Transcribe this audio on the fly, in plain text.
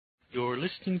You're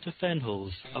listening to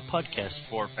Fanholes, a podcast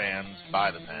for fans by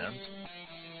the fans.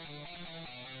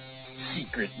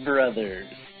 Secret Brothers.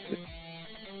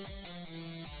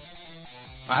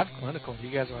 I have clinical. You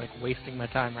guys are like wasting my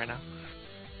time right now.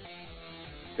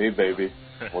 Hey baby,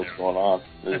 what's going on?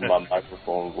 This is my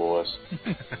microphone voice.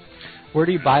 Where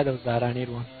do you buy those at? I need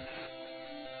one.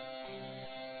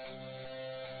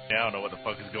 Yeah, I don't know what the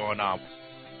fuck is going on.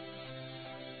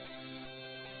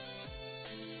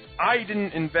 I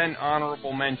didn't invent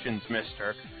honorable mentions,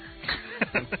 mister.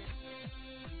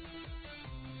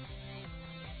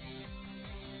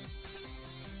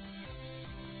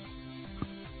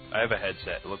 I have a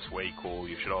headset. It looks way cool.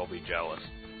 You should all be jealous.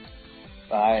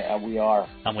 We are.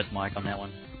 I'm with Mike on that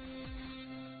one.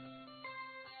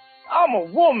 I'm a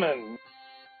woman!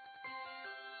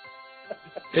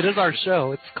 It is our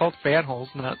show. It's called Fanholes,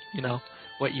 not,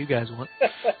 what you guys want.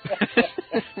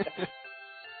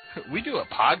 We do a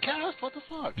podcast? What the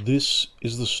fuck? This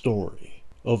is the story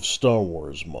of Star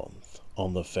Wars Month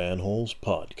on the Fanholes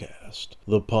Podcast,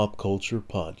 the pop culture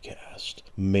podcast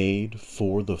made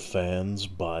for the fans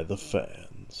by the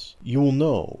fans. You will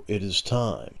know it is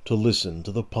time to listen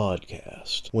to the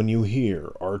podcast when you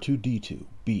hear R2-D2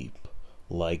 beep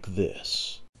like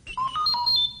this.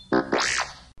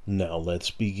 Now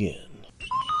let's begin.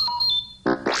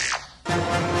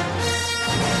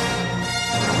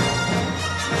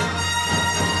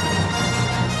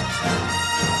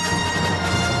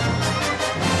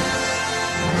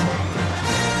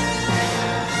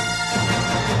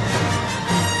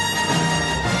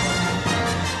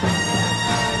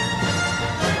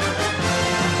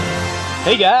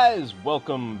 Hey guys,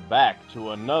 welcome back to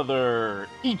another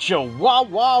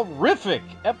Icha-Wah-Wah-rific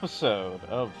episode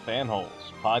of Fanholes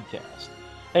Podcast.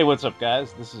 Hey, what's up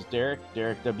guys? This is Derek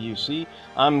WC.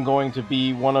 I'm going to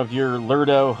be one of your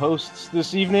Lurdo hosts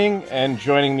this evening, and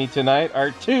joining me tonight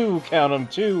are two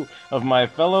of my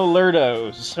fellow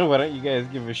Lurdos. So why don't you guys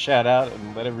give a shout out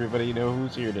and let everybody know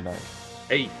who's here tonight.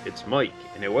 Hey, it's Mike,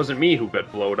 and it wasn't me who got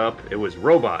blowed up, it was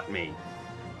Robot Me.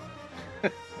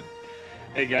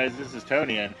 Hey guys, this is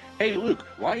Tony, and hey Luke,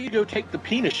 why don't you go take the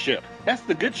penis ship? That's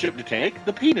the good ship to take,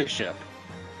 the penis ship.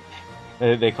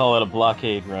 They call it a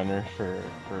blockade runner for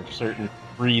certain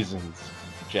reasons,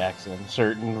 Jackson.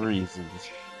 Certain reasons.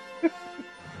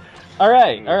 All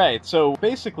right. So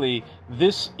basically,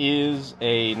 this is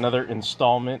another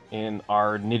installment in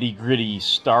our nitty-gritty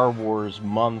Star Wars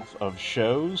month of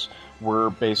shows. We're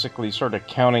basically sort of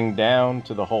counting down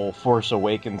to the whole Force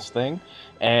Awakens thing,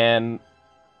 and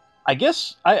I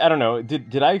guess, I don't know,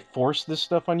 did I force this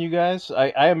stuff on you guys?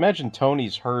 I imagine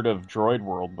Tony's heard of Droid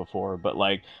World before, but,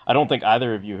 I don't think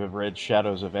either of you have read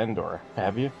Shadows of Endor,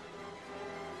 have you?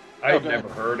 I've never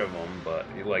heard of them, but,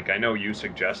 I know you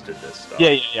suggested this stuff.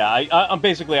 Yeah.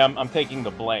 I'm taking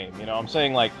the blame, I'm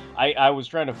saying, I was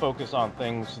trying to focus on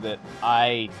things that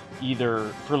I either,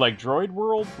 for, Droid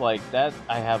World, that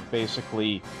I have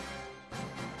basically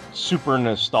super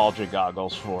nostalgia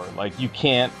goggles for. You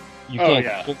can't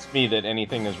convince me that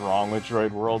anything is wrong with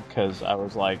Droid World, because I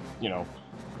was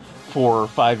 4 or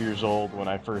 5 years old when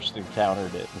I first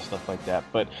encountered it and stuff like that.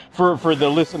 But for the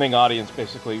listening audience,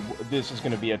 basically, this is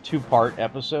going to be a 2-part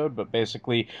episode, but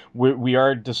basically we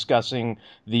are discussing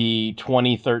the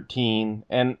 2013,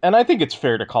 and I think it's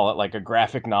fair to call it a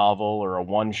graphic novel or a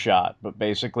one-shot, but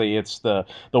basically it's the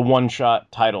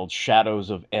one-shot titled Shadows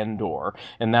of Endor,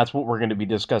 and that's what we're going to be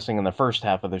discussing in the first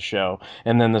half of the show.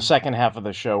 And then the second half of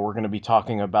the show, we're going to be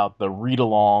talking about the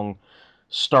read-along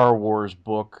Star Wars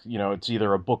book. It's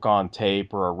either a book on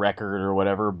tape or a record or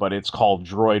whatever, but it's called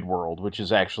Droid World, which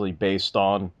is actually based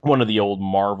on one of the old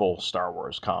Marvel Star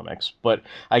Wars comics. But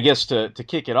I guess to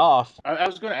kick it off, I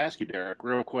was going to ask you, Derek,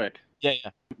 real quick. Yeah.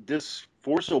 This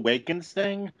Force Awakens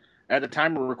thing, at the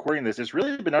time we're recording this, it's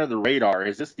really been under the radar.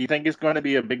 Do you think it's going to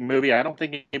be a big movie? I don't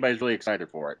think anybody's really excited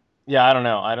for it. Yeah, I don't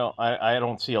know. I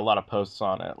don't see a lot of posts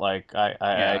on it.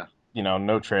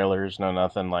 No trailers, no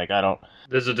nothing.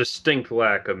 There's a distinct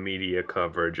lack of media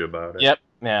coverage about it. Yep.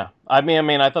 Yeah. I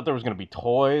mean, I thought there was going to be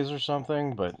toys or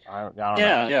something, but I don't know.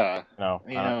 Yeah. No.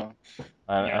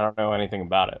 I don't know anything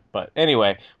about it. But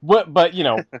anyway, far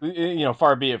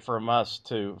be it from us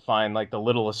to find the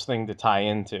littlest thing to tie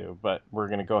into, but we're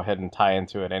going to go ahead and tie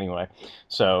into it anyway.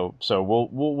 So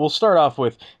we'll start off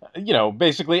with,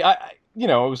 basically, it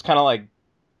was kind of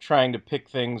trying to pick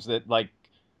things that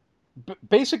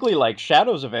basically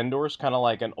Shadows of Endor is kind of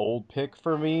an old pick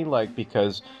for me,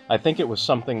 because I think it was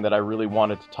something that I really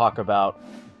wanted to talk about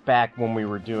back when we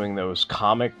were doing those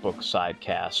comic book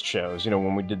sidecast shows,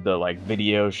 when we did the like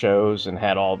video shows and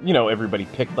had all, everybody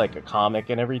picked like a comic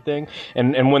and everything.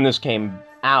 And when this came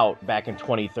out back in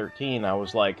 2013, I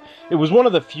was like, it was one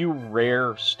of the few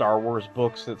rare Star Wars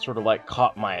books that sort of like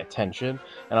caught my attention.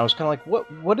 And I was kind of like,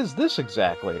 what is this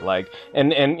exactly? Like,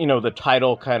 and the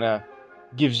title kind of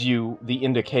gives you the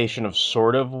indication of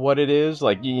sort of what it is.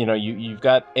 Like, you've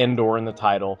got Endor in the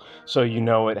title, so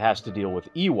it has to deal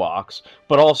with Ewoks,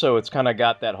 but also it's kind of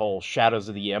got that whole Shadows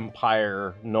of the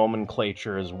Empire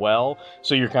nomenclature as well.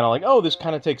 So you're kind of like, oh, this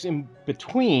kind of takes in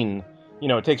between,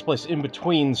 it takes place in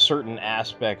between certain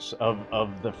aspects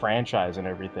of the franchise and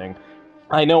everything.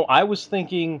 I know I was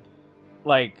thinking,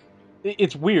 like,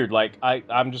 it's weird, like,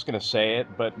 I'm just gonna say it,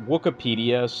 but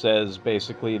Wikipedia says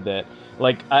basically that,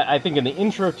 like, I think in the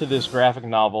intro to this graphic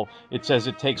novel, it says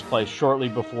it takes place shortly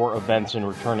before events in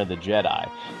Return of the Jedi.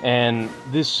 And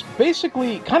this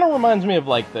basically kind of reminds me of,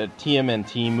 like, the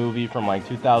TMNT movie from, like,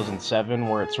 2007,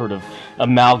 where it sort of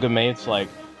amalgamates, like,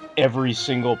 every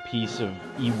single piece of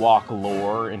Ewok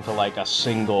lore into, like, a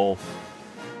single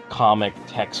comic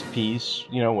text piece,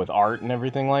 with art and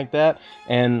everything like that.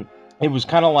 And it was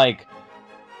kind of like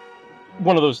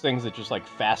one of those things that just like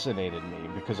fascinated me,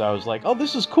 because I was like, oh,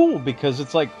 this is cool, because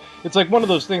it's like one of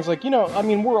those things, like, I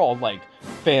mean, we're all like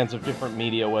fans of different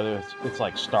media, whether it's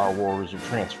like Star Wars or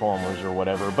Transformers or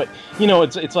whatever, but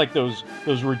it's like those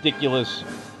ridiculous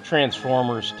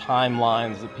Transformers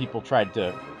timelines that people tried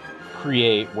to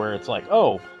create, where it's like,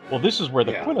 oh, well, this is where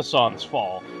the Quintessons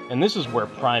fall, and this is where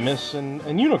Primus and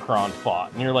Unicron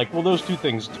fought. And you're like, well, those two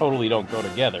things totally don't go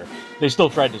together. They still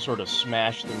tried to sort of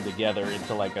smash them together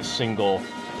into like a single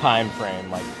time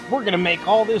frame. Like, we're gonna make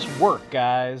all this work,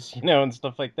 guys, and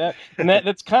stuff like that. And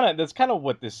that's kind of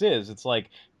what this is. It's like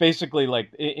basically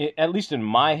like, at least in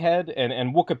my head,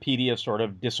 and Wikipedia sort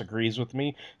of disagrees with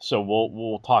me, so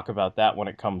we'll talk about that when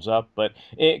it comes up. But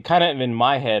it kind of, in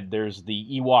my head, there's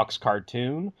the Ewoks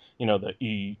cartoon, the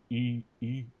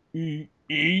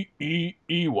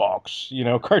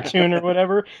Ewoks, cartoon or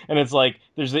whatever. And it's like,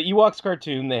 there's the Ewoks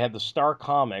cartoon, they had the Star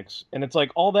Comics, and it's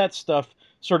like all that stuff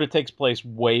sort of takes place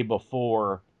way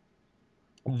before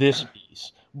this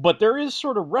piece. But there is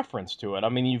sort of reference to it. I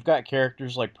mean, you've got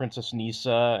characters like Princess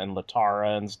Nisa and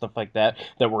Latara and stuff like that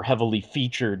were heavily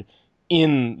featured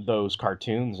in those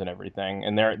cartoons and everything.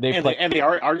 And the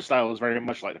art style is very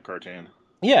much like the cartoon.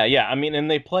 Yeah. I mean, and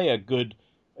they play a good,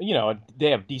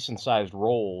 they have decent sized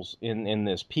roles in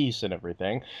this piece and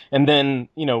everything. And then,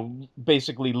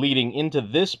 basically leading into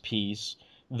this piece,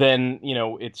 then,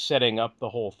 it's setting up the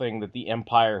whole thing that the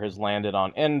Empire has landed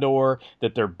on Endor,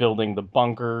 that they're building the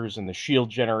bunkers and the shield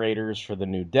generators for the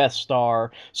new Death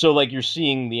Star. So, like, you're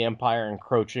seeing the Empire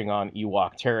encroaching on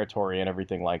Ewok territory and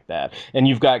everything like that. And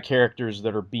you've got characters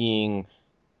that are being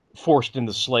forced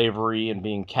into slavery and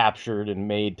being captured and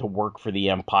made to work for the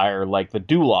Empire, like the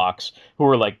Dulocs, who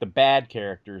are like the bad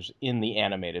characters in the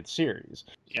animated series.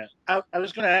 Yeah, I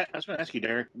was gonna ask you,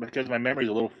 Derek, because my memory's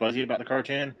a little fuzzy about the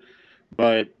cartoon,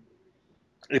 but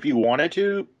if you wanted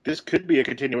to, this could be a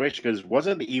continuation, because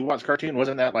wasn't the Ewoks cartoon,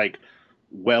 wasn't that like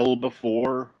well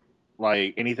before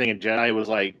like anything in Jedi was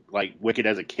like Wicked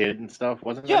as a kid and stuff?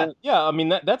 Wasn't that it? Yeah. I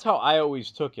mean, that's how I always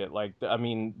took it. Like, I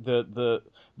mean, the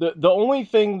only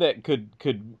thing that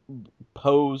could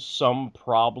pose some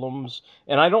problems,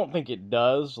 and I don't think it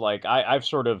does. Like, I've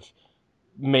sort of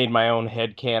made my own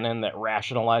headcanon that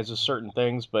rationalizes certain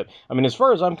things, but I mean, as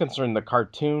far as I'm concerned, the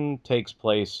cartoon takes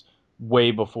place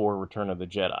way before Return of the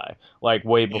Jedi, like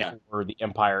way before the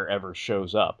Empire ever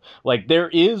shows up. Like, there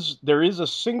is a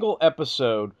single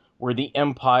episode where the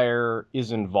Empire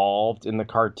is involved in the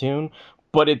cartoon,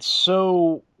 but it's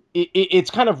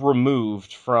kind of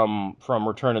removed from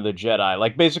Return of the Jedi.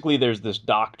 Like, basically, there's this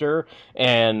doctor,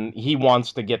 and he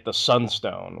wants to get the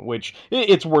Sunstone, which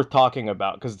it's worth talking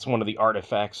about because it's one of the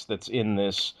artifacts that's in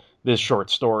this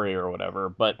short story or whatever.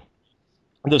 But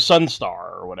the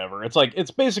Sunstar or whatever, it's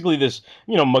basically this,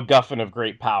 MacGuffin of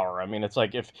great power. I mean, it's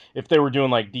like if they were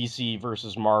doing like DC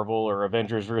versus Marvel or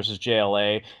Avengers versus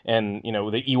JLA, and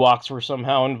the Ewoks were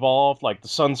somehow involved, like the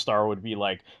Sunstar would be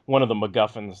like one of the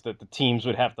MacGuffins that the teams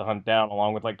would have to hunt down,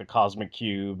 along with like the Cosmic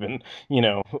Cube and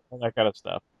all that kind of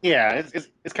stuff. Yeah,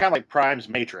 it's kind of like Prime's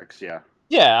Matrix. Yeah.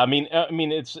 Yeah, I mean,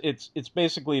 it's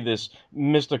basically this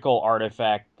mystical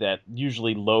artifact that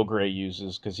usually Logray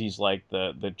uses, because he's like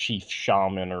the chief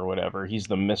shaman or whatever. He's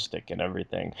the mystic and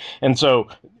everything. And so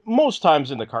most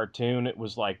times in the cartoon, it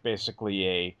was like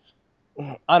basically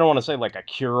I don't want to say like a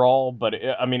cure-all, but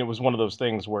I mean, it was one of those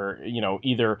things where,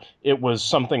 either it was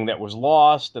something that was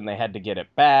lost and they had to get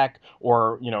it back,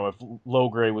 or, if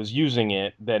Logray was using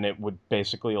it, then it would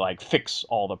basically like fix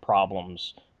all the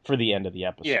problems for the end of the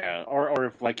episode. Yeah, or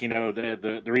if like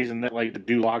the reason that like the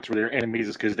Dulocs were their enemies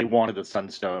is because they wanted the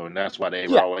Sunstone. That's why they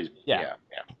were Yeah, always yeah.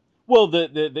 yeah. Well,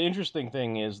 the interesting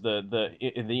thing is the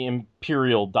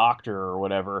Imperial Doctor or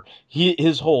whatever.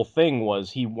 His whole thing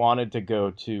was he wanted to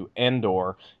go to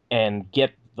Endor and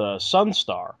get the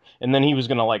Sunstar, and then he was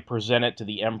gonna like present it to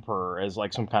the Emperor as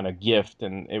like some kind of gift,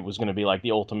 and it was gonna be like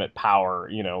the ultimate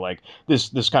power, like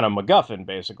this kind of MacGuffin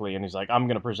basically. And he's like, I'm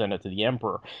gonna present it to the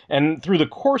Emperor, and through the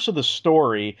course of the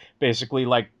story, basically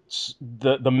like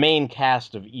the main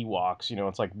cast of Ewoks,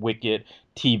 it's like Wicket,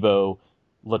 Tebow,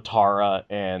 Latara,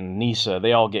 and Nisa,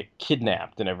 they all get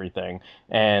kidnapped and everything,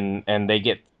 and they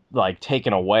get like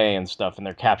taken away and stuff, and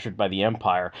they're captured by the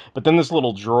Empire. But then this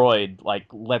little droid like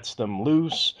lets them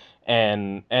loose,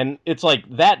 and it's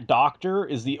like that doctor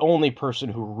is the only person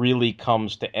who really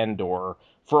comes to Endor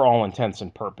for all intents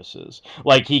and purposes.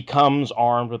 Like he comes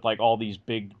armed with like all these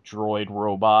big droid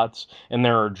robots, and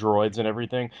there are droids and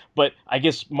everything. But I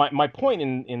guess my point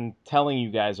in telling you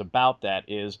guys about that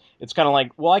is it's kind of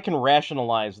like, well, I can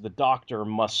rationalize the doctor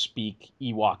must speak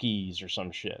Ewokese or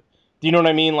some shit. Do you know what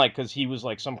I mean? Like, because he was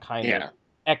like some kind of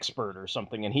expert or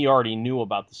something, and he already knew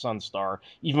about the Sunstar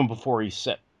even before he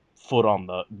set foot on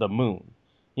the moon.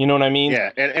 You know what I mean? Yeah,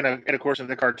 and of course in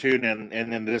the cartoon and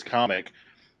in this comic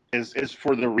is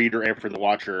for the reader and for the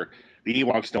watcher. The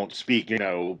Ewoks don't speak,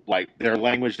 like their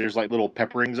language. There's like little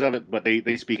pepperings of it, but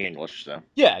they speak English. So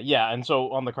Yeah, and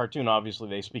so on the cartoon, obviously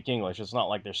they speak English. It's not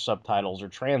like their subtitles are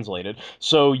translated.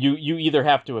 So you either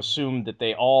have to assume that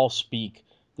they all speak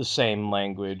the same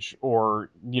language, or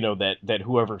that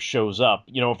whoever shows up,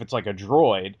 if it's like a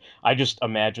droid, I just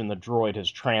imagine the droid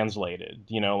has translated,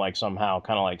 like somehow,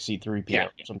 kind of like C-3PO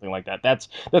or something like that. That's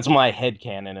my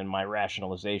headcanon and my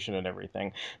rationalization and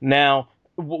everything. Now,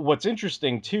 what's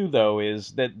interesting too, though,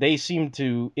 is that they seem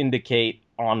to indicate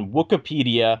on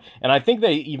Wikipedia, and I think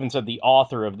they even said the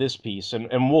author of this piece,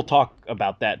 and we'll talk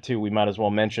about that too. We might as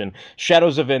well mention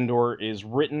Shadows of Endor is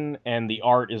written, and the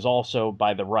art is also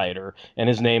by the writer, and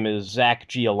his name is Zach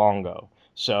Gialongo.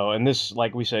 So, and this,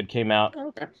 like we said, came out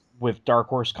with Dark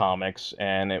Horse Comics,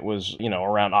 and it was,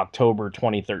 around October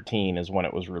 2013 is when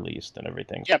it was released and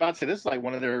everything. Yeah, about to say this is like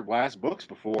one of their last books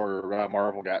before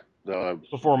Marvel got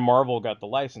before Marvel got the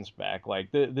license back.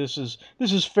 Like this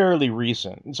is fairly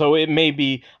recent, so it may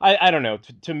be, I don't know.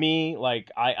 To me,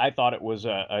 like I thought it was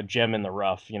a gem in the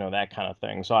rough, that kind of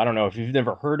thing. So I don't know if you've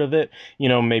never heard of it,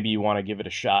 maybe you want to give it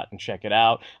a shot and check it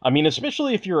out. I mean,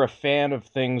 especially if you're a fan of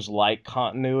things like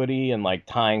continuity and like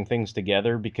tying things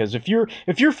together, because if you're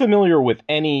familiar with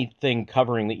anything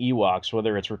covering the Ewoks,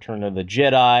 whether it's Return of the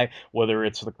Jedi, whether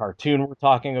it's the cartoon we're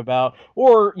talking about,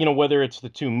 or whether it's the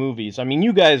two movies. I mean,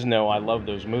 you guys know I love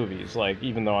those movies, like,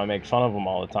 even though I make fun of them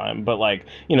all the time. But like,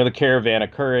 the Caravan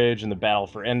of Courage and the Battle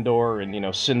for Endor, and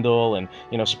Sindel,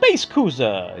 and Space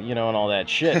Kuza, and all that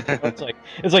shit. It's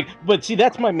like, but see,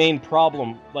 that's my main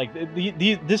problem. Like,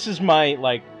 this is my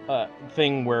like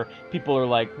thing where people are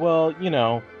like, well,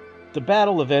 the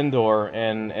Battle of Endor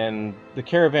and the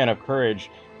Caravan of Courage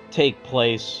take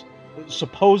place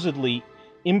supposedly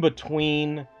in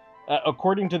between,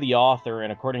 according to the author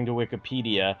and according to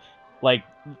Wikipedia, like,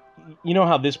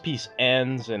 how this piece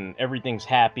ends and everything's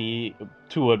happy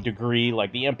to a degree,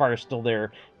 like the Empire's still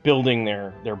there building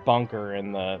their bunker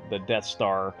and the Death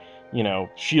Star,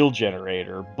 shield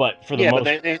generator, but for the most...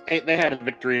 but they had a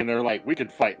victory, and they're like, we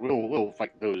could fight, we'll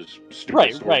fight those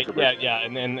stupid right, yeah,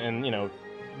 and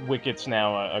Wicket's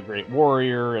now a great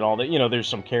warrior and all that. There's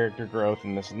some character growth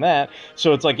and this and that.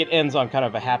 So it's like it ends on kind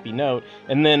of a happy note,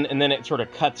 and then it sort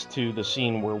of cuts to the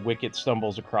scene where Wicket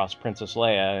stumbles across Princess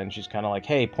Leia, and she's kind of like,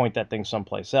 "Hey, point that thing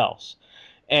someplace else."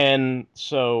 And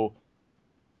so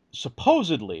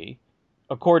supposedly,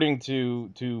 according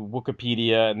to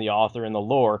Wikipedia and the author and the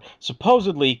lore,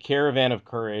 supposedly Caravan of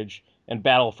Courage and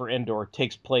Battle for Endor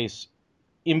takes place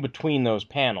in between those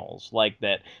panels, like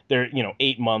that they're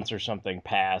 8 months or something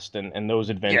passed, and those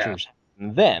adventures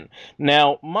happen then.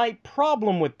 Now, my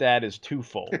problem with that is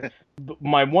twofold.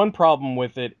 My one problem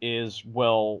with it is,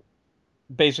 well,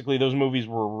 basically those movies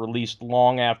were released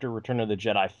long after Return of the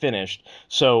Jedi finished,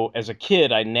 so as a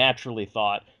kid I naturally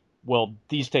thought, well,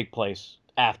 these take place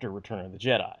after Return of the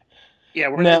Jedi. Yeah,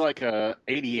 were they like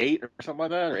 88 or something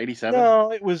like that, or 87?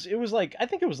 No, it was like, I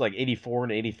think it was like 84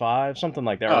 and 85, something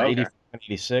like that, or okay. 84 and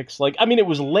 86. Like, I mean, it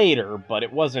was later, but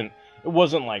it wasn't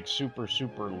like super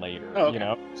later.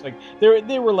 Okay. It's like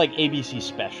they were like ABC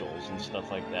specials and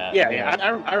stuff like that. Yeah.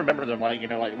 I remember them, like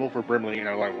like Wilford Brimley,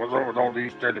 like, what's wrong with all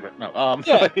these gentlemen? No,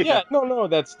 no,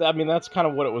 that's kind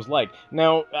of what it was like.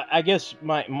 Now, I guess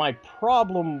my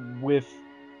problem with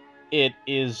it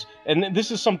is, and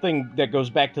this is something that goes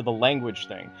back to the language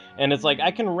thing, and it's like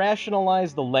I can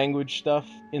rationalize the language stuff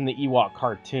in the Ewok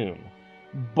cartoon,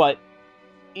 but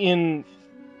in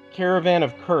Caravan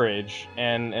of Courage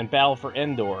and Battle for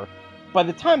Endor, by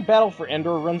the time Battle for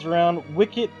Endor runs around,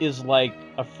 Wicket is like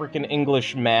a freaking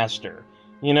English master.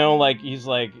 You know, like he's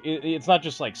like it's not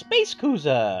just like Space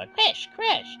Kuza, crash,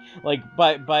 crash. Like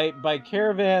by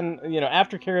Caravan,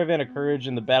 after Caravan of Courage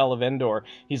and the Battle of Endor,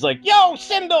 he's like, "Yo,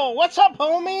 Sindel, what's up,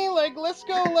 homie? Like, let's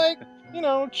go, like,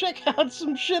 check out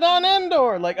some shit on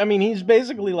Endor." Like, I mean, he's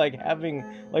basically like having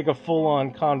like a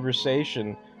full-on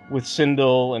conversation with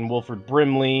Sindel and Wilford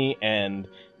Brimley and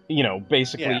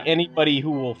basically anybody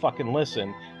who will fucking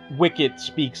listen. Wicket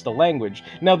speaks the language.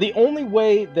 Now, the only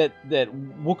way that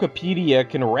Wikipedia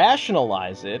can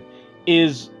rationalize it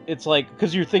is it's like,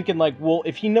 because you're thinking like, well,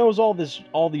 if he knows all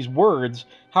these words,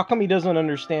 how come he doesn't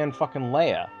understand fucking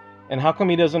Leia? And how come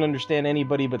he doesn't understand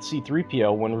anybody but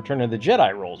C-3PO when Return of the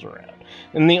Jedi rolls around?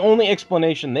 And the only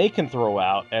explanation they can throw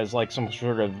out as like some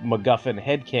sort of MacGuffin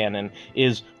headcanon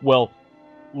is, well,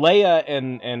 Leia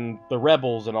and the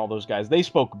Rebels and all those guys, they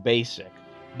spoke Basic.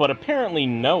 But apparently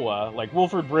Noah, like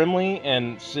Wilford Brimley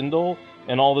and Sindel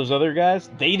and all those other guys,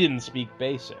 they didn't speak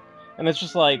Basic. And it's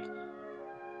just like,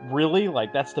 really?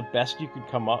 Like, that's the best you could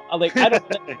come up? Like, I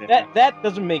don't... that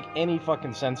doesn't make any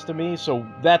fucking sense to me, so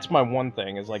that's my one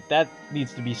thing, is like, that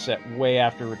needs to be set way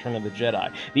after Return of the Jedi.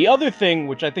 The other thing,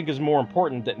 which I think is more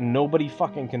important that nobody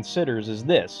fucking considers, is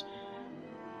this.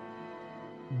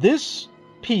 This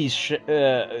piece,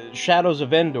 Shadows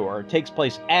of Endor, takes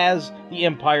place as the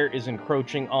Empire is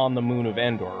encroaching on the moon of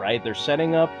Endor, right? They're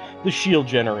setting up the shield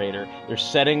generator, they're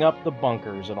setting up the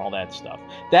bunkers and all that stuff.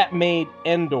 That made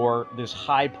Endor this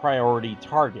high priority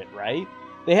target, right?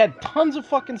 They had tons of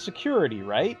fucking security,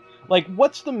 right? Like,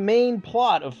 what's the main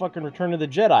plot of fucking Return of the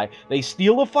Jedi? They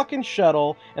steal a fucking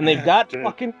shuttle, and they've got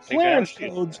fucking clearance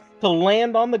codes to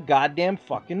land on the goddamn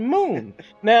fucking moon.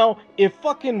 Now, if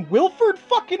fucking Wilford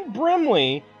fucking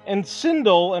Brimley and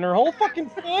Sindel and her whole fucking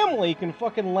family can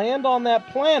fucking land on that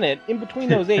planet in between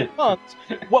those 8 months,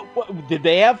 what did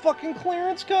they have fucking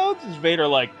clearance codes? Is Vader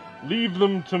like, leave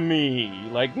them to me?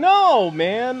 Like, no,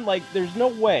 man. Like, there's no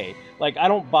way. Like, I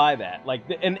don't buy that. Like,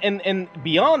 and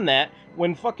beyond that,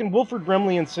 when fucking Wilford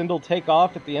Brimley and Sindel take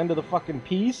off at the end of the fucking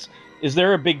piece, is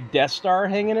there a big Death Star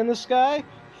hanging in the sky?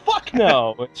 Fuck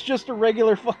no! It's just a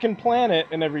regular fucking planet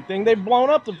and everything. They've blown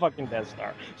up the fucking Death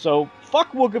Star. So,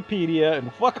 fuck Wikipedia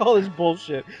and fuck all this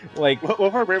bullshit. Like,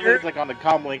 Wilford Brimley's like on the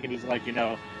comlink and he's like,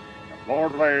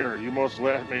 Lord Vader, you must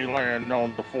let me land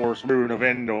on the force moon of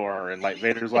Endor. And like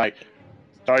Vader's like,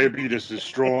 diabetes is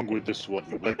strong with this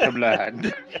one. Let them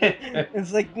land.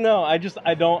 It's like, no, I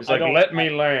don't. It's like, let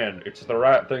me land. It's the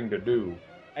right thing to do.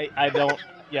 I don't.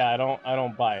 Yeah, I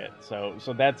don't buy it. So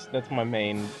that's my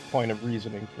main point of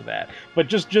reasoning for that. But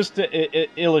just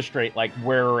to illustrate like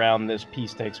where around this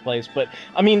piece takes place. But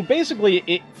I mean,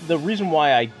 basically, the reason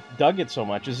why I dug it so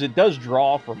much is it does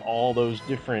draw from all those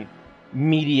different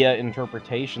media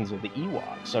interpretations of the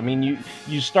Ewoks. I mean,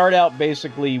 you start out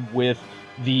basically with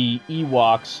the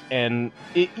Ewoks, and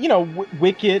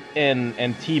Wicket and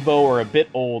Tebow are a bit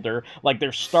older. Like,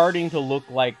 they're starting to look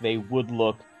like they would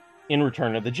look in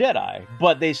Return of the Jedi,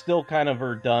 but they still kind of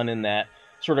are done in that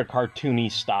sort of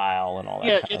cartoony style and all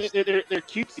that. Yeah, they're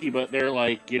cutesy, but they're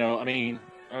like,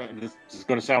 this is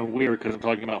going to sound weird because I'm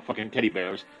talking about fucking teddy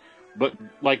bears. But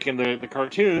like in the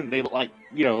cartoon, they look like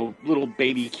little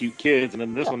baby cute kids, and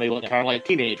in this one they look kind of like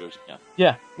teenagers.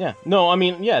 Yeah. No, I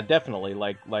mean, yeah, definitely.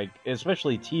 Like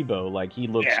especially Tebow, like he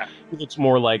looks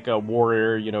more like a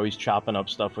warrior. He's chopping up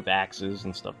stuff with axes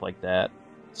and stuff like that.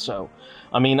 So,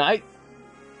 I mean,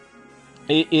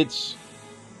 it's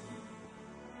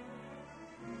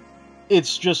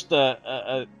just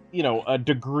a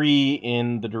degree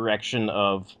in the direction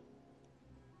of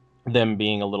them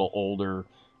being a little older,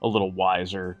 a little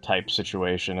wiser type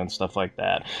situation and stuff like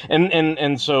that.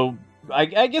 And so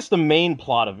I guess the main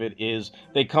plot of it is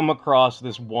they come across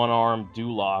this one-armed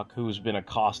Duloc who's been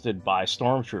accosted by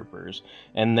stormtroopers,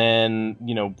 and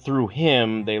then through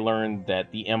him they learn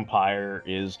that the Empire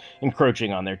is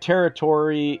encroaching on their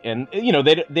territory, and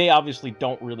they obviously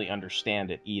don't really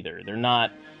understand it either.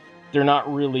 They're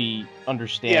not really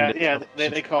understanding. Yeah,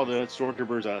 they call the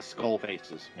stormtroopers skull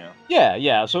faces.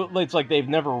 Yeah. So it's like they've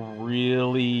never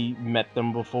really met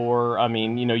them before. I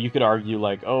mean, you could argue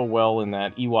like, oh well, in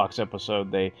that Ewoks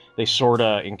episode, they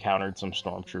sorta encountered some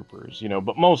stormtroopers,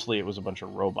 but mostly it was a bunch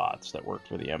of robots that worked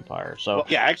for the Empire. So well,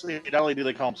 yeah, actually, not only do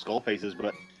they call them skull faces,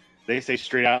 but they say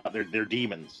straight out they're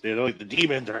demons. They're like, the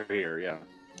demons are here. Yeah.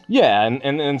 Yeah,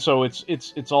 and so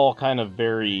it's all kind of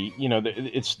very,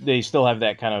 they still have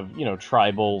that kind of,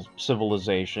 tribal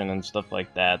civilization and stuff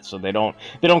like that. So they don't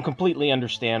completely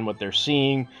understand what they're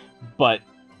seeing, but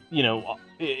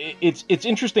it's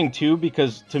interesting too,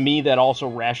 because to me that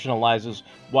also rationalizes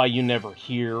why you never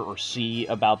hear or see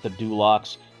about the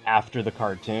Dulocs after the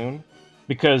cartoon.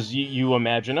 Because you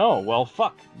imagine, oh, well,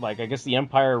 fuck, like, I guess the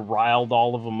Empire riled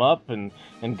all of them up and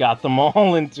got them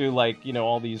all into, like,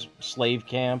 all these slave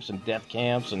camps and death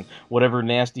camps and whatever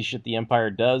nasty shit the Empire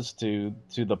does to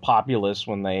the populace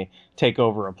when they take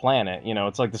over a planet.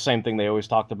 It's like the same thing they always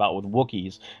talked about with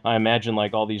Wookiees. I imagine,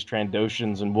 like, all these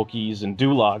Trandoshans and Wookiees and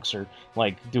Dulocs are,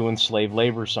 like, doing slave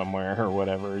labor somewhere or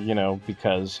whatever,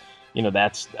 because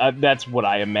that's what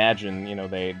I imagine.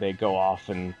 They go off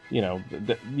and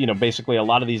basically a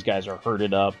lot of these guys are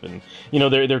herded up, and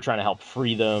they're trying to help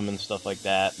free them and stuff like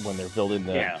that when they're building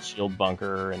the shield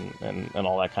bunker and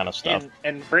all that kind of stuff.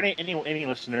 And for any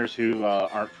listeners who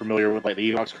aren't familiar with like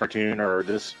the Ewoks cartoon or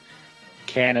this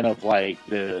canon of like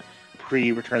the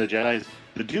pre-Return of the Jedi,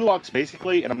 the Dulocs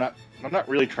basically, and I'm not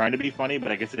really trying to be funny,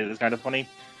 but I guess it is kind of funny.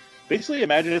 Basically,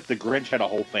 imagine if the Grinch had a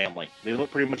whole family. They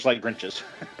look pretty much like Grinches.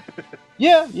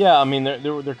 Yeah. I mean, they're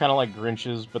kind of like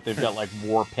Grinches, but they've got like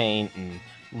war paint and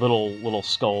little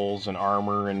skulls and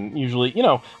armor, and usually,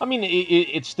 I mean,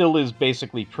 it still is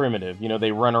basically primitive.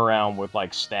 They run around with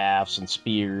like staffs and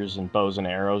spears and bows and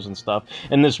arrows and stuff.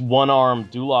 And this one-armed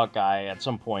Duloc guy at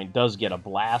some point does get a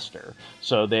blaster,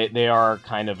 so they are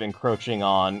kind of encroaching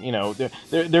on.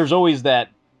 There's always that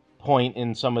point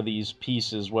in some of these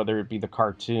pieces, whether it be the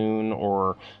cartoon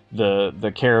or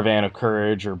the Caravan of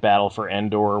Courage or Battle for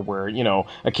Endor, where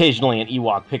occasionally an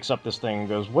Ewok picks up this thing and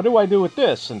goes, "What do I do with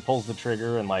this?" and pulls the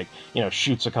trigger and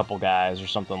shoots a couple guys or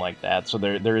something like that. So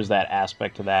there is that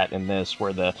aspect to that in this,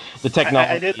 where the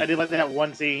technology. I did like that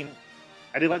one scene.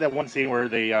 I did like that one scene where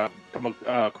they come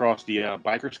across the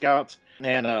biker scouts,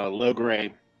 and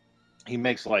Logray, he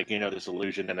makes this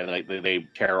illusion, and then they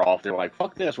tear off. They're like,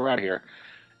 "Fuck this, we're out of here."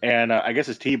 And I guess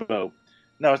it's Tebow.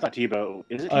 No, it's not Tebow.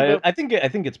 Is it Tebow? I think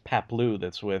it's Paplu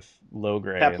that's with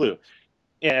Logray. Paplu.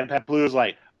 And Paplu is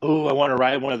like, "Oh, I want to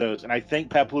ride one of those." And I think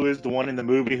Paplu is the one in the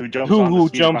movie who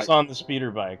jumps on the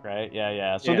speeder bike, right?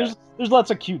 Yeah. So there's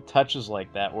lots of cute touches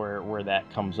like that where that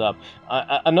comes up.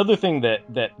 Another thing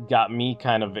that got me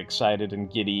kind of excited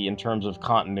and giddy in terms of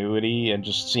continuity and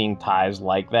just seeing ties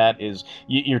like that is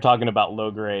you're talking about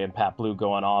Logray and Paplu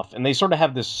going off, and they sort of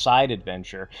have this side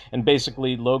adventure. And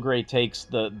basically, Logray takes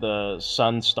the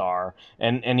Sun Star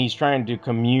and he's trying to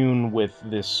commune with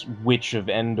this Witch of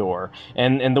Endor,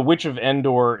 and the Witch of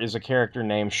Endor is a character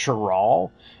named Sharal,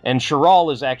 and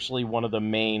Sharal is actually one of the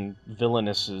main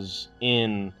villainesses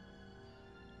in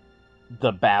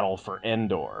the Battle for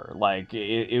Endor. Like,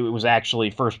 it was actually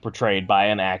first portrayed by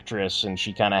an actress, and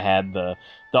she kind of had the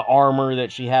armor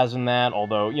that she has in that,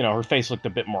 although, her face looked a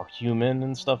bit more human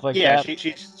and stuff like that. Yeah,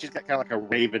 she's got kind of like a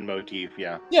raven motif,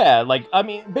 yeah. Yeah, like, I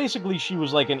mean, basically she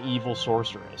was like an evil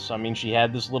sorceress. I mean, she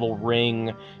had this little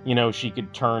ring, she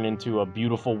could turn into a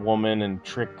beautiful woman and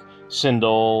trick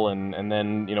Sindel and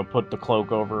then, put the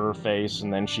cloak over her face,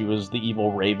 and then she was the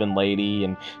evil raven lady,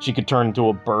 and she could turn into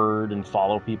a bird and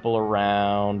follow people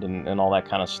around and all that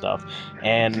kind of stuff.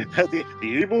 And the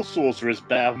evil sorceress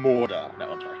Bav Morda.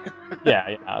 No, I'm sorry.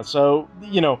 yeah. So,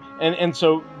 and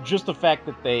so just the fact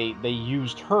that they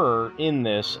used her in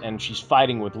this, and she's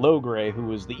fighting with Logray,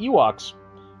 who is the Ewoks,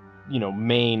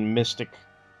 main mystic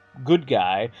good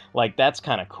guy, like, that's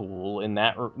kind of cool in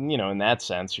that, in that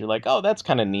sense. You're like, oh, that's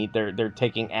kind of neat. They're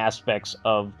taking aspects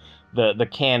of the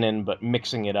canon but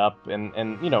mixing it up, and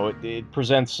it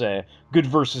presents a good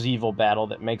versus evil battle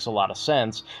that makes a lot of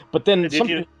sense. But then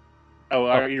you're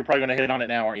probably going to hit on it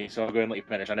now, aren't you? So I'll go ahead and let you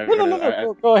finish. I know.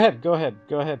 No. Go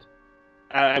ahead.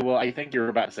 I think you were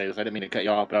about to say this. I didn't mean to cut you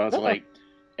off, but I was like,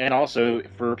 and also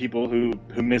for people who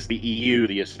miss the EU,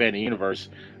 the expanded universe,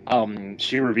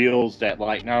 she reveals that,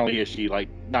 like, not only is she, like,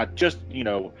 not just,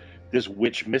 this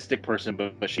witch mystic person,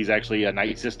 but she's actually a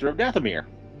Night Sister of Dathomir.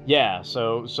 Yeah,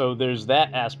 so there's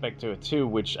that aspect to it too,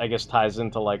 which I guess ties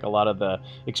into like a lot of the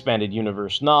expanded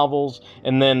universe novels.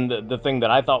 And then the thing that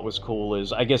I thought was cool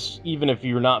is, I guess even if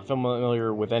you're not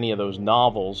familiar with any of those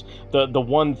novels, the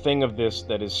one thing of this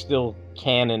that is still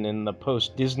canon in the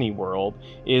post-Disney world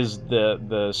is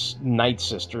the Night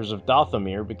Sisters of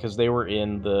Dathomir, because they were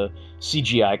in the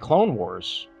CGI Clone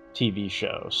Wars TV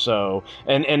show. So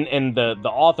and the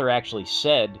author actually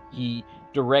said he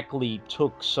directly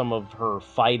took some of her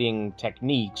fighting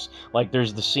techniques. Like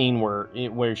there's the scene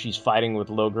where she's fighting with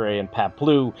Logray and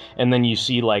Paplu, and then you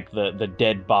see like the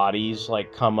dead bodies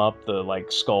like come up, the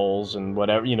like skulls and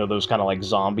whatever, those kind of like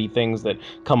zombie things that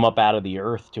come up out of the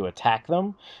earth to attack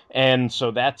them. And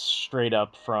so that's straight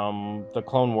up from the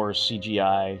Clone Wars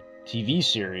CGI TV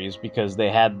series, because they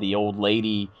had the old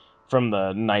lady from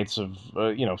the Knights of,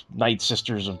 Night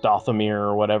Sisters of Dathomir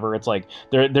or whatever. It's like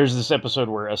there's this episode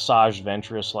where Asajj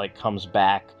Ventress like comes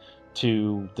back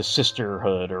to the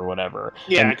sisterhood or whatever.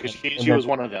 Yeah, because she was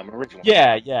one of them originally.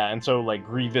 Yeah, and so like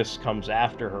Grievous comes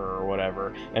after her or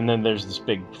whatever, and then there's this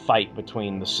big fight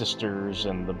between the sisters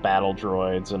and the battle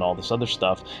droids and all this other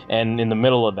stuff. And in the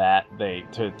middle of that, they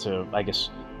to I guess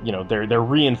their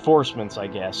reinforcements, I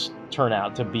guess, turn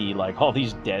out to be like all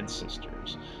these dead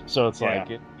sisters. So it's like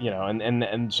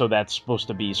and so that's supposed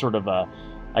to be sort of a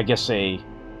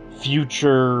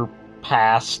future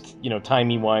past,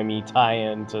 timey-wimey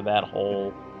tie-in to that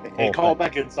whole call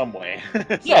back in some way.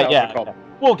 Yeah.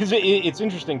 Well, because it's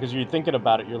interesting, because you're thinking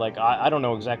about it, you're like, I don't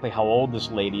know exactly how old this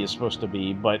lady is supposed to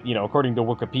be, but, according to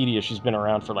Wikipedia, she's been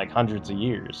around for like hundreds of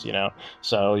years,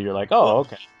 So you're like, oh,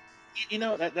 okay.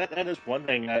 That is one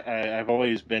thing I've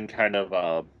always been kind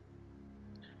of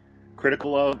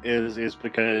critical of, is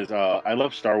because I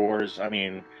love Star Wars. I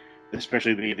mean,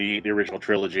 especially the original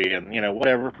trilogy, and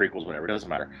whatever prequels, whatever, it doesn't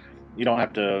matter. We don't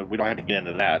have to get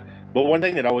into that. But one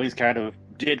thing that always kind of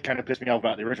piss me off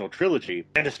about the original trilogy,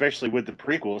 and especially with the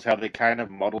prequels, how they kind of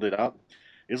muddled it up,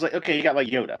 is like, okay, you got like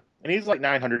Yoda, and he's like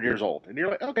 900 years old, and you're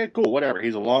like, okay, cool, whatever.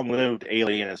 He's a long-lived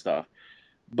alien and stuff.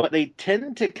 But they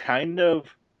tend to kind of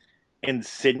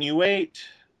insinuate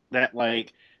that,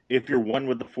 like, if you're one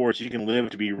with the Force, you can live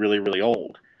to be really, really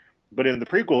old. But in the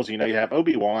prequels, you have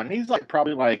Obi-Wan. He's like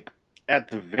probably like at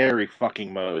the very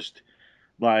fucking most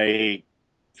like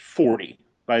 40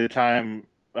 by the time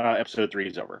Episode 3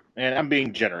 is over. And I'm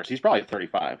being generous. He's probably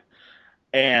 35.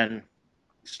 And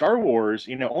Star Wars,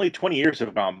 only 20 years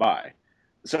have gone by.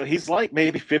 So he's like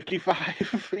maybe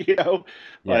 55,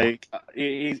 like,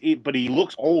 but he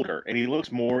looks older, and he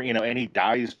looks more, and he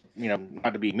dies,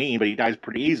 not to be mean, but he dies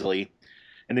pretty easily.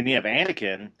 And then you have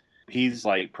Anakin. He's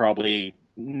like probably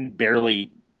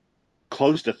barely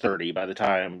close to 30 by the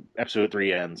time Episode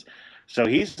 3 ends. So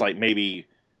he's like maybe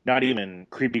not even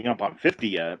creeping up on 50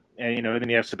 yet. And, then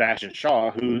you have Sebastian Shaw,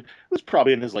 who was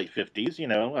probably in his late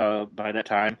 50s, by that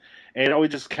time. And it always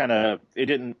just it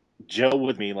didn't gel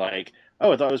with me, like,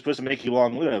 oh, I thought it was supposed to make you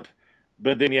long live.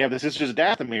 But then you have the Sisters of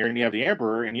Dathomir, and you have the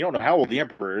Emperor, and you don't know how old the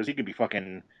Emperor is. He could be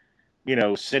fucking,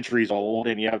 centuries old.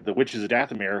 And you have the Witches of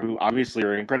Dathomir, who obviously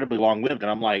are incredibly long lived.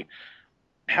 And I'm like,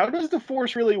 how does the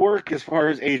Force really work as far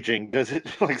as aging? Does it,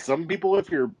 like, some people, if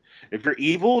you're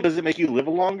evil, does it make you live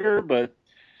longer? But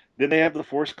then they have the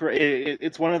Force.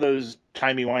 It's one of those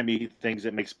timey-wimey things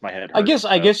that makes my head hurt.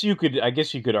 I guess you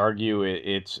could argue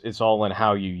it's all in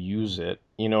how you use it.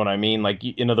 You know what I mean? Like,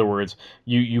 in other words,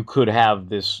 you could have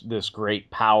this great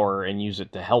power and use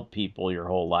it to help people your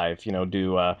whole life.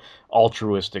 Do a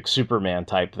altruistic Superman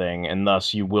type thing, and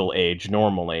thus you will age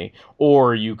normally.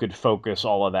 Or you could focus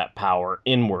all of that power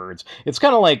inwards. It's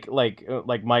kind of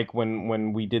like Mike,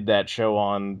 when we did that show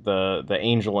on the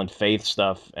Angel and Faith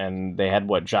stuff, and they had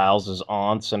Giles's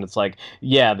aunts, and it's like,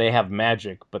 yeah, they have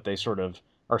magic, but they sort of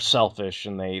are selfish,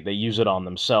 and they use it on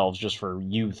themselves just for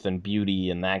youth and beauty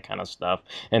and that kind of stuff.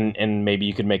 And maybe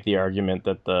you could make the argument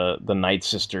that the Night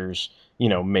Sisters,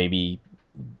 maybe,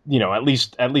 at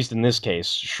least in this case,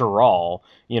 Sheral,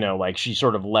 like, she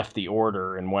sort of left the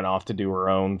order and went off to do her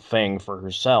own thing for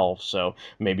herself. So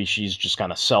maybe she's just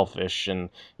kind of selfish and,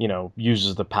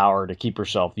 uses the power to keep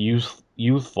herself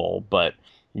youthful, but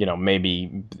maybe,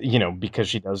 because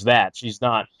she does that, she's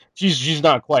not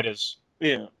quite as...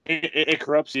 Yeah, it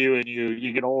corrupts you, and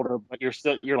you get older, but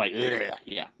you're like, ugh,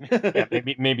 yeah. Yeah,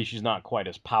 maybe she's not quite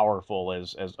as powerful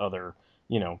as other,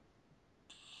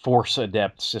 Force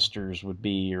adept sisters would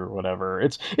be, or whatever.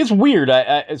 It's weird.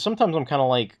 I sometimes I'm kind of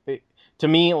like, to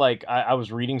me, like, I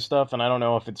was reading stuff, and I don't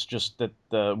know if it's just that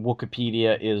the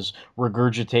Wikipedia is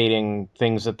regurgitating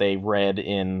things that they read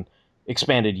in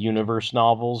expanded universe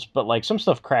novels, but like some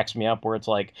stuff cracks me up where it's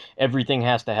like everything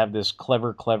has to have this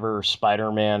clever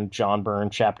Spider-Man John Byrne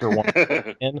chapter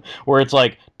 1 in, where it's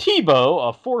like Tebow,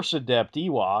 a Force adept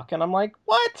Ewok, and I'm like,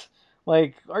 what?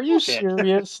 Like, are you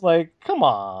serious? Like, come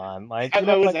on! Like, I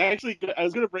was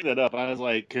going to bring that up. I was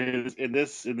like, because in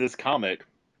this comic,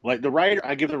 like, the writer,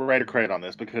 I give the writer credit on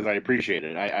this because I appreciate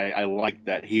it. I like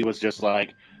that he was just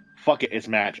like, fuck it, it's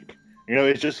magic.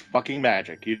 It's just fucking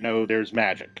magic. There's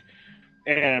magic.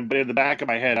 But in the back of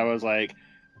my head, I was like,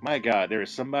 my God, there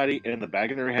is somebody in the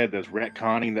back of their head that's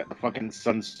retconning that the fucking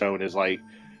Sunstone is like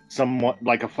somewhat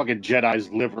like a fucking Jedi's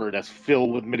liver that's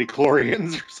filled with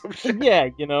midichlorians or some shit. Yeah,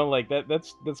 like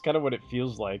that's kind of what it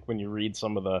feels like when you read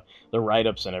some of the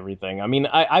write-ups and everything. I mean,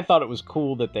 I thought it was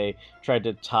cool that they tried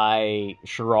to tie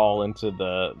Shiral into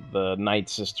the Night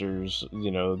Sisters,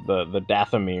 the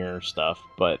Dathomir stuff,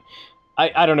 but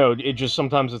I don't know. It just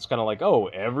sometimes it's kind of like, oh,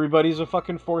 everybody's a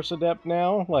fucking Force adept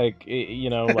now. Like, like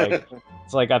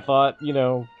it's like I thought,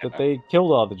 that they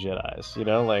killed all the Jedi's.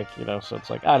 So it's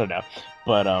like I don't know,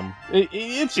 but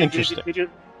it's interesting.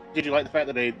 Did you like the fact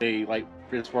that they like,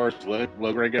 as far as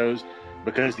Logray goes,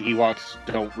 because the Ewoks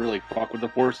don't really fuck with the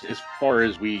Force as far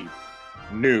as we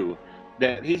knew,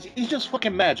 that he's just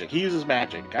fucking magic. He uses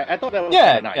magic. I thought that was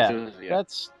kind of nice. Yeah.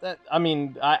 That's that. I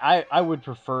mean, I would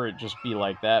prefer it just be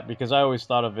like that, because I always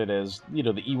thought of it as, the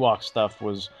Ewok stuff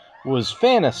was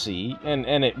fantasy,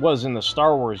 and it was in the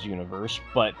Star Wars universe.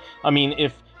 But I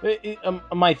mean,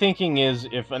 my thinking is,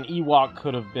 if an Ewok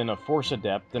could have been a Force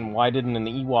adept, then why didn't an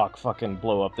Ewok fucking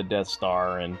blow up the Death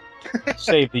Star and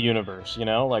save the universe?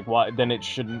 Like, why? Then it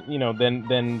shouldn't.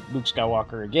 Then Luke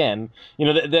Skywalker again.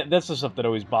 That's the stuff that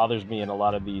always bothers me in a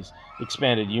lot of these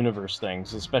expanded universe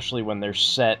things, especially when they're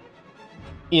set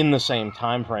in the same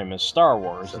time frame as Star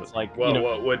Wars. It's like,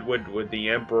 would the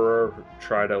Emperor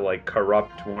try to like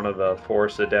corrupt one of the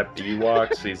Force adept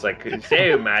Ewoks? He's like,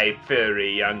 "So, my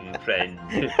furry young friend,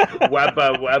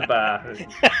 wabba wabba,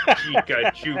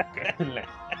 chika chuka."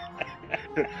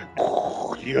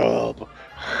 Yub.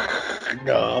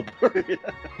 Nub.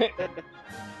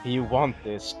 You want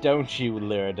this, don't you,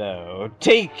 Lurdo?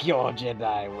 Take your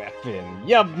Jedi weapon.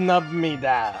 Yub nub me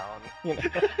down. Your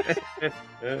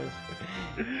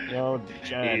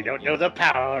journey. You don't know the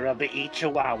power of the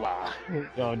Chihuahua.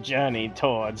 Your journey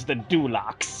towards the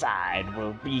Dulak side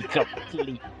will be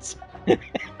complete.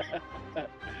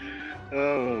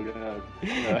 Oh God.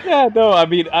 Yeah, no, I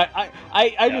mean,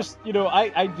 I just,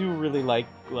 I do really like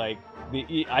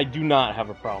I do not have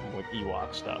a problem with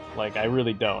Ewok stuff. Like, I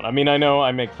really don't. I mean, I know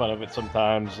I make fun of it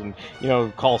sometimes, and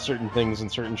call certain things in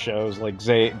certain shows like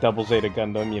Double Zeta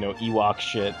Gundam, Ewok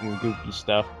shit and goofy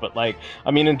stuff. But like,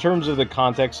 I mean, in terms of the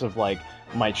context of like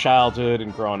my childhood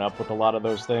and growing up with a lot of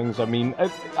those things, I mean,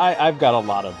 I've got a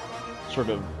lot of sort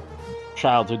of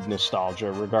childhood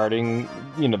nostalgia regarding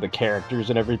the characters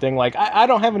and everything. Like, I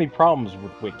don't have any problems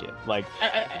with Wicket. Like,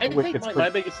 I think my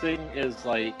biggest thing is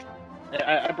like,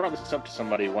 I brought this up to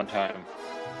somebody one time,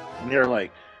 and they're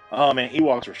like, "Oh man,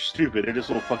 Ewoks are stupid. They're just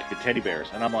little fucking teddy bears."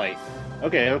 And I'm like,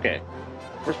 okay.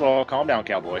 First of all, calm down,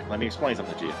 cowboy. Let me explain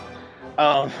something to you.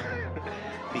 The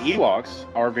Ewoks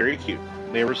are very cute.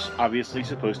 They were obviously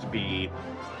supposed to be,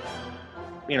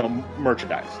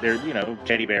 merchandise. They're,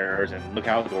 teddy bears, and look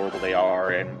how adorable they are,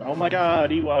 and oh my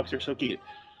God, Ewoks are so cute.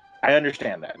 I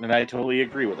understand that, and I totally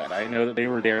agree with that. I know that they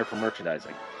were there for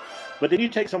merchandising. But then you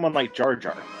take someone like Jar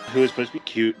Jar, who is supposed to be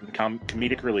cute and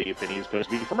comedic relief, and he's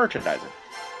supposed to be for merchandising.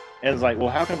 And it's like, well,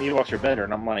 how come Ewoks are better?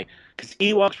 And I'm like, because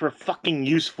Ewoks were fucking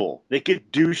useful. They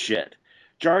could do shit.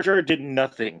 Jar Jar did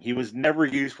nothing. He was never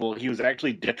useful. He was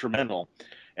actually detrimental.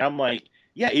 And I'm like,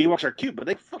 yeah, Ewoks are cute, but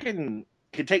they fucking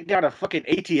could take down a fucking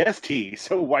ATST.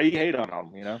 So why do you hate on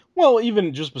them, Well,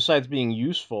 even just besides being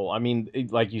useful, I mean,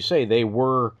 like you say, they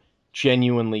were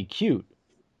genuinely cute.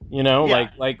 Yeah.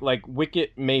 Like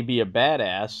Wicket may be a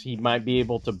badass. He might be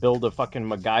able to build a fucking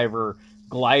MacGyver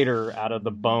glider out of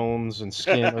the bones and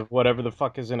skin of whatever the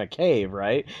fuck is in a cave,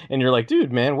 right? And you're like,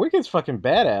 dude, man, Wicket's fucking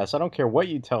badass. I don't care what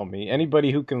you tell me.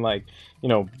 Anybody who can, like,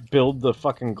 build the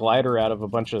fucking glider out of a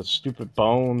bunch of stupid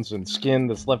bones and skin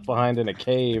that's left behind in a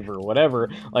cave or whatever,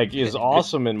 like, is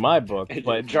awesome in my book.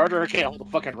 But Jar Jar can't hold a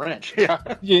fucking wrench. Yeah.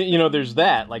 There's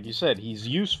that. Like you said, he's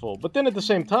useful. But then at the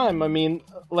same time, I mean,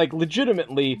 like,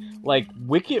 legitimately, like,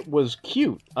 Wicket was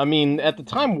cute. I mean, at the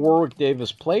time Warwick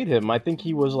Davis played him, I think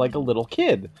he was like a little kid.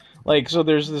 Like, so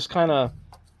there's this kind of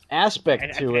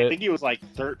aspect to it. I think he was like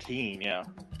 13, yeah.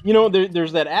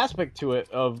 There's that aspect to it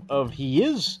of he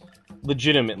is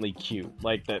legitimately cute.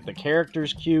 Like, the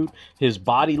character's cute, his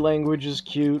body language is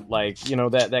cute, like,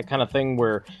 that kind of thing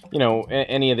where,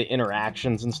 any of the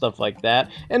interactions and stuff like that.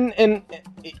 And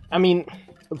I mean,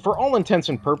 for all intents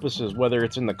and purposes, whether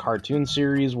it's in the cartoon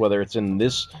series, whether it's in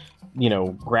this,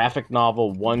 graphic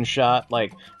novel one shot,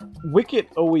 like, Wicket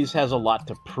always has a lot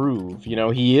to prove. You know,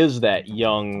 he is that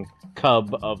young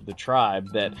cub of the tribe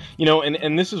that, you know,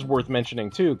 and this is worth mentioning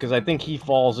too, because I think he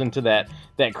falls into that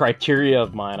criteria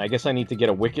of mine. I guess I need to get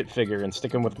a Wicket figure and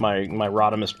stick him with my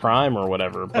Rodimus Prime or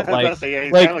whatever. But like,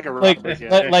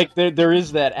 there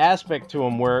is that aspect to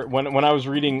him where when I was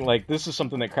reading, like, this is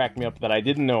something that cracked me up that I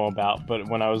didn't know about, but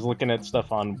when I was looking at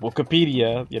stuff on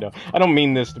Wikipedia, you know, I don't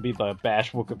mean this to be the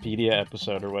bash Wikipedia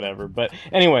episode or whatever, but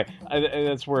anyway,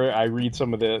 that's where I read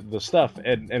some of the stuff,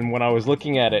 and when I was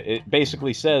looking at it, it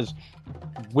basically says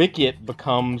Wicket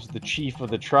becomes the chief of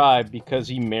the tribe because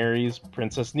he marries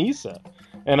Princess Nisa.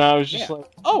 And I was just like,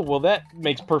 oh, well, that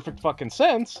makes perfect fucking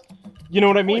sense. You know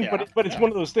what I mean? But it's one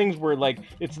of those things where, like,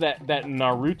 it's that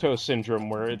Naruto syndrome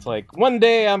where it's like, one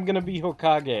day I'm gonna be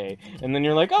Hokage, and then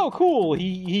you're like, oh, cool,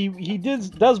 he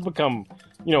does become,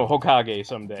 you know, Hokage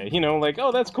someday. You know, like,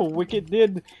 oh, that's cool. Wicket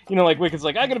did, you know, like, Wicket's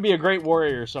like, I'm gonna be a great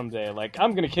warrior someday. Like,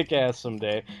 I'm gonna kick ass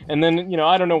someday. And then, you know,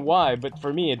 I don't know why, but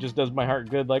for me, it just does my heart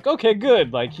good. Like, okay,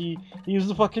 good. Like, he was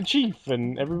the fucking chief,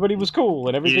 and everybody was cool,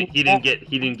 and everything. He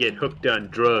didn't get hooked on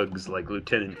drugs like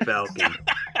Lieutenant Falcon.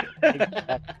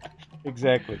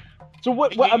 Exactly. So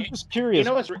what I'm just curious.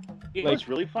 You know what's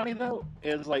really funny though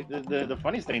is like the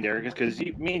funniest thing, Derek, is because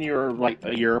me and you are like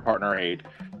a year apart in our age.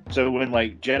 So when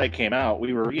like Jedi came out,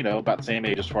 we were, you know, about the same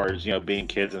age as far as, you know, being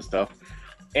kids and stuff.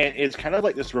 And it's kind of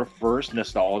like this reverse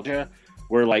nostalgia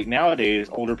where like nowadays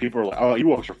older people are like, oh,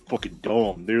 Ewoks are fucking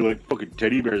dumb. They're like fucking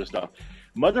teddy bears and stuff.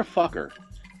 Motherfucker,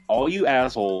 all you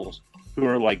assholes who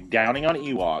are like downing on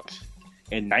Ewoks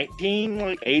in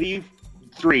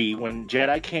 1983 when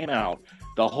Jedi came out,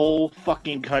 the whole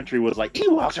fucking country was like,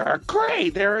 Ewoks are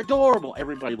great, they're adorable.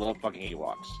 Everybody loved fucking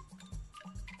Ewoks.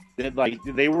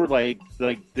 They were like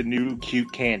the new cute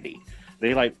candy.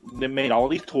 They made all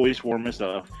these toys for them and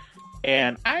stuff.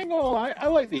 And I know I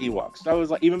like the Ewoks. I was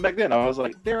like, even back then, I was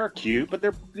like, they're cute, but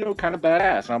they're, you know, kind of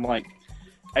badass. And I'm like,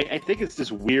 I think it's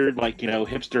this weird, like, you know,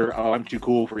 hipster, oh, I'm too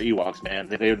cool for Ewoks, man.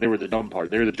 They were the dumb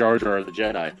part. They were the Jar Jar of the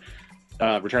Jedi.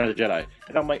 Return of the Jedi.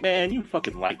 And I'm like, man, you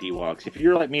fucking liked Ewoks. If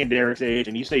you're like me and Derek's age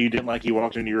and you say you didn't like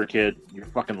Ewoks when you were a kid, you're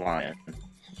fucking lying.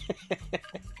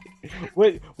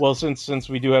 Wait, well, since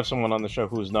we do have someone on the show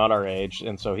who's not our age,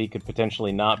 and so he could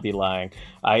potentially not be lying,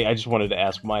 I just wanted to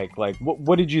ask Mike, like,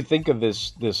 what did you think of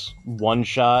this one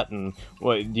shot, and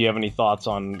do you have any thoughts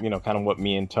on, you know, kind of what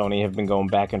me and Tony have been going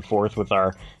back and forth with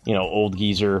our, you know, old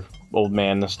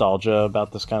man nostalgia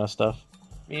about this kind of stuff?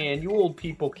 Man, you old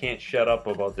people can't shut up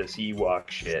about this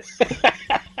Ewok shit.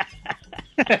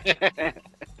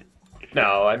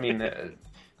 No, I mean,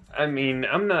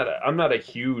 I'm not a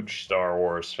huge Star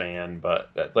Wars fan,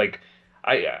 but like,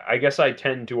 I guess I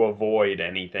tend to avoid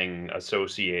anything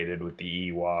associated with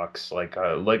the Ewoks. Like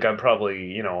I'm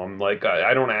probably, you know, I'm like,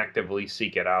 I don't actively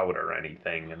seek it out or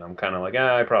anything, and I'm kind of like,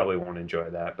 I probably won't enjoy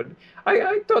that. But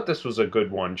I thought this was a good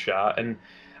one shot, and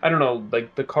I don't know,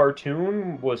 like, the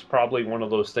cartoon was probably one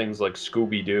of those things like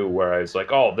Scooby-Doo where I was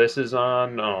like, oh, this is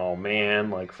on? Oh,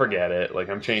 man, like, forget it. Like,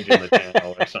 I'm changing the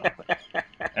channel or something.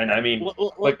 And, I mean,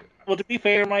 well, to be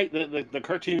fair, Mike, the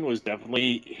cartoon was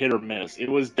definitely hit or miss. It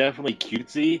was definitely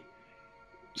cutesy.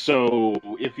 So,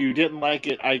 if you didn't like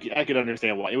it, I could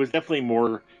understand why. It was definitely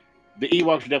more... The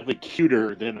Ewoks were definitely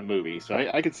cuter than the movie, so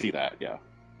I could see that, yeah.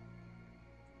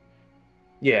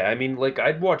 Yeah, I mean, like,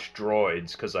 I'd watch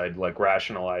Droids because I'd, like,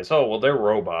 rationalize, oh, well, they're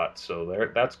robots, so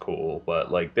that's cool.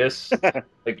 But, like, this,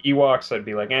 like, Ewoks, I'd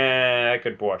be like, I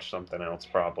could watch something else,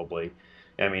 probably.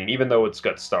 I mean, even though it's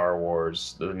got Star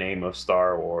Wars, the name of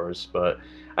Star Wars, but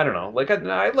I don't know. Like,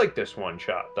 I like this one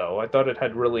shot, though. I thought it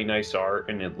had really nice art,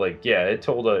 and it, like, yeah, it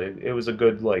was a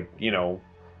good, like, you know,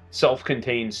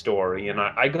 self-contained story, and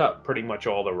I got pretty much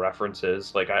all the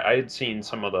references. Like, I had seen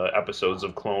some of the episodes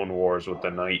of Clone Wars with the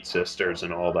Night Sisters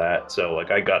and all that, so,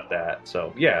 like, I got that.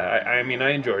 So, yeah, I mean,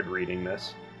 I enjoyed reading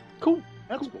this. Cool.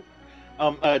 That's cool.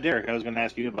 Derek, I was going to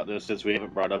ask you about this since we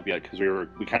haven't brought it up yet, because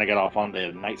we kind of got off on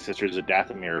the Night Sisters of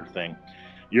Dathomir thing.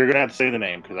 You're going to have to say the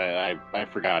name, because I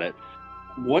forgot it.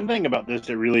 One thing about this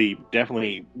that really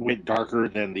definitely went darker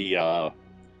than the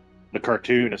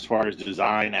cartoon as far as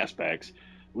design aspects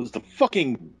was the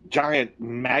fucking giant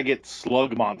maggot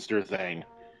slug monster thing.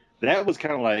 That was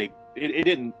kind of like, it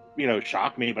didn't, you know,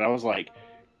 shock me, but I was like,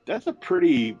 that's a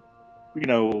pretty, you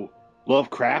know,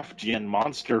 Lovecraftian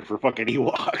monster for fucking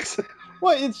Ewoks.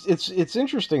 Well, it's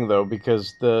interesting though,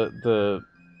 because the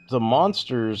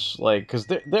monsters, like, because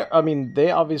I mean,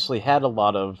 they obviously had a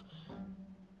lot of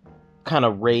kind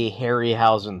of Ray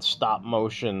Harryhausen stop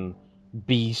motion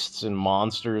beasts and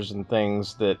monsters and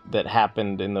things that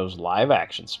happened in those live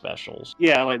action specials.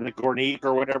 Yeah, like the Gornik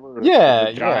or whatever.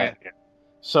 Yeah, the giant. yeah.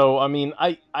 So, I mean,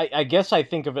 I guess I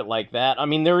think of it like that. I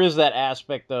mean, there is that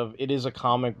aspect of it is a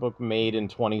comic book made in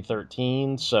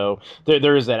 2013, so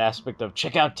there is that aspect of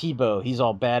check out Tebow, he's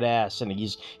all badass and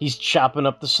he's chopping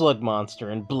up the slug monster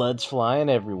and blood's flying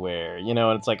everywhere, you know,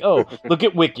 and it's like, oh, look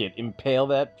at Wicket, impale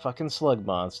that fucking slug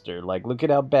monster. Like, look at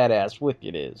how badass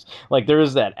Wicket is. Like, there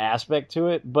is that aspect to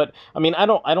it, but I mean, I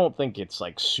don't think it's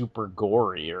like super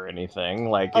gory or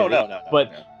anything. Like, Oh no, no, no,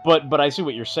 but no. but I see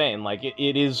what you're saying. Like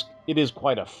it is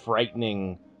quite a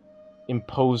frightening,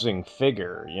 imposing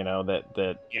figure. You know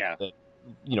Yeah. that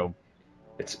you know.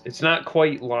 It's not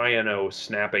quite Lion-O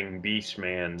snapping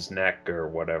Beastman's neck or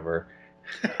whatever.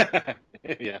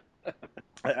 Yeah.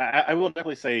 I will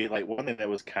definitely say like one thing that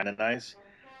was kind of nice.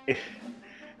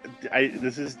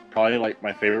 This is probably like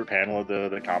my favorite panel of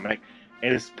the comic,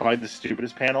 and it's probably the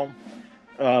stupidest panel.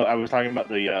 I was talking about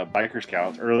the biker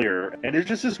scouts earlier, and there's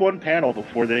just this one panel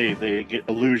before they get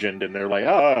illusioned, and they're like,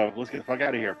 "Oh, let's get the fuck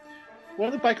out of here."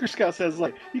 One of the biker scouts says,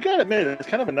 "Like, you gotta admit, it's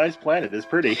kind of a nice planet. It's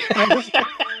pretty." I'm just like,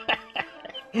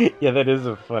 Yeah, that is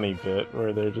a funny bit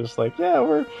where they're just like, yeah,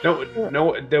 we're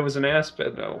No, there was an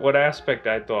aspect. What aspect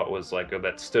I thought was like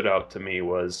that stood out to me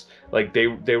was like they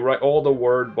write all the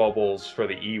word bubbles for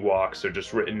the Ewoks are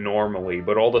just written normally,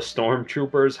 but all the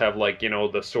stormtroopers have like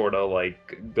the sort of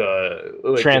like the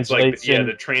like it's like translates in.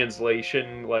 the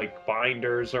translation like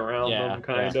binders around Yeah, them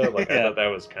kind of like I Yeah. thought that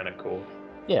was kind of cool.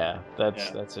 Yeah, that's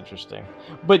Yeah. that's interesting.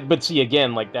 But see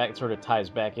again, like that sort of ties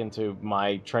back into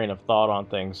my train of thought on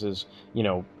things is,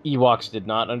 Ewoks did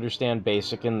not understand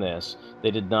basic in this.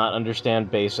 They did not understand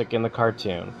basic in the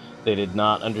cartoon. They did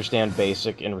not understand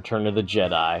basic in Return of the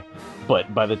Jedi.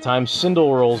 But by the time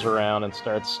Sindel rolls around and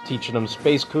starts teaching them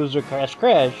Space Cruiser Crash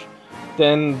Crash,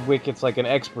 then Wicket's like an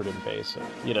expert in basic,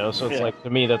 So it's Yeah. like, to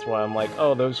me, that's why I'm like,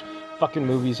 oh, those fucking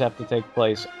movies have to take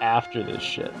place after this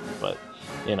shit. But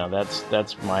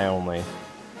that's my only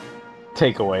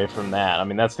takeaway from that. I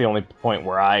mean, that's the only point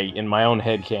where in my own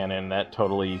headcanon, that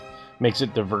totally makes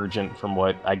it divergent from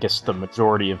what I guess the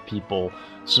majority of people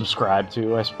subscribe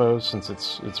to, I suppose, since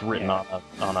it's written Yeah.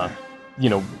 on a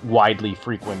widely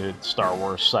frequented Star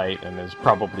Wars site and is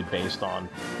probably based on,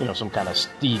 some kind of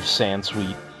Steve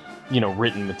Sansweet,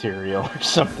 written material or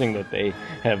something that they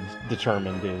have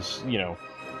determined is,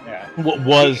 Yeah. what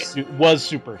was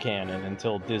super canon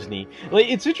until Disney. Like,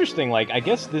 it's interesting. Like, I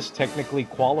guess this technically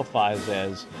qualifies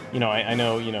as I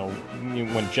know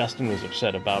when Justin was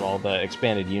upset about all the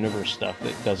expanded universe stuff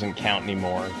that doesn't count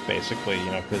anymore. Basically,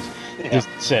 because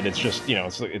Disney said it's just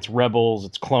it's Rebels,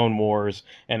 it's Clone Wars,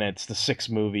 and it's the 6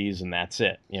 movies, and that's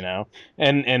it.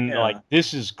 And Yeah. like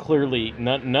this is clearly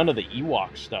none of the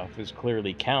Ewok stuff is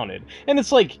clearly counted, and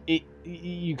it's like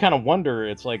you kind of wonder.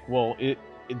 It's like, well,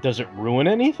 does it ruin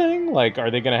anything? Like, are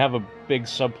they going to have a big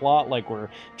subplot like where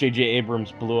J.J.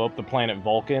 Abrams blew up the planet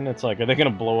Vulcan? It's like, are they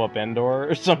going to blow up Endor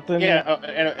or something? Yeah,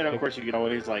 and of course you can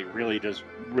always like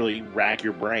really rack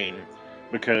your brain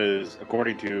because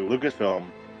according to Lucasfilm,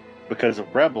 because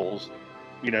of Rebels,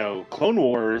 Clone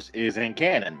Wars is in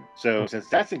canon. So since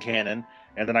that's in canon,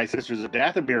 and the Night Sisters of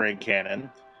Dathomir are in canon,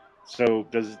 so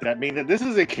does that mean that this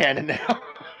is in canon now?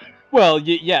 Well,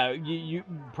 yeah, you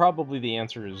probably the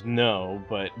answer is no,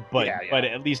 but Yeah.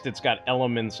 at least it's got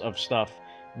elements of stuff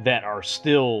that are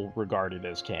still regarded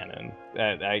as canon.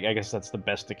 I guess that's the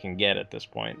best it can get at this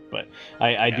point. But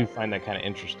I do find that kind of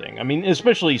interesting. I mean,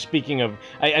 especially speaking of,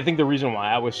 I think the reason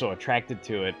why I was so attracted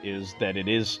to it is that it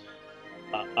is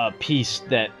a piece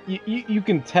that you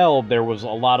can tell there was a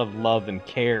lot of love and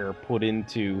care put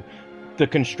into the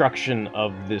construction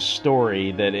of this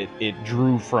story, that it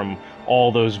drew from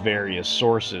all those various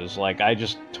sources. Like, I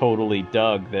just totally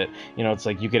dug that, it's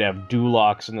like you could have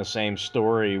Dulocs in the same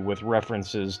story with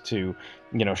references to,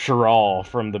 Shiral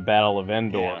from the Battle of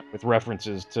Endor, with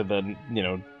references to the,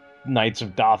 Knights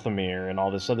of Dathomir and all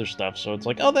this other stuff. So it's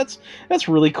like, oh, that's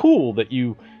really cool that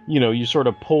you sort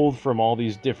of pulled from all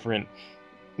these different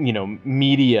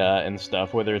media and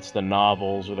stuff, whether it's the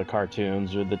novels or the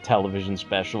cartoons or the television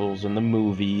specials and the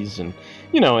movies, and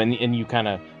and you kind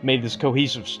of made this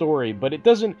cohesive story. But it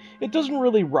doesn't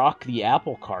really rock the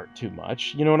apple cart too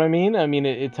much. You know what I mean? I mean,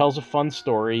 it tells a fun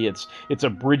story. It's a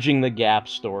bridging the gap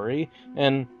story,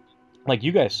 and like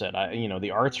you guys said, the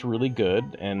art's really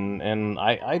good, and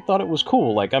I thought it was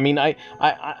cool. Like, I mean, I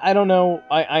don't know.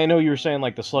 I know you were saying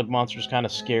like the slug monster's kind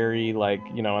of scary, like,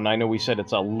 and I know we said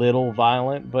it's a little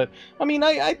violent, but I mean,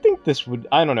 I think this would,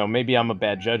 I don't know, maybe I'm a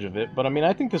bad judge of it, but I mean,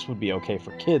 I think this would be okay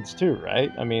for kids too,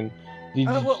 right? I mean,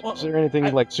 is there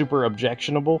anything like super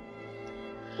objectionable?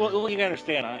 Well, you gotta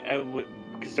understand.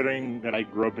 Considering that I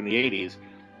grew up in the '80s,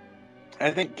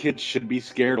 I think kids should be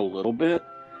scared a little bit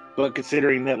But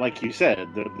considering that, like you said,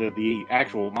 the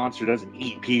actual monster doesn't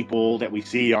eat people that we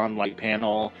see on like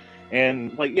panel,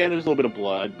 and like yeah, there's a little bit of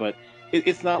blood, but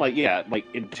it's not like like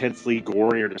intensely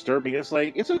gory or disturbing. It's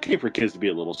like it's okay for kids to be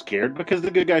a little scared because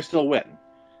the good guys still win.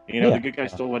 The good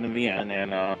guys still win in the end,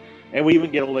 and we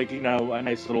even get like a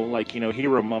nice little like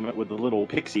hero moment with the little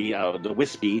pixie, the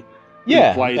Wispy.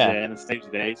 Who flies in and saves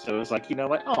the day. So it's like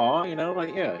like oh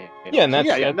like Yeah, and so, that's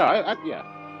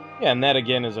yeah. Yeah, and that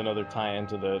again is another tie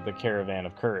into the Caravan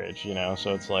of Courage,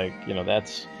 so it's like,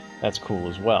 that's cool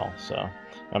as well. So,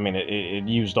 I mean, it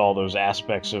used all those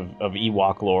aspects of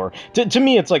Ewok lore. To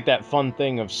me, it's like that fun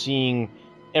thing of seeing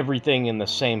everything in the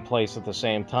same place at the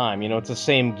same time. It's the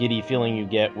same giddy feeling you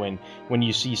get when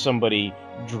you see somebody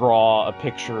draw a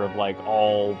picture of like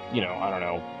all, I don't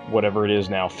know, whatever it is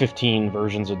now, 15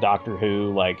 versions of Doctor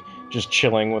Who, like just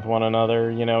chilling with one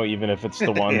another, even if it's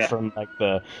the one from like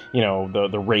the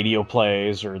radio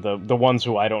plays or the ones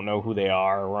who I don't know who they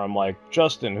are, where I'm like,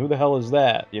 Justin, who the hell is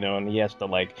that? And he has to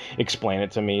like explain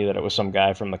it to me that it was some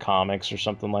guy from the comics or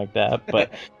something like that.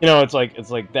 But it's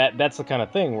like that's the kind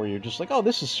of thing where you're just like, oh,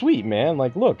 this is sweet, man.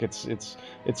 Like, look, it's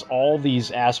all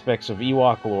these aspects of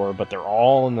Ewok lore, but they're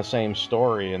all in the same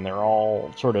story and they're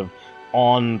all sort of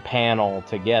on panel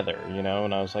together, and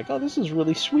I was like, oh, this is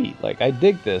really sweet. Like, I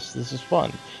dig this. This is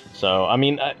fun. So, I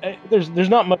mean, there's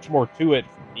not much more to it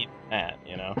for me than that,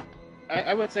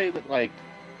 I would say that, like,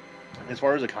 as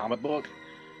far as a comic book,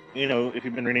 if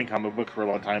you've been reading a comic book for a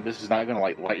long time, this is not going to,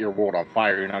 like, light your world on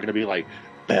fire. You're not going to be like,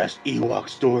 best Ewok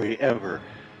story ever.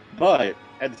 But,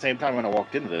 at the same time, when I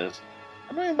walked into this,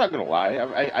 I'm not going to lie.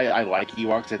 I like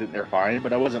Ewoks. I think they're fine.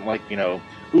 But I wasn't like, ooh, I'm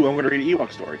going to read an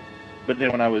Ewok story. But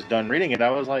then when I was done reading it, I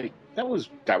was like, that was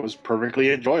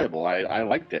perfectly enjoyable. I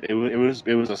liked it. It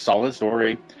was a solid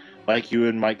story. Like you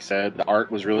and Mike said, the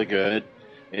art was really good.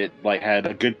 It like had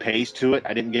a good pace to it.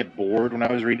 I didn't get bored when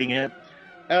I was reading it.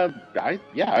 I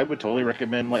would totally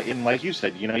recommend, like you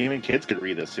said, even kids could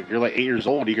read this. If you're like 8 years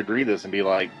old, you could read this and be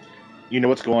like,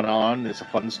 what's going on. It's a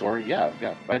fun story. Yeah.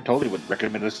 I totally would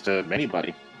recommend this to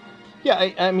anybody.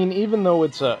 Yeah, I mean, even though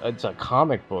it's a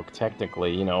comic book,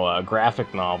 technically, a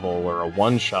graphic novel or a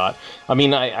one-shot, I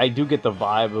mean, I do get the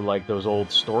vibe of, like, those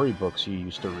old storybooks you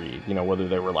used to read, whether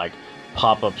they were, like,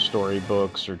 pop-up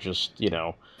storybooks or just,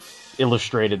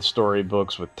 illustrated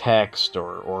storybooks with text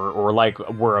or like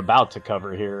we're about to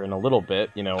cover here in a little bit,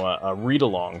 a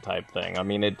read-along type thing. I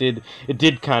mean, it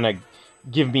did kind of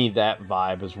give me that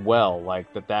vibe as well,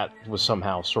 like that was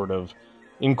somehow sort of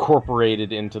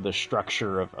incorporated into the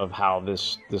structure of how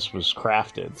this was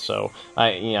crafted. So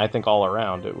I think all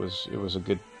around it was a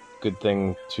good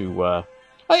thing to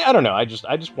I don't know. I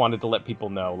just wanted to let people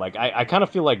know. Like I kind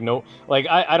of feel like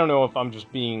I don't know if I'm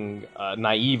just being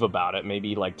naive about it.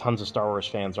 Maybe like tons of Star Wars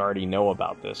fans already know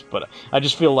about this, but I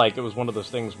just feel like it was one of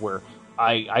those things where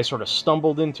I sort of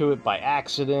stumbled into it by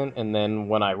accident, and then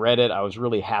when I read it, I was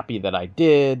really happy that I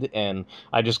did, and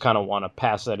I just kind of want to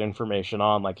pass that information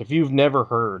on. Like, if you've never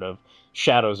heard of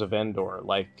Shadows of Endor,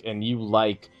 and you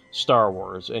like Star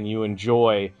Wars, and you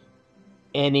enjoy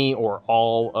any or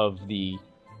all of the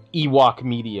Ewok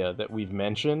media that we've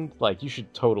mentioned, like, you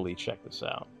should totally check this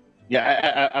out.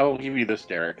 Yeah, I will give you this,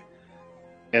 Derek.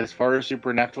 As far as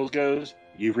Supernaturals goes,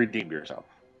 you've redeemed yourself.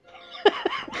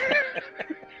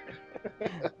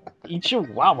 Eat your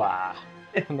wawa.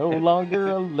 No longer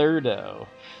a lurdo.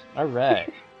 All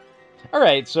right,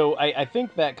 so I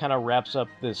think that kind of wraps up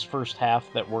this first half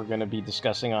that we're going to be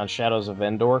discussing on Shadows of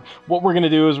Endor. What we're going to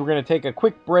do is we're going to take a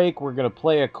quick break, we're going to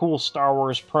play a cool Star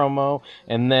Wars promo,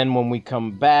 and then when we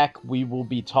come back, we will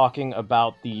be talking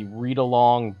about the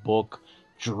read-along book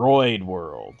Droid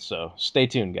World. So stay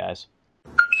tuned, guys.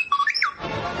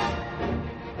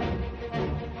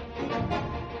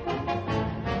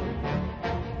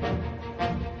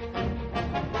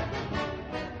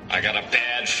 I got a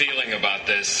bad feeling about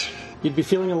this. You'd be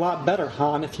feeling a lot better,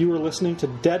 Han, if you were listening to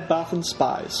Dead Bothan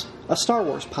Spies, a Star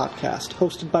Wars podcast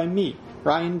hosted by me,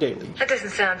 Ryan Daly. That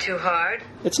doesn't sound too hard.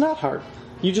 It's not hard.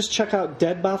 You just check out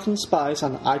Dead Bothan Spies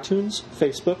on iTunes,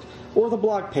 Facebook, or the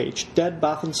blog page,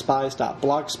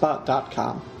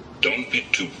 deadbothanspies.blogspot.com. Don't be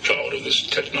too proud of this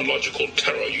technological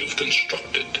terror you've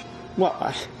constructed.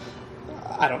 Well,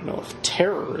 I don't know if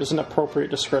terror is an appropriate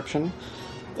description.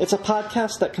 It's a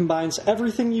podcast that combines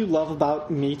everything you love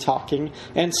about me talking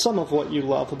and some of what you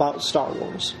love about Star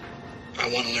Wars.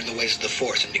 I want to learn the ways of the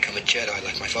Force and become a Jedi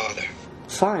like my father.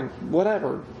 Fine,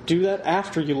 whatever. Do that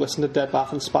after you listen to Dead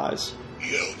Bothan Spies.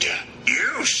 Yoda.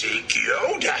 You seek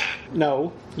Yoda.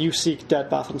 No, you seek Dead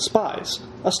Bothan Spies,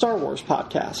 a Star Wars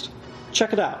podcast.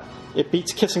 Check it out. It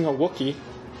beats kissing a Wookiee,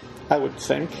 I would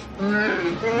think.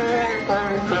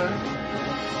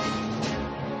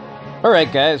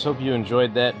 Alright guys, hope you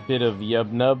enjoyed that bit of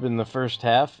Yub Nub in the first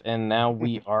half, and now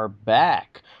we are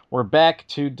back. We're back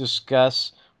to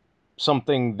discuss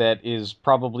something that is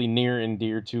probably near and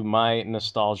dear to my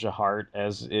nostalgia heart,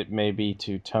 as it may be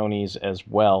to Tony's as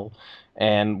well.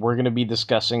 And we're going to be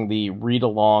discussing the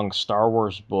read-along Star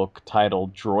Wars book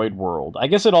titled Droid World. I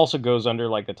guess it also goes under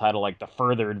like the title like The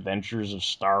Further Adventures of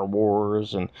Star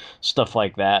Wars and stuff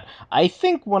like that. I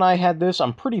think when I had this,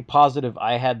 I'm pretty positive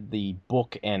I had the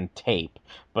book and tape,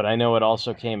 but I know it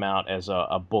also came out as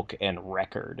a book and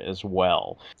record as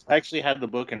well. I actually had the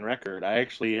book and record. I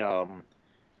actually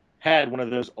had one of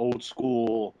those old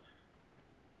school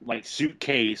like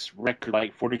suitcase record,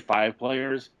 like 45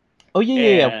 players. Oh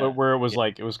yeah. Where it was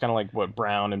like it was kind of like what,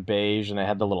 brown and beige, and it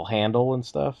had the little handle and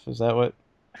stuff. Is that what?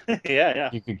 Yeah.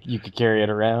 You could carry it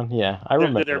around. Yeah, I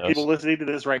remember. There are people listening to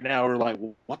this right now who are like,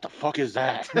 "What the fuck is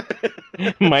that?"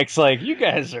 Mike's like, "You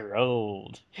guys are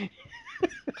old."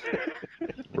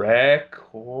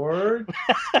 Record.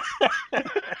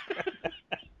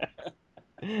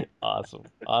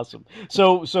 Awesome.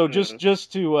 So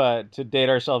just to date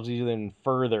ourselves even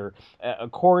further,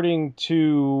 according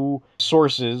to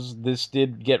sources, this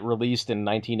did get released in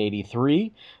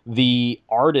 1983. The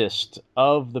artist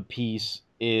of the piece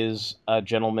is a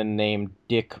gentleman named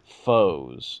Dick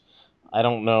Foes. I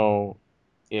don't know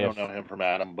if... I don't know him from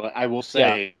Adam, but I will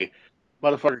say,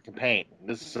 motherfucker can paint.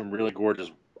 This is some really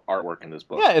gorgeous artwork in this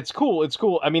book. Yeah, it's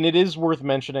cool. I mean, it is worth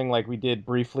mentioning, like we did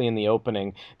briefly in the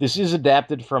opening. This is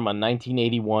adapted from a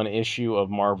 1981 issue of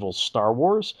Marvel's Star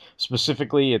Wars.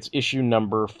 Specifically, it's issue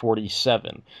number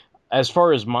 47. As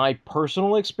far as my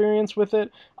personal experience with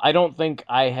it, I don't think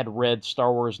I had read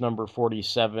Star Wars number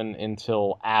 47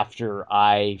 until after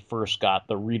I first got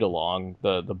the read-along,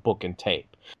 the book and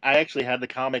tape. I actually had the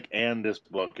comic and this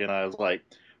book, and I was like,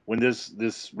 when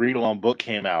this read-along book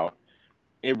came out,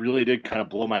 it really did kind of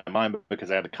blow my mind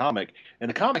because I had the comic, and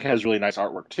the comic has really nice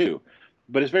artwork too,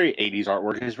 but it's very 80s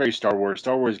artwork. It's very Star Wars.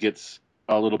 Star Wars gets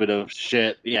a little bit of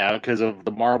shit, because of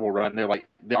the Marvel run. They're like,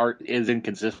 the art is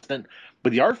inconsistent,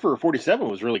 but the art for 47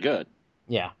 was really good.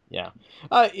 Yeah.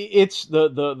 It's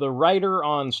the writer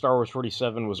on Star Wars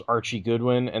 47 was Archie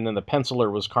Goodwin, and then the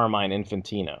penciler was Carmine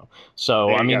Infantino. So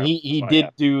I mean, he did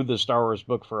do the Star Wars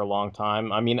book for a long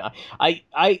time. I mean,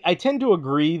 I tend to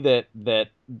agree that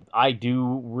I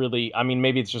do really. I mean,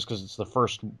 maybe it's just because it's the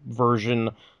first version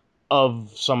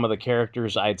of some of the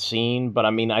characters I'd seen, but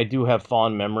I mean, I do have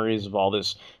fond memories of all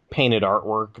this painted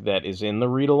artwork that is in the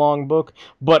read-along book.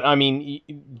 But I mean,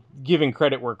 giving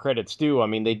credit where credit's due, I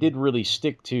mean, they did really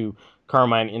stick to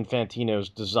Carmine Infantino's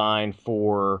design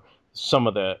for some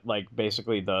of the, like,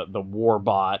 basically the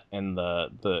Warbot and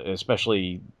the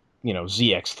especially,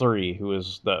 ZX3, who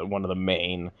is one of the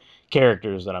main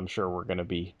characters that I'm sure we're going to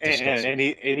be discussing. And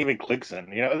even Clixon.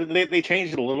 They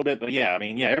changed it a little bit, but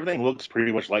everything looks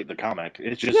pretty much like the comic.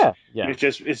 It's just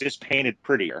it's just painted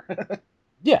prettier.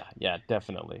 Yeah,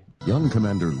 definitely. Young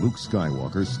Commander Luke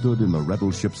Skywalker stood in the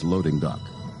rebel ship's loading dock.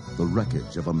 The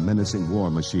wreckage of a menacing war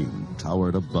machine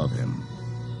towered above him.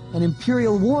 An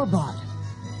Imperial warbot.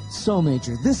 So,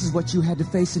 Major, this is what you had to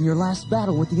face in your last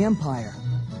battle with the Empire.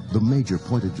 The Major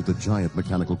pointed to the giant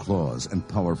mechanical claws and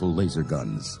powerful laser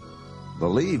guns.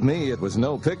 Believe me, it was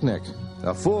no picnic.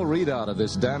 A full readout of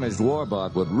this damaged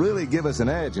warbot would really give us an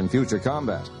edge in future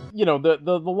combat.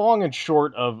 The long and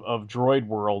short of Droid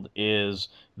World is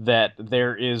that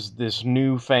there is this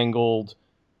newfangled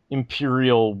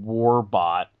Imperial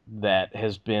warbot that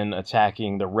has been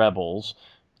attacking the Rebels.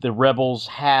 The Rebels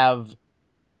have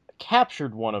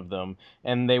captured one of them,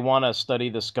 and they want to study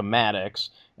the schematics.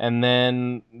 And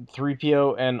then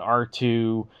 3PO and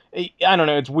R2, I don't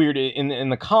know, it's weird. In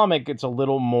the comic, it's a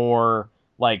little more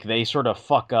like they sort of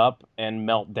fuck up and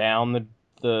melt down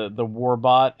the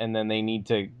warbot, and then they need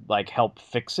to like help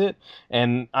fix it.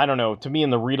 And I don't know, to me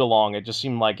in the read along, it just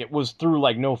seemed like it was through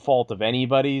like no fault of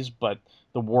anybody's, but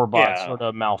the warbot sort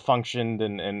of malfunctioned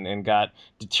and got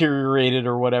deteriorated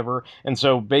or whatever. And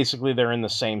so basically they're in the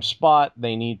same spot.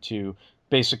 They need to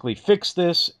basically fix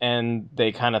this, and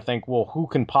they kind of think, well, who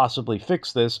can possibly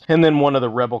fix this? And then one of the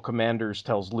rebel commanders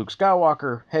tells Luke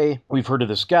Skywalker, hey, we've heard of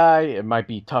this guy. It might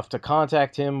be tough to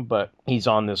contact him, but he's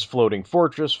on this floating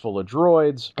fortress full of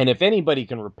droids. And if anybody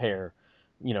can repair,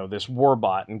 this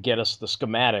warbot and get us the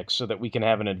schematics so that we can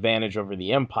have an advantage over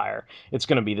the Empire, it's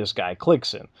going to be this guy,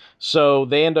 Clixon. So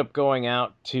they end up going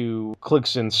out to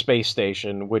Clixon Space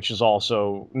Station, which is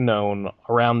also known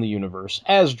around the universe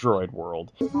as Droid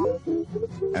World.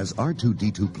 As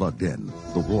R2-D2 plugged in,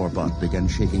 the warbot began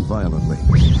shaking violently.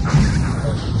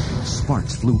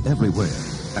 Sparks flew everywhere,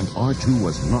 and R2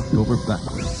 was knocked over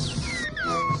backwards.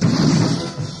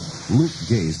 Luke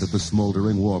gazed at the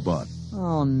smoldering warbot.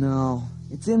 Oh no,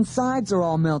 its insides are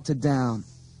all melted down.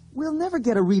 We'll never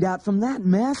get a readout from that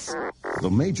mess. The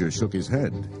Major shook his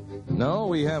head. No,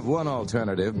 we have one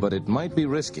alternative, but it might be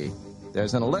risky.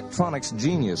 There's an electronics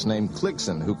genius named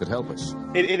Clixon who could help us.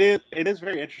 It is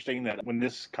very interesting that when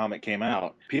this comic came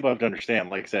out, people have to understand,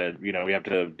 like I said, we have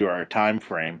to do our time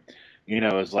frame.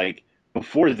 It's like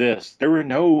before this, there were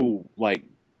no like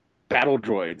battle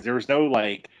droids. There was no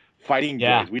like fighting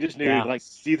droids. We just knew like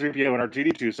C-3PO and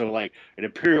R2-D2. So like an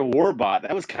Imperial Warbot,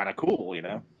 that was kind of cool,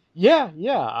 Yeah.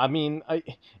 I mean,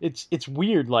 it's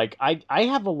weird. Like, I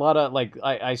have a lot of, like,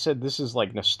 I said this is,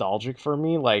 like, nostalgic for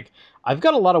me. Like, I've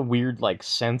got a lot of weird, like,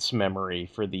 sense memory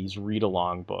for these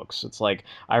read-along books. It's like,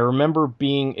 I remember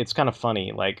it's kind of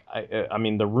funny. Like, I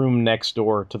mean, the room next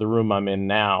door to the room I'm in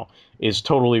now is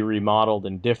totally remodeled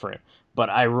and different. But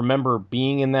I remember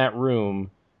being in that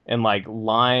room and, like,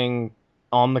 lying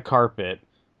on the carpet,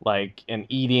 like, and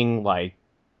eating, like,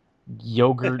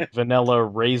 yogurt vanilla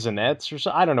raisinets or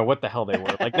so. I don't know what the hell they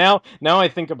were. Like now I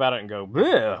think about it and go,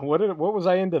 what was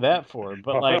I into that for?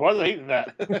 But like, why was I eating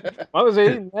that? why was I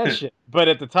eating that shit? But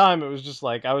at the time, it was just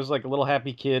like I was like a little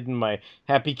happy kid in my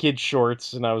happy kid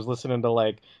shorts, and I was listening to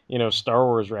like Star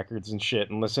Wars records and shit,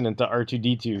 and listening to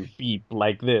R2-D2 beep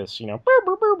like this, and I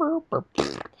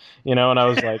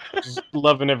was like just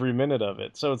loving every minute of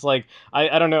it. So it's like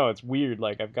I don't know, it's weird.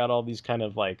 Like I've got all these kind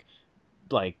of like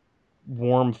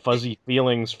warm fuzzy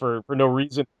feelings for no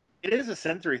reason. It is a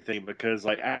sensory thing because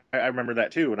like I remember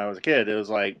that too when I was a kid. It was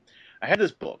like I had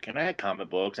this book and I had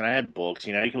comic books and I had books.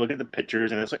 You can look at the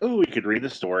pictures and it's like, oh, you could read the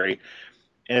story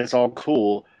and it's all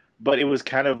cool. But it was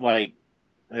kind of like,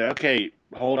 okay,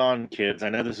 hold on, kids. I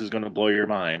know this is going to blow your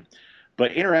mind.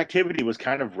 But interactivity was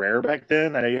kind of rare back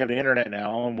then. I know you have the internet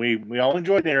now, and we all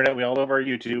enjoy the internet. We all love our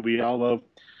YouTube. We all love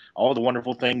all the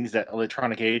wonderful things that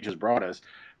electronic age has brought us.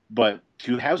 But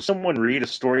to have someone read a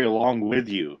story along with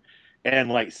you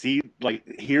and like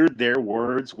hear their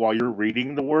words while you're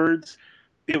reading the words,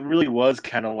 it really was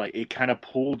kind of like it kind of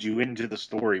pulled you into the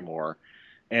story more.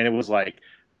 And it was like,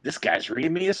 this guy's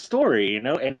reading me a story,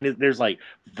 and there's like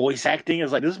voice acting.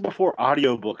 It's like this is before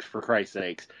audiobooks, for Christ's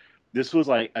sakes. This was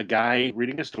like a guy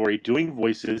reading a story, doing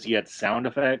voices, he had sound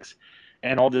effects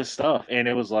and all this stuff. And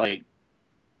it was like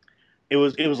it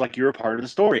was like you're a part of the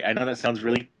story. I know that sounds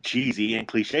really cheesy and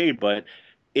cliche, but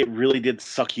it really did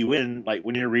suck you in, like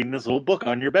when you're reading this little book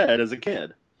on your bed as a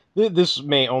kid. This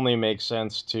may only make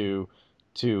sense to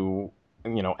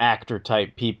actor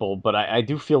type people, but I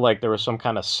do feel like there was some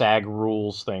kind of SAG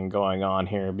rules thing going on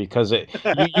here because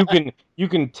you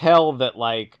can tell that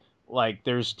like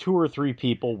there's 2 or 3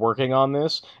 people working on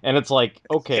this, and it's like,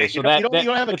 okay, so you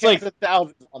don't have a it's cast like of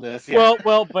thousands on this. Yeah.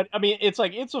 well, but I mean, it's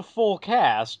like it's a full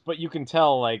cast, but you can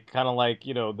tell, like, kind of like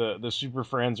the Super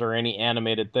Friends or any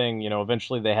animated thing.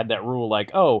 Eventually they had that rule,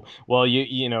 like, oh, well,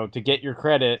 you to get your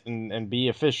credit and be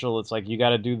official, it's like you got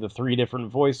to do the 3 different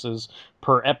voices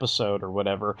per episode or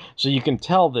whatever. So you can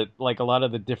tell that like a lot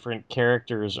of the different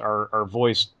characters are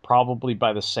voiced probably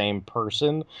by the same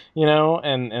person,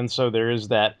 and so there is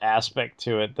that aspect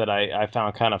to it that I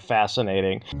found kind of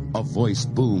fascinating. A voice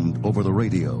boomed over the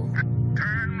radio.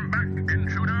 Turn back,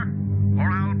 intruder,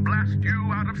 or I'll blast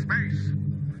you out of space.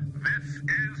 This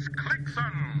is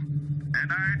Clixon,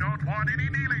 and I don't want any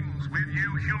dealings with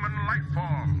you human life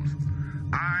forms.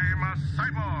 I'm a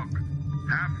cyborg,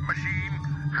 half machine,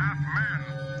 half man.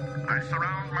 I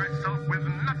surround myself with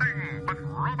nothing but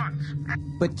robots.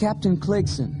 But Captain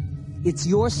Cligson, it's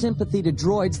your sympathy to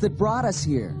droids that brought us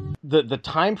here. The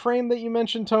time frame that you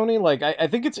mentioned, Tony, like I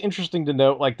think it's interesting to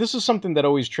note, like this is something that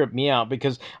always tripped me out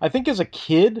because I think as a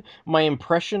kid, my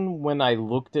impression when I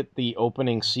looked at the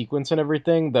opening sequence and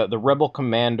everything, the Rebel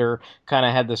commander kind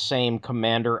of had the same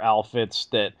commander outfits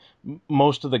that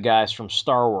most of the guys from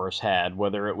Star Wars had,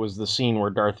 whether it was the scene where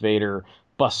Darth Vader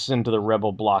busts into the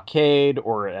Rebel blockade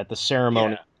or at the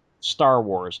ceremony. Yeah. Star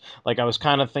Wars. Like I was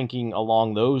kind of thinking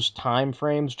along those time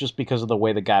frames just because of the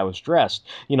way the guy was dressed.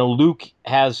 Luke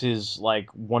has his like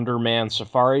Wonder Man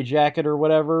safari jacket or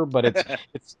whatever, but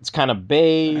it's kind of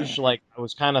beige. Like I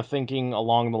was kind of thinking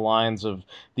along the lines of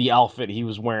the outfit he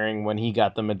was wearing when he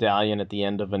got the medallion at the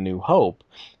end of A New Hope.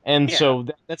 And so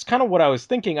that's kind of what I was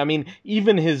thinking. I mean,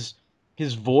 even his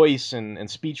voice and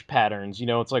speech patterns,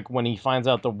 it's like when he finds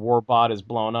out the warbot is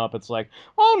blown up, it's like,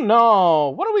 oh no,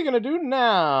 what are we gonna do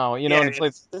now? And it's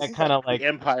like that kind of like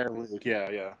Empire Luke,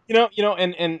 yeah.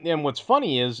 And what's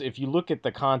funny is if you look at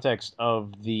the context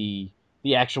of the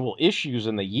actual issues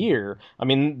in the year, I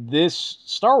mean, this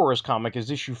Star Wars comic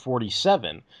is issue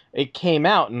 47. It came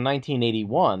out in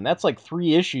 1981. That's like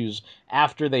 3 issues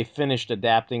after they finished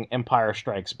adapting Empire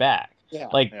Strikes Back. Yeah,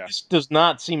 Like, yeah. this does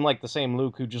not seem like the same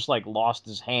Luke who just, like, lost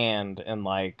his hand and,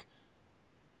 like,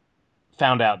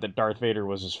 found out that Darth Vader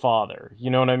was his father. You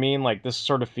know what I mean? Like, this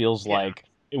sort of feels like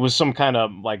it was some kind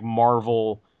of, like,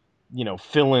 Marvel,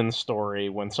 fill-in story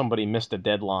when somebody missed a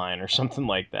deadline or something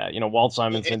like that. Walt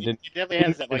Simonson It didn't, definitely didn't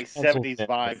has that get like his pencils '70s in.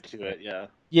 vibe to it. Yeah.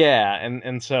 Yeah,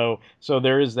 and so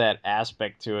there is that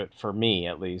aspect to it for me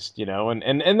at least,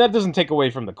 and that doesn't take away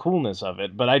from the coolness of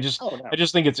it, but I just Oh no. I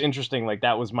just think it's interesting. Like,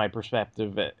 that was my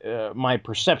perspective, my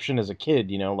perception as a kid,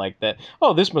 like that.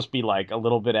 Oh, this must be like a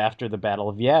little bit after the Battle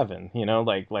of Yavin,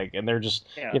 like, and they're just,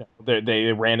 Yeah.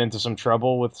 they ran into some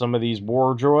trouble with some of these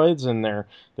war droids, and they're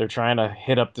trying to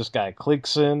hit up this guy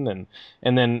Clixon,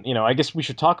 and then I guess we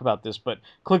should talk about this, but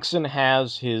Clixon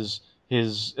has his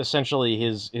essentially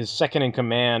his second in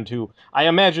command, who I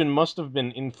imagine must have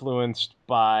been influenced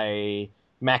by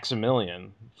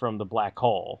Maximilian from the Black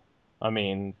Hole. I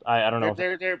mean, I don't know if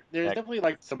There's definitely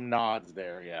like some nods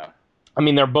there. Yeah. I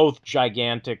mean, they're both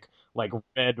gigantic, like,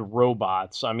 red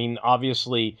robots. I mean,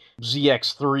 obviously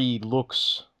ZX3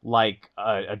 looks like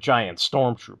a giant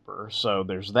stormtrooper, so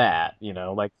there's that,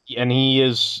 like, and he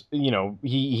is,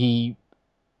 he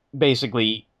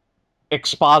basically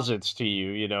exposits to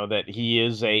you, that he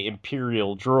is a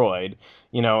Imperial droid,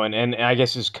 and I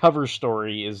guess his cover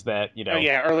story is that, Oh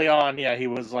yeah, early on, yeah, he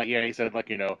was like, yeah, he said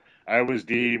like, I was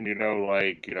deemed,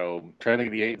 like, trying to think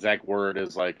of the exact word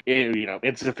is like,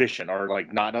 insufficient or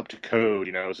like not up to code,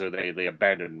 so they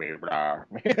abandoned me. Blah.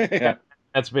 Yeah.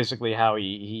 that's basically how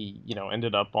he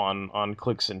ended up on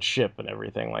Clixon's ship and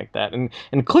everything like that. And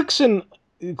Clixon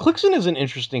is an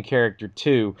interesting character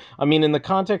too. I mean, in the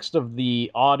context of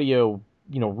the audio,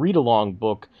 read along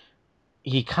book,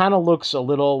 he kind of looks a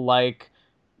little like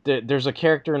there's a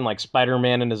character in, like,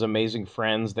 Spider-Man and His Amazing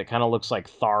Friends that kind of looks like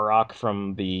Tharok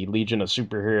from the Legion of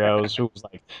Superheroes, who was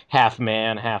like half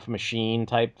man, half machine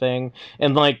type thing.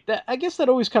 And, like, that, I guess that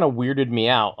always kind of weirded me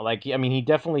out. Like, I mean, he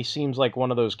definitely seems like one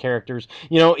of those characters.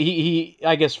 He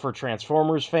I guess for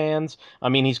Transformers fans, I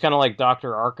mean, he's kind of like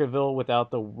Dr. Arkeville without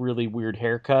the really weird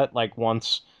haircut. Like,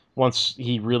 once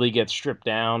he really gets stripped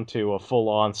down to a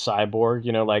full-on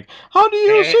cyborg, like, how do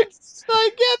you suggest I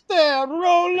get there?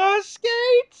 Roller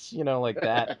skates? Like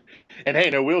that. And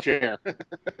hey, no wheelchair.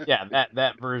 Yeah,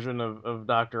 that version of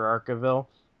Dr. Arkeville.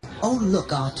 Oh, look,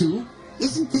 R2.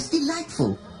 Isn't this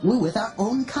delightful? We're with our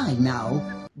own kind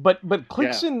now. But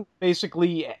Clixon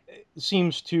basically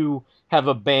seems to have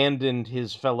abandoned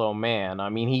his fellow man. I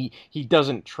mean, he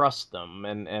doesn't trust them,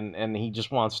 and he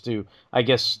just wants to. I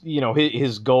guess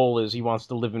his goal is he wants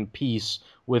to live in peace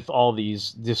with all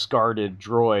these discarded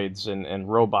droids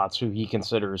and robots who he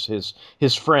considers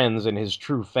his friends and his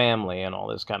true family and all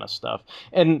this kind of stuff.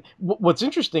 And what's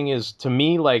interesting is, to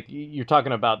me, like, you're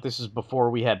talking about, this is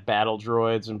before we had battle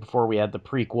droids and before we had the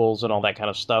prequels and all that kind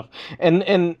of stuff. And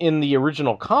in the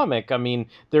original comic, I mean,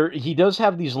 he does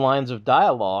have these lines of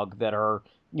dialogue that are,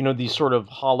 these sort of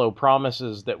hollow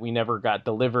promises that we never got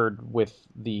delivered with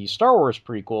the Star Wars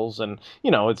prequels, and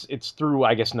it's through,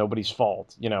 I guess, nobody's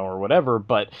fault, or whatever.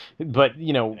 But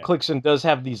Clixon does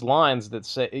have these lines that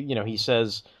say, he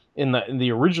says in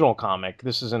the original comic,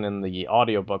 this isn't in the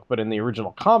audiobook, but in the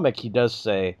original comic, he does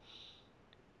say,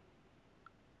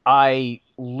 I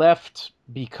left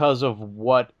because of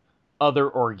what other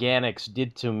organics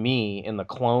did to me in the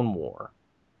Clone War.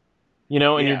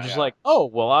 And you're just like, oh,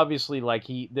 well, obviously, like,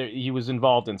 he was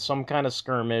involved in some kind of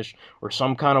skirmish or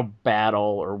some kind of battle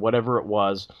or whatever it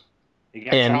was. He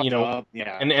got And chopped up,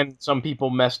 yeah. and some people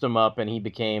messed him up, and he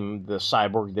became the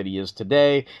cyborg that he is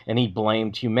today, and he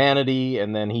blamed humanity,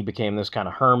 and then he became this kind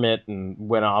of hermit and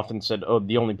went off and said, oh,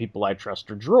 the only people I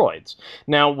trust are droids.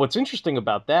 Now, what's interesting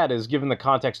about that is, given the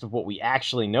context of what we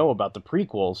actually know about the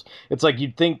prequels, it's like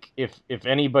you'd think if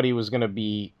anybody was going to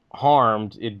be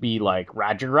harmed, it'd be like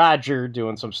Roger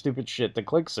doing some stupid shit to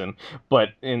Clixon,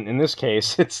 but in this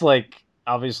case, it's like,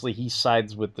 obviously he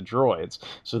sides with the droids,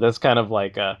 so that's kind of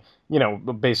like a,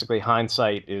 basically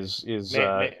hindsight is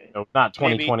not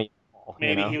 2020.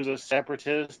 Maybe he was a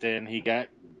separatist and he got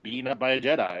beaten up by a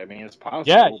Jedi. I mean, it's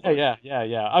Yeah, possible.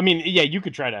 yeah. I mean, yeah, you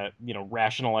could try to,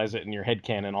 rationalize it in your head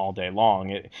canon all day long.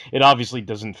 It obviously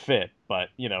doesn't fit, but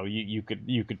you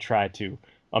could try to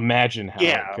imagine how.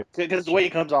 Yeah, because the way he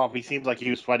comes off, he seems like he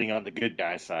was fighting on the good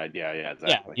guy side. Yeah,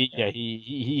 exactly. Yeah,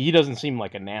 he doesn't seem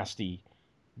like a nasty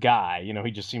guy.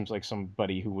 He just seems like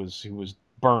somebody who was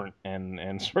burnt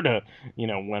and sort of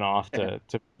went off to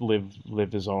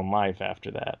live his own life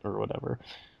after that or whatever.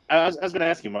 I was going to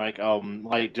ask you, Mike.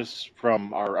 Like, just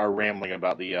from our rambling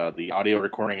about the audio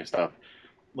recording and stuff,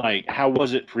 like, how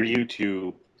was it for you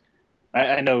to?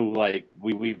 I know, like,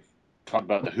 we've talked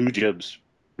about the Who Jibs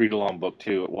read along book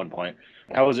too at one point,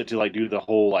 How was it to like do the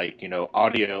whole like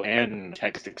audio and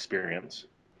text experience?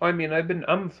 I mean,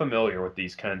 I'm familiar with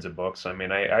these kinds of books. I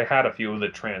mean, I had a few of the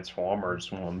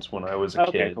Transformers ones when I was a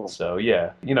Okay, kid. cool. So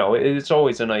yeah, it's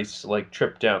always a nice like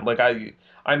trip down. Like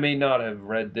I may not have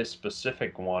read this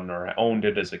specific one or owned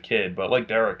it as a kid, but like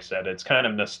Derek said, it's kind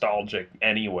of nostalgic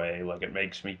anyway. Like it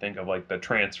makes me think of like the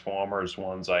Transformers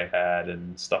ones I had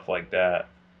and stuff like that.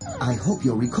 I hope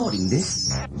you're recording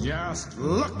this. Just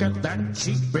look at that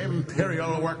cheap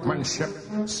Imperial workmanship.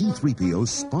 C-3PO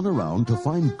spun around to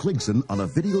find Kligson on a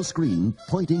video screen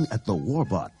pointing at the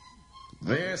warbot.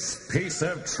 This piece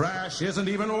of trash isn't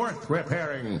even worth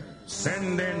repairing.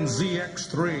 Send in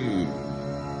ZX3.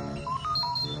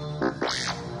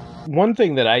 One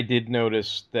thing that I did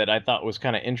notice that I thought was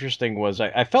kind of interesting was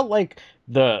I felt like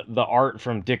the art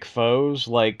from Dick Foes,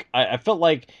 like I felt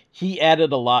like he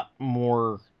added a lot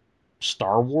more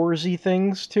Star Wars-y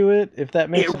things to it, if that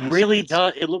makes sense. It really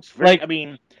does. It looks very. Like, I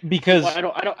mean, because I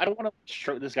don't want to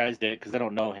stroke this guy's dick because I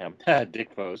don't know him.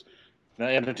 Dick Foes,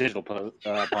 and a digital pun.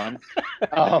 I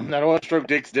don't want to stroke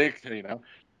Dick's dick.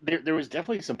 There was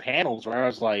definitely some panels where I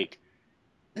was like,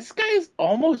 this guy is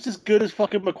almost as good as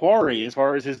fucking Macquarie as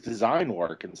far as his design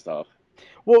work and stuff.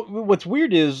 Well, what's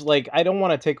weird is, like, I don't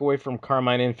want to take away from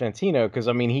Carmine Infantino, because,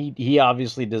 I mean, he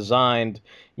obviously designed,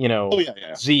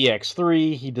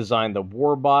 ZX3, he designed the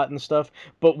Warbot and stuff,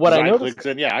 but what I noticed...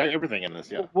 everything in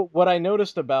this, yeah. What I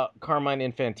noticed about Carmine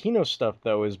Infantino stuff,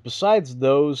 though, is besides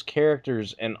those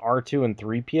characters and R2 and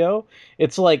 3PO,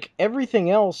 it's like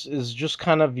everything else is just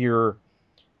kind of your...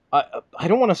 I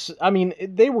don't want to... I mean,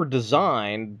 they were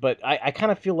designed, but I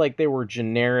kind of feel like they were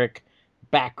generic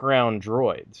background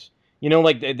droids.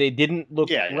 Like they didn't look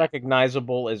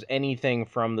recognizable as anything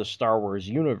from the Star Wars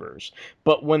universe.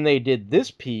 But when they did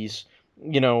this piece,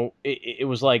 it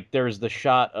was like there's the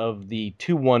shot of the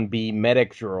 21B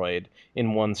medic droid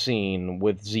in one scene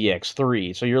with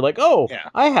ZX3. So you're like, oh,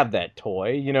 I have that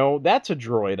toy. That's a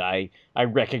droid I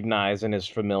recognize and is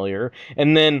familiar.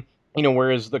 And then...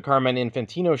 whereas the Carmine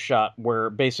Infantino shot where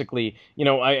basically,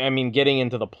 I mean, getting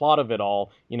into the plot of it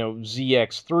all,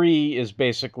 ZX3 is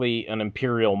basically an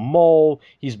Imperial mole.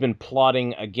 He's been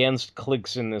plotting against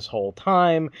Kligson this whole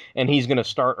time, and he's going to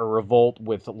start a revolt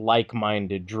with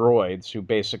like-minded droids who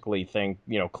basically think,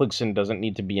 Kligson doesn't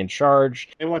need to be in charge.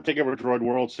 They want to take over droid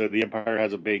world, so the Empire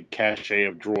has a big cache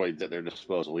of droids at their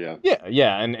disposal, yeah.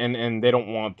 Yeah, and they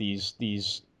don't want these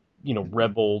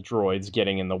rebel droids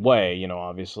getting in the way,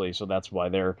 obviously. So that's why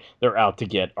they're out to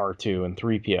get R2 and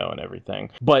 3PO and everything.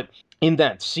 But in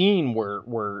that scene where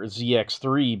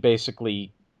ZX3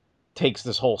 basically takes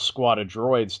this whole squad of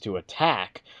droids to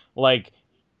attack, like,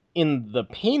 in the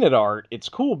painted art, it's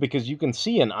cool because you can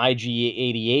see an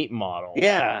IG-88 model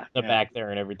in the back there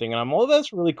and everything. And I'm, well,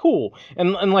 that's really cool.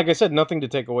 And like I said, nothing to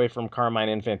take away from Carmine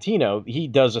Infantino. He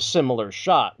does a similar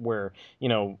shot where,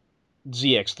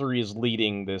 ZX3 is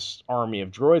leading this army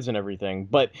of droids and everything,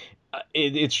 but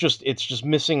it's just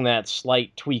missing that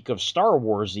slight tweak of Star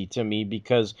Wars-y to me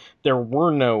because there were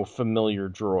no familiar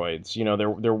droids.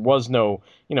 There was no,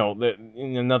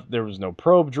 there was no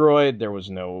probe droid, there was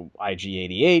no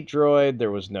IG-88 droid, there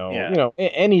was no,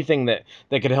 anything that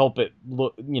could help it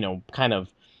look, kind of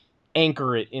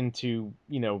anchor it into,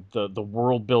 the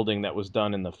world building that was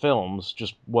done in the films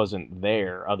just wasn't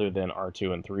there other than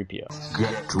R2 and 3PO.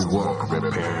 Get to work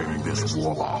repairing this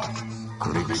warbot.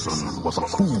 Kligson was a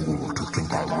fool to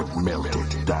think I would melt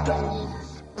it down.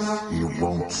 He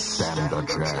won't stand a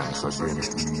chance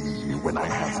against me when I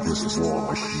have this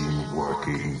war machine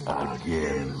working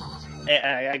again.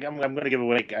 I'm going to give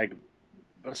away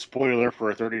a spoiler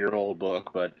for a 30-year-old book,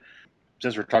 but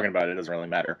since we're talking about it, it doesn't really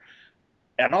matter.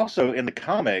 And also in the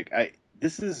comic,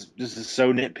 this is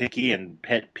so nitpicky and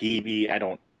pet peevey. I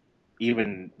don't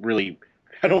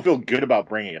feel good about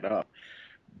bringing it up.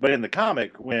 But in the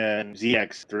comic, when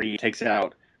ZX3 takes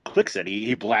out Kligson,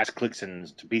 he blasts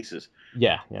Kligson to pieces.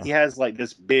 Yeah. He has like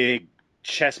this big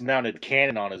chest-mounted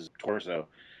cannon on his torso.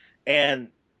 And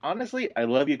honestly, I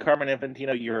love you, Carmine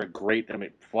Infantino. You're a great,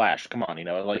 Flash. Come on,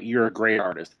 like you're a great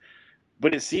artist.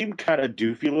 But it seemed kind of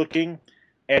doofy looking.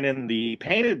 And in the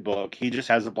painted book, he just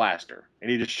has a blaster and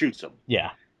he just shoots them.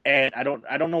 Yeah. And I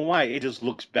don't know why. It just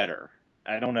looks better.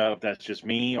 I don't know if that's just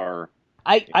me or...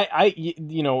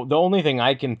 the only thing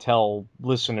I can tell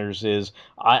listeners is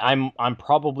I'm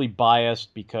probably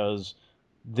biased because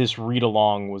this read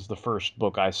along was the first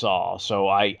book I saw. So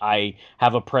I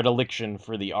have a predilection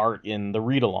for the art in the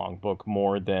read along book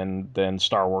more than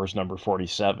Star Wars number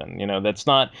 47. You know, that's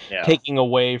not Yeah. taking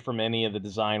away from any of the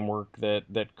design work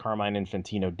that Carmine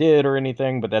Infantino did or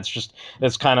anything, but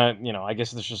that's kind of, you know, I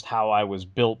guess that's just how I was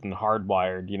built and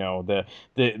hardwired. You know, the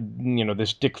you know,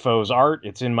 this Dick Foe's art,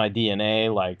 it's in my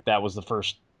DNA. Like, that was the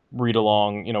first read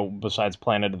along, you know, besides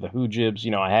Planet of the Hoojibs.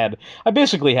 You know, I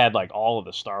basically had like all of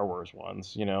the Star Wars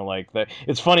ones, you know, like that.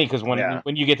 It's funny because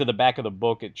when you get to the back of the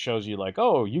book, it shows you like,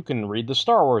 oh, you can read the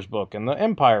Star Wars book and the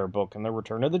Empire book and the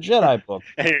Return of the Jedi book.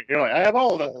 And you're like, I have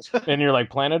all of those. And you're like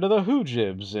Planet of the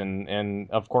Hoojibs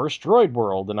and of course Droid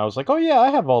World. And I was like, oh yeah, I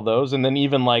have all those. And then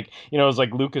even like, you know, it was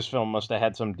like Lucasfilm must have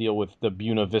had some deal with the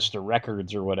Buena Vista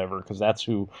Records or whatever, because that's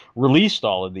who released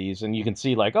all of these. And you can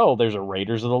see like, oh, there's a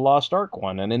Raiders of the Lost Ark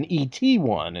one and an ET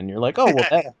one. And you're like, oh, well,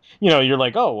 that, you know, you're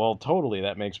like, oh, well, totally,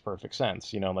 that makes perfect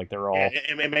sense. You know, like they're all. Yeah,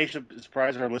 it may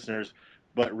surprise our listeners,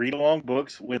 but read along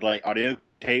books with like audio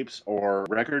tapes or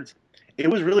records, it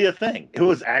was really a thing. It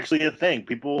was actually a thing.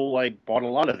 People like bought a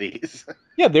lot of these.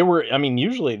 Yeah, they were. I mean,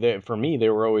 usually for me, they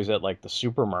were always at like the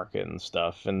supermarket and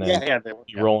stuff, and then They were,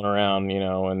 you'd be rolling around, you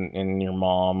know, and your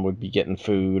mom would be getting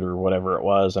food or whatever it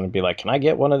was, and it'd be like, "Can I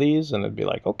get one of these?" And it'd be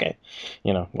like, "Okay,"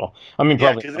 you know. Well, I mean,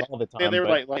 probably not all the time. They were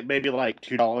but, like maybe like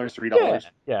 $2, $3.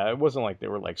 yeah, it wasn't like they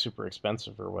were like super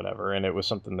expensive or whatever, and it was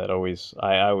something that I always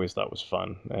thought was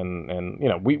fun, and you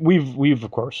know, we've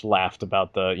of course laughed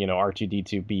about the, you know,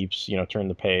 R2D2 beeps, you know, turn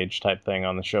the page type thing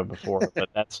on the show before, but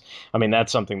that's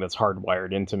something that's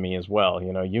hardwired into me as well.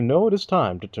 You know it is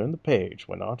time to turn the page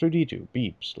when R2D2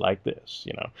 beeps like this,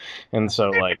 you know, and so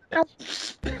like. Going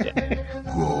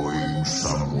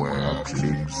somewhere,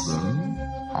 Clemson?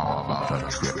 How about a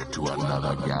trip to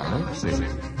another galaxy?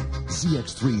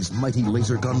 ZX3's mighty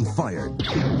laser gun fired.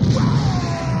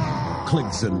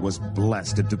 Clemson was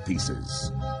blasted to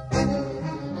pieces.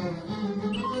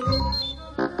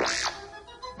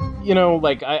 You know,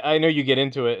 like, I know you get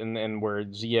into it and where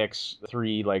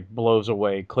ZX3 like blows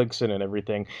away Cligson and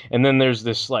everything, and then there's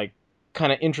this like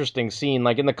kind of interesting scene,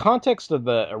 like in the context of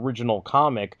the original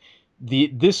comic,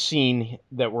 this scene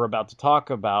that we're about to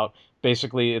talk about,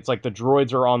 basically it's like the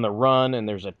droids are on the run and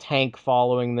there's a tank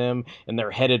following them and they're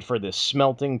headed for this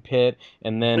smelting pit,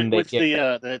 and then the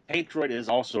tank droid is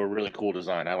also a really cool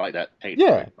design. I like that tank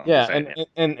yeah droid. yeah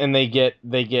and they get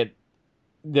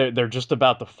they're just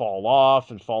about to fall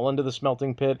off and fall into the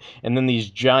smelting pit, and then these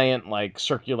giant like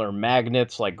circular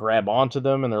magnets like grab onto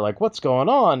them, and they're like, what's going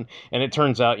on? And it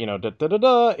turns out, you know,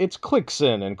 it's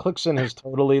Clixon, and Clixon has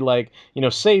totally like, you know,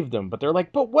 saved them. But they're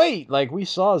like, but wait, like we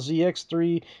saw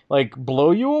ZX3 like blow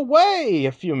you away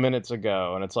a few minutes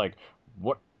ago, and it's like,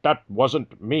 what? That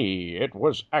wasn't me. It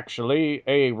was actually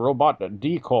a robot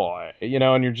decoy, you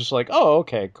know, and you're just like, oh,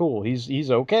 okay, cool.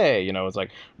 He's okay. You know, it's like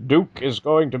Duke is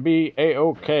going to be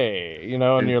a-okay, you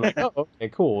know, and you're like, oh, okay,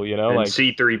 cool. You know, and like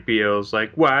C-3PO's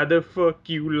like, why the fuck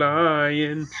you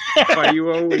lying? Why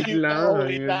you always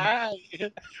lying?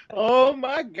 Oh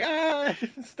my God.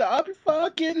 Stop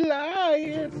fucking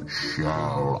lying.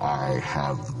 Shall I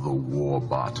have the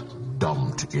warbot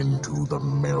dumped into the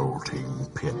melting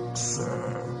pit,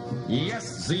 sir?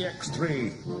 Yes,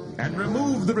 ZX3. And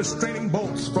remove the restraining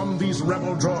bolts from these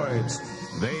rebel droids.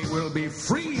 They will be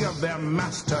free of their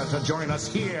master to join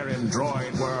us here in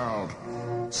Droid World.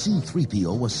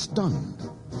 C-3PO was stunned.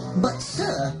 But,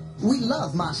 sir, we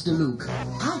love Master Luke.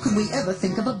 How could we ever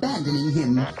think of abandoning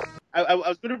him? I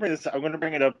was going to bring this. I'm going to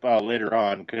bring it up later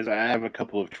on because I have a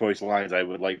couple of choice lines I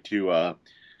would like to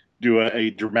do a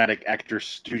dramatic actor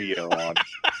studio on.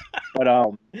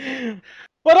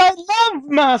 But I love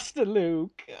Master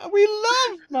Luke. We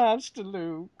love Master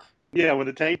Luke. Yeah, when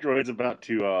the tank droid's about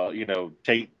to, you know,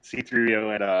 take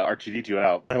C-3PO and R2D2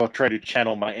 out, I will try to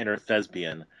channel my inner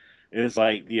thespian. It's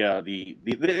like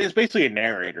it's basically a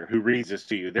narrator who reads this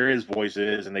to you. There is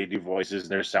voices, and they do voices,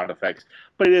 and there's sound effects,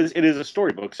 but it is a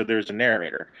storybook, so there's a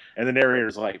narrator, and the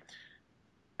narrator's like,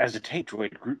 as the tank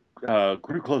droid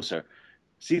grew closer,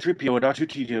 C-3PO and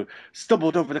R2D2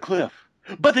 stumbled over the cliff,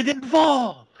 but they didn't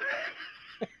fall.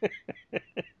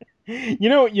 You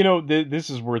know, this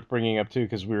is worth bringing up too,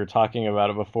 because we were talking about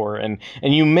it before, and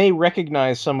you may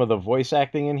recognize some of the voice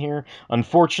acting in here.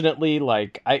 Unfortunately,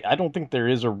 like I don't think there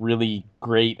is a really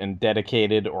great and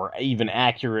dedicated or even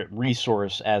accurate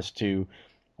resource as to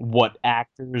what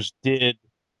actors did.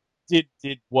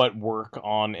 did what work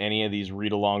on any of these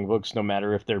read along books, no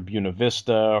matter if they're Buena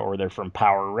Vista or they're from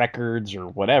Power Records or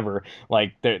whatever.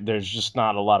 Like there's just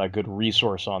not a lot of good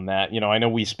resource on that. I know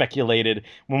we speculated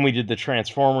when we did the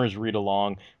Transformers read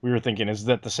along. We were thinking, is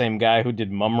that the same guy who did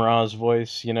Mumra's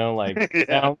voice? Like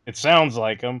Yeah. it sounds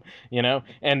like him.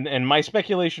 And my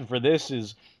speculation for this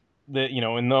is that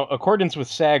in the accordance with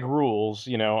SAG rules,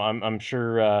 I'm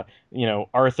sure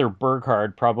Arthur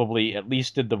Burkhard probably at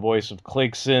least did the voice of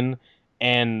Cligson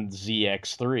and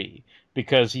ZX3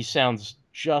 because he sounds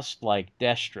just like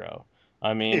Destro.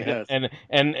 I mean, Yes.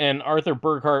 and Arthur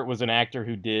Burkhart was an actor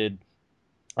who did.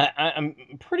 I'm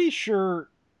pretty sure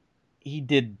he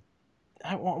did.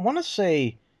 I want to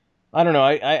say. I don't know.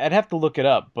 I'd have to look it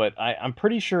up, but I'm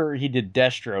pretty sure he did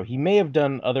Destro. He may have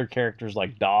done other characters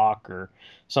like Doc or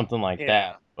something like Yeah.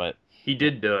 that. But He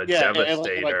did Yeah,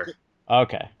 Devastator.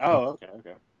 okay. Oh,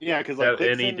 okay. Yeah, because like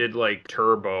And he Clixon, did like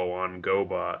Turbo on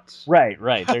GoBots.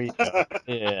 Right. There you go.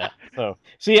 Yeah. So,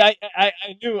 see,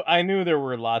 I knew there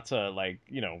were lots of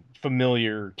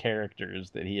familiar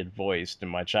characters that he had voiced in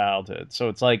my childhood. So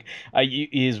it's like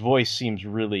his voice seems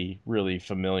really, really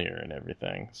familiar and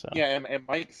everything. So. yeah, and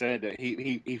Mike said that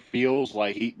he feels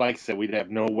like Mike said we'd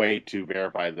have no way to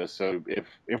verify this. So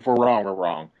if we're wrong, we're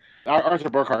wrong. Arthur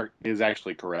Burkhart is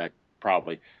actually correct,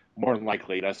 probably. More than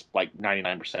likely, that's like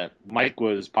 99%. Mike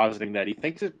was positing that he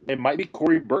thinks it might be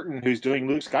Corey Burton who's doing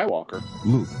Luke Skywalker.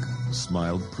 Luke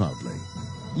smiled proudly.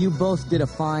 You both did a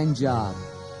fine job.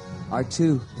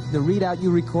 R2, the readout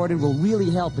you recorded will really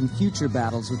help in future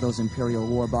battles with those Imperial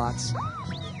warbots.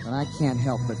 And I can't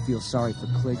help but feel sorry for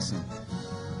Cligson.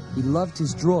 He loved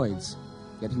his droids,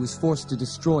 yet he was forced to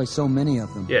destroy so many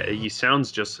of them. Yeah, he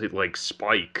sounds just like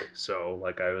Spike. So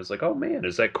like I was like, oh man,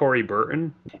 is that Corey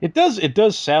Burton? It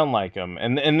does sound like him,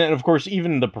 and then of course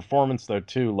even the performance though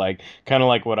too, like kind of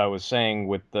like what I was saying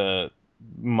with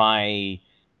my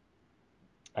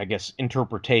I guess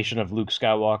interpretation of Luke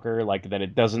Skywalker, like that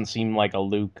it doesn't seem like a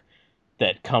Luke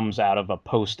that comes out of a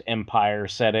post Empire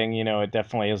setting. It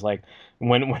definitely is like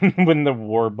when the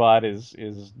warbot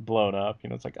is blown up.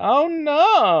 It's like, oh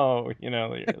no,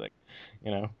 you're like.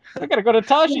 I gotta go to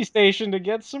Tashi Station to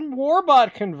get some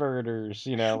warbot converters.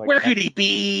 Like Where could he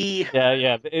be?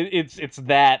 Yeah. It's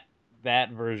that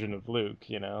version of Luke.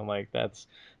 Like that's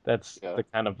the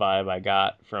kind of vibe I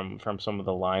got from some of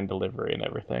the line delivery and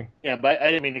everything. Yeah, but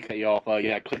I didn't mean to cut you off.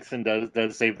 Yeah, Clixon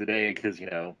does save the day because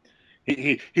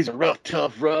he's a rough,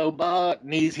 tough robot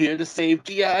and he's here to save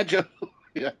G.I. Joe.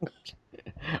 Yeah.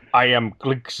 I am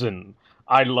Clixon.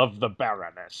 I love the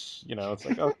Baroness. It's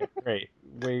like, okay,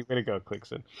 great, way to go,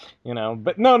 Clixon.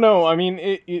 But no. I mean,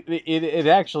 it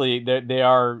actually they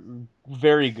are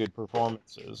very good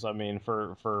performances. I mean,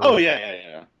 for oh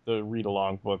yeah. The read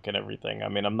along book and everything. I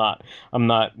mean, I'm not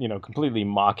completely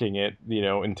mocking it,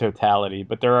 in totality,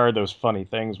 but there are those funny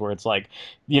things where it's like,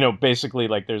 basically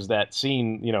like there's that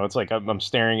scene, it's like I'm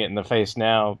staring it in the face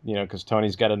now, because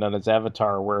Tony's got it on his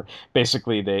avatar where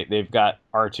basically they've got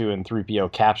R2 and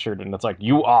 3PO captured, and it's like,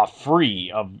 you are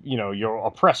free of, your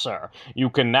oppressor.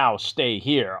 You can now stay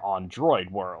here on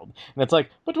Droid World. And it's like,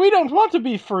 but we don't want to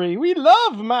be free. We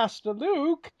love Master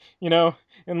Luke,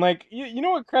 And like you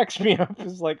know what cracks me up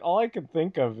is like all I can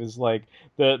think of is like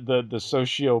the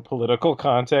socio-political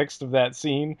context of that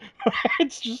scene.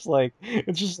 It's just like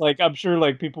I'm sure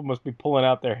like people must be pulling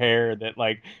out their hair that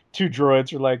like two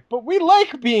droids are like, but we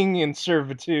like being in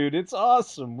servitude. It's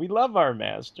awesome. We love our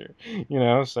master.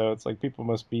 So it's like people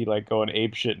must be like going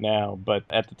ape shit now, but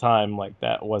at the time like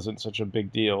that wasn't such a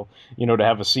big deal. To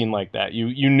have a scene like that.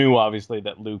 You knew obviously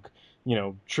that Luke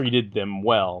treated them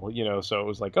well, so it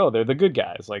was like, oh, they're the good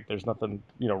guys. Like, there's nothing,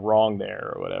 wrong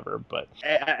there or whatever. But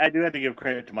I do have to give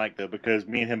credit to Mike, though, because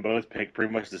me and him both picked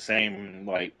pretty much the same,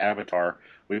 like, avatar.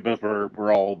 We both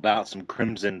were all about some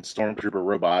Crimson Stormtrooper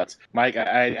robots. Mike,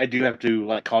 I do have to,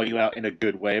 like, call you out in a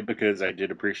good way because I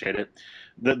did appreciate it.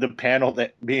 The panel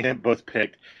that me and him both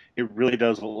picked, it really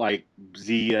does look like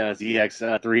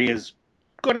ZX3 is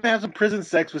going to have some prison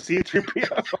sex with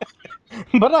C-3PO.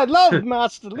 But I love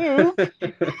Master Luke.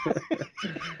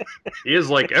 He is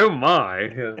like, oh my.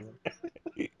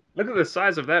 Look at the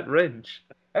size of that wrench.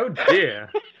 Oh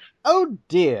dear. Oh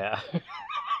dear.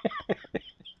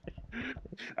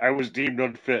 I was deemed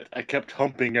unfit. I kept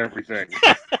humping everything.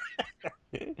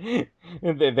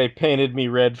 They painted me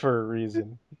red for a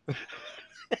reason.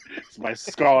 It's my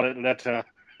scarlet letter.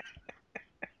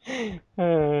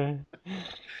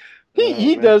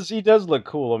 He does look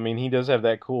cool. I mean, he does have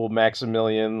that cool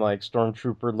Maximilian like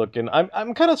stormtrooper looking.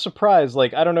 I'm kind of surprised.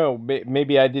 Like, I don't know,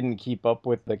 maybe I didn't keep up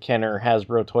with the Kenner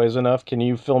Hasbro toys enough. Can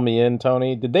you fill me in,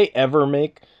 Tony? Did they ever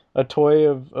make a toy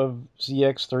of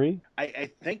ZX3? I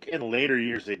think in later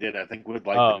years they did. I think with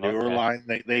like the Oh, newer okay.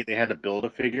 line, they had to build a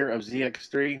figure of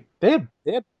ZX3. They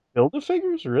had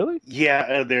Build-A-Figures, really?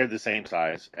 Yeah, they're the same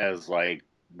size as like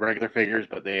regular figures,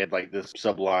 but they had like this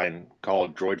subline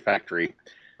called Droid Factory.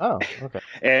 Oh, okay.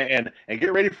 And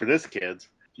get ready for this, kids.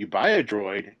 You buy a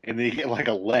droid, and then you get like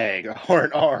a leg or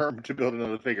an arm to build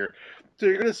another figure. So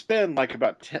you're gonna spend like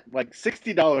about like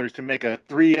 $60 to make a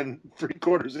 3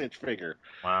 3/4 inch figure.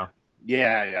 Wow.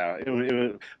 Yeah,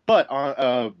 yeah. But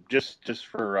just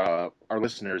for our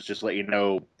listeners, just to let you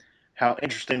know how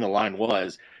interesting the line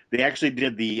was. They actually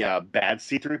did the bad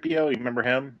C-3PO. You remember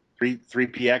him?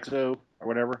 3PXO or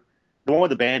whatever. The one with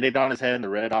the band-aid on his head and the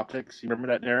red optics. You remember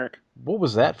that, Derek? What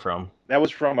was that from? That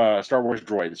was from Star Wars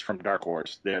Droids from Dark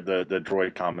Horse. The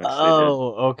droid comics they did.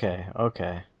 Oh, okay,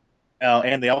 okay.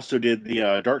 And they also did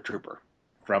the Dark Trooper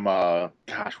from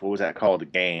gosh, what was that called? The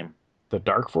game. The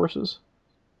Dark Forces?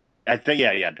 I think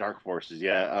yeah, Dark Forces,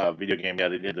 yeah, video game, yeah,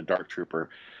 they did the Dark Trooper.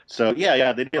 So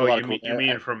yeah, they did a Oh, lot you of mean cool. you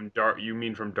mean from Dark? You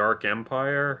mean from Dark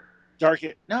Empire?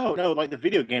 No, like the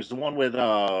video games, the one with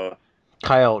Kyle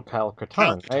Kyle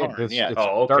Katarn, right? Katarn, yeah. It's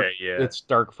Oh, Dark. okay, yeah. It's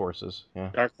Dark Forces. Yeah.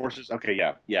 Dark Forces. Okay,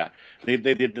 yeah. They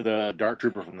did the Dark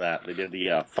Trooper from that. They did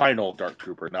the final Dark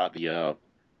Trooper, not the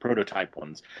prototype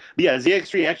ones. But yeah,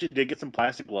 ZX3 actually did get some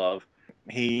plastic glove.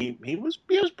 He was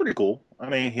pretty cool. I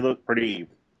mean, he looked pretty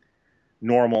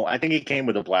normal. I think he came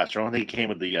with a blaster. I don't think he came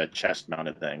with the chest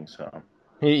mounted thing. So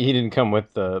He didn't come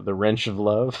with the wrench of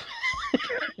love.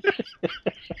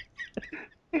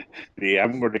 yeah,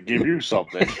 I'm going to give you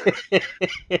something.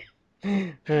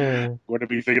 Going to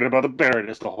be thinking about the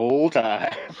Baroness the whole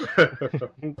time.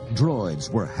 Droids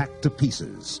were hacked to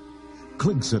pieces.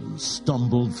 Cligson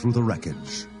stumbled through the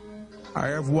wreckage. I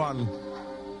have won,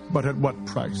 but at what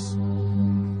price?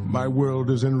 My world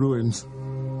is in ruins.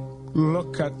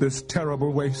 Look at this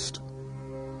terrible waste.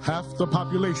 Half the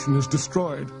population is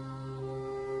destroyed.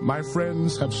 My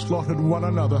friends have slaughtered one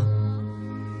another.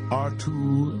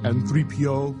 R2 and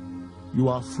 3PO, you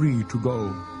are free to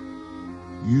go.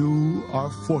 You are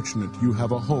fortunate you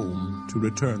have a home to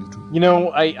return to. You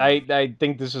know, I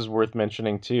think this is worth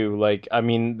mentioning too. Like, I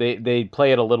mean, they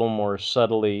play it a little more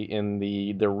subtly in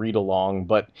the read along,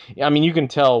 but I mean, you can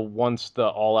tell once the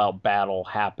all out battle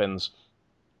happens.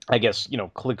 I guess,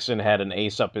 Clixon had an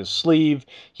ace up his sleeve.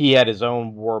 He had his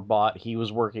own warbot he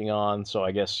was working on. So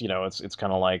I guess, it's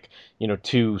kind of like,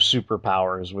 two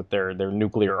superpowers with their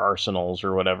nuclear arsenals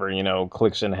or whatever.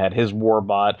 Clixon had his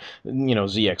warbot,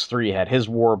 ZX3 had his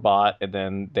warbot, and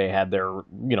then they had their,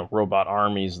 robot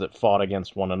armies that fought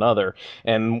against one another.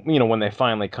 And, when they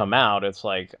finally come out, it's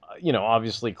like,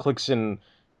 obviously Clixon,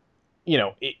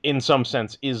 in some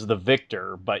sense is the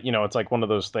victor, but it's like one of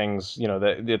those things,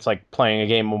 that it's like playing a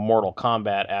game of Mortal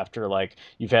Kombat after like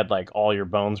you've had like all your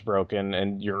bones broken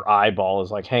and your eyeball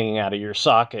is like hanging out of your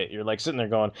socket. You're like sitting there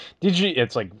going, did you,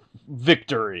 it's like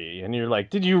victory. And you're like,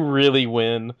 did you really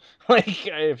win? Like,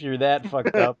 if you're that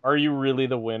fucked up, are you really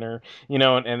the winner?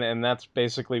 And that's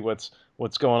basically what's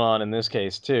going on in this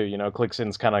case too.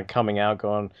 Clixon's kind of coming out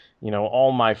going,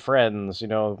 all my friends,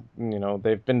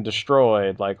 they've been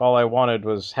destroyed. Like, all I wanted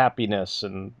was happiness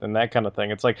and that kind of thing.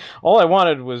 It's like, all I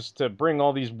wanted was to bring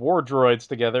all these war droids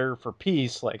together for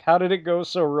peace. Like, how did it go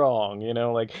so wrong?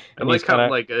 Like, I like how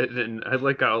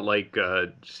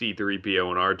C-3PO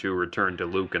and R2 return to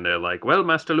Luke, and they're like, "Well,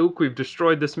 Master Luke, we've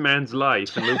destroyed this man's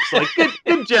life," and Luke's like,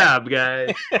 "Good job,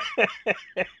 guys."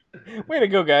 Way to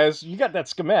go, guys! You got that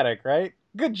schematic right.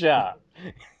 Good job.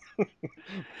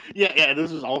 Yeah,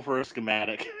 this is all for a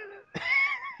schematic.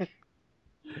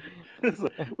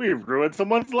 We've ruined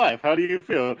someone's life. How do you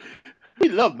feel? We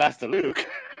love Master Luke.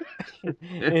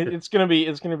 It's gonna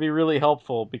be really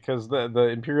helpful because the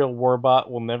Imperial Warbot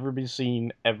will never be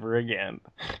seen ever again.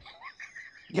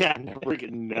 Yeah,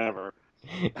 never.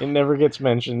 It never gets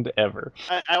mentioned ever.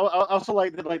 I also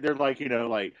like that, like they're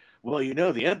like, well,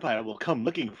 the Empire will come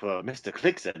looking for Mr.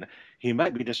 Clixon. He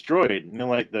might be destroyed.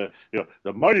 Like the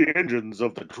mighty engines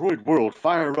of the droid world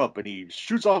fire up, and he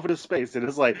shoots off into space, and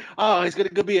it's like, oh, he's gonna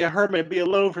go be a hermit, be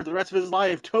alone for the rest of his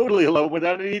life, totally alone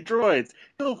without any droids.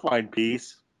 He'll find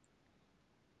peace.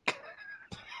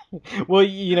 Well,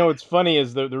 what's funny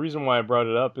is the reason why I brought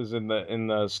it up is in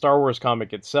the Star Wars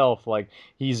comic itself, like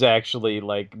he's actually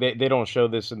like they don't show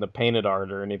this in the painted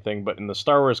art or anything, but in the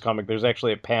Star Wars comic there's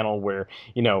actually a panel where,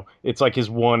 it's like his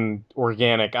one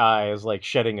organic eye is like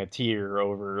shedding a tear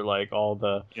over like all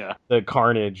the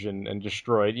carnage and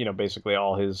destroyed, basically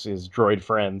all his droid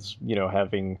friends,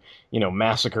 having,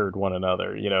 massacred one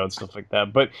another, and stuff like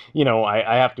that. But,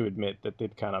 I have to admit that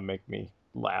did kind of make me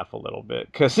laugh a little bit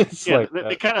because it's like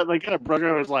they kind of broke it.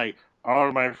 It was like,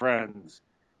 all my friends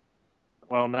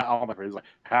well, not all my friends, like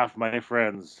half my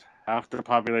friends, half the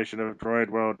population of Droid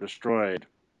World destroyed.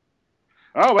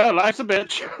 Oh well, life's a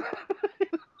bitch.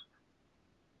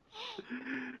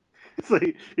 It's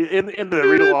like in the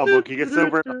read along book, he gets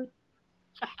over.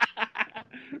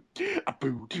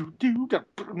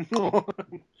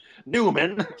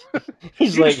 Newman,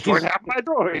 He's you like, destroyed half my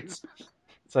droids.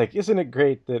 It's like, isn't it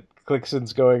great that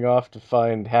Clixon's going off to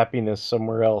find happiness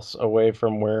somewhere else away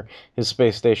from where his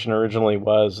space station originally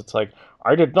was? It's like,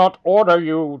 I did not order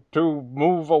you to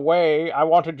move away. I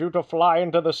wanted you to fly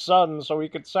into the sun so we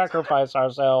could sacrifice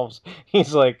ourselves.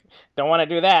 He's like, don't want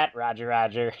to do that, Roger,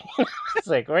 Roger. It's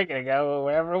like, we're going to go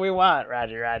wherever we want,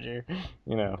 Roger, Roger.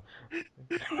 You know.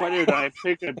 Why did I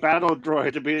pick a battle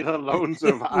droid to be the lone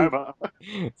survivor?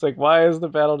 It's like, why is the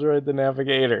battle droid the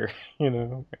navigator? You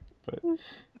know, but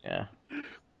yeah.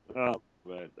 Oh,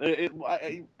 but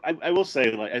I will say,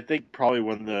 like, I think probably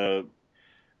one of the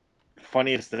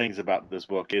funniest things about this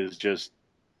book is just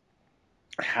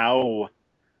how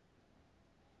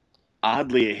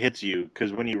oddly it hits you.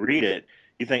 Because when you read it,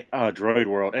 you think, oh, Droid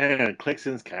World, and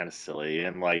Clixon's kind of silly,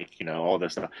 and like all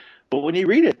this stuff. But when you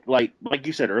read it, like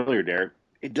you said earlier, Derek,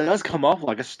 it does come off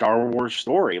like a Star Wars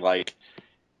story. Like,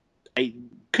 I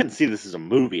couldn't see this as a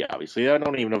movie, obviously. I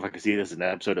don't even know if I could see this as an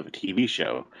episode of a TV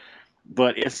show.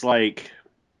 But it's like,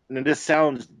 and this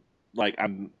sounds like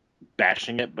I'm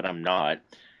bashing it, but I'm not.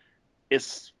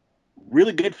 It's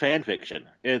really good fan fiction.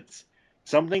 It's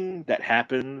something that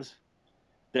happens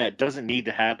that doesn't need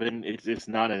to happen. It's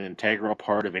not an integral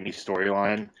part of any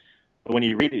storyline. But when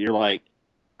you read it, you're like,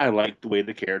 I like the way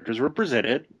the characters were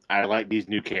presented. I like these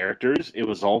new characters. It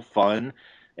was all fun.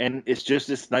 And it's just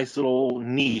this nice little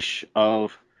niche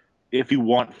of if you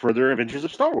want further adventures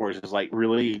of Star Wars. It's like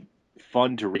really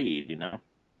fun to read, you know?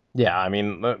 Yeah, I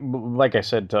mean, like I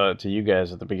said to you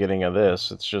guys at the beginning of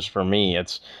this, it's just for me,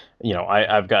 it's,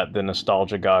 I've got the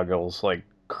nostalgia goggles like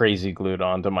crazy glued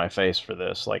onto my face for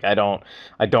this. Like I don't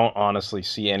honestly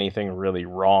see anything really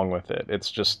wrong with it. It's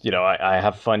just, I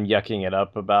have fun yucking it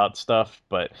up about stuff,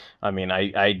 but I mean,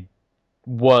 I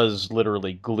was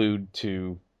literally glued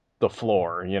to the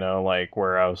floor, like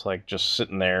where I was like just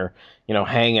sitting there,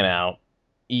 hanging out,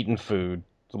 eating food,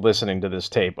 listening to this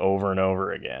tape over and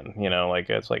over again. Like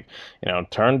it's like,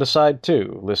 turn to side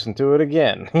two, listen to it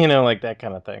again, like that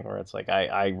kind of thing where it's like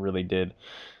I really did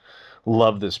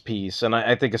love this piece. And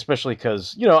I think especially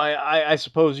because, I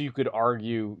suppose you could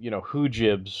argue,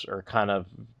 Hoojibs are kind of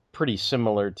pretty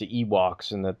similar to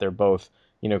Ewoks in that they're both,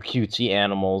 cutesy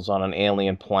animals on an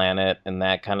alien planet and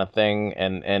that kind of thing.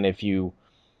 And if you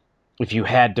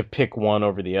had to pick one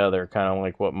over the other, kind of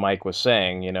like what Mike was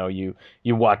saying,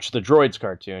 you watch the Droids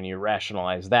cartoon, you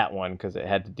rationalize that one because it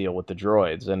had to deal with the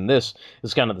droids. And this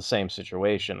is kind of the same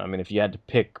situation. I mean, if you had to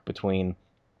pick between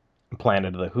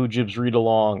Planet of the Hoojibs read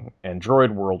along and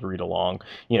Droid World read along,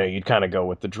 you'd kind of go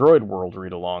with the Droid World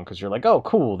read along because you're like, oh,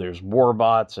 cool, there's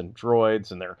warbots and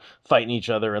droids and they're fighting each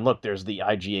other. And look, there's the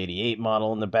IG-88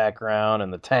 model in the background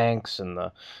and the tanks and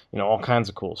the, all kinds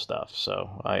of cool stuff. So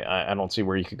I don't see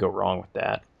where you could go wrong with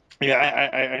that. Yeah,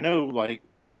 I know, like,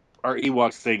 our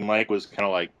Ewoks thing, Mike was kind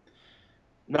of like,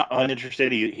 not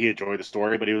uninterested. He enjoyed the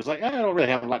story, but he was like, I don't really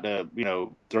have a lot to,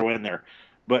 throw in there.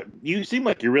 But you seem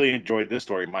like you really enjoyed this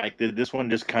story, Mike. Did this one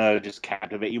just kind of just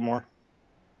captivate you more?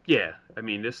 Yeah, I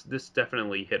mean this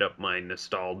definitely hit up my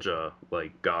nostalgia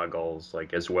like goggles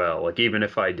like as well. Like even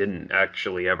if I didn't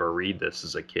actually ever read this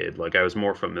as a kid, like I was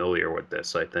more familiar with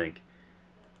this, I think.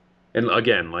 And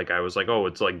again, like I was like, oh,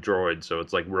 it's like droids, so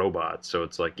it's like robots, so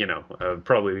it's like, I would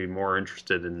probably be more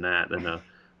interested in that than a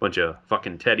bunch of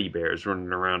fucking teddy bears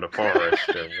running around a forest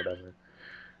or whatever.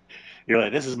 You're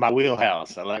like, this is my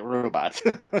wheelhouse. I like robots.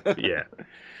 Yeah.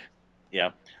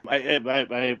 Yeah.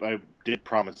 I did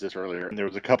promise this earlier, and there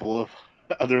was a couple of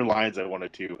other lines I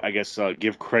wanted to, I guess,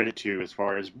 give credit to as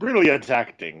far as brilliant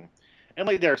acting. And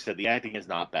like Derek said, the acting is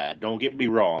not bad. Don't get me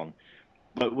wrong.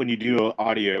 But when you do an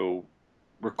audio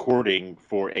recording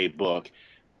for a book,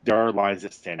 there are lines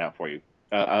that stand out for you.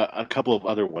 A couple of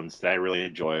other ones that I really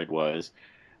enjoyed was,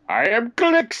 I am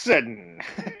Clixon!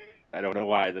 I don't know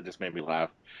why, that just made me laugh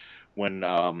when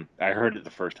I heard it the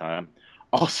first time.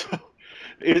 Also,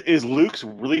 is Luke's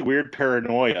really weird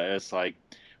paranoia. It's like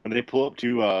when they pull up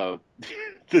to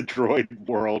the droid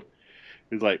world,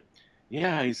 he's like,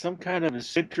 yeah, he's some kind of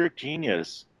eccentric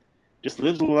genius. Just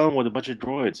lives alone with a bunch of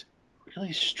droids.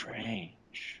 Really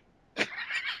strange.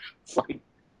 It's like,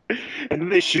 and then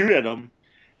they shoot at him,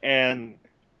 and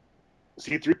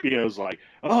C-3PO's like,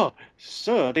 oh,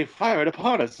 sir, they fired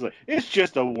upon us. It's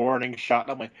just a warning shot.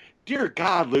 And I'm like, dear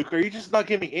God, Luke, are you just not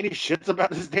giving any shits about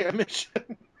this damn mission?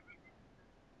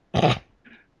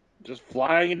 Just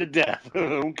flying into death. I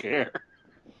don't care.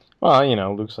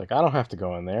 Well, Luke's like, I don't have to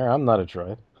go in there. I'm not a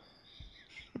droid.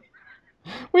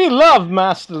 We love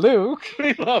Master Luke.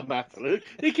 We love Master Luke.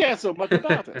 He cares so much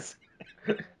about us.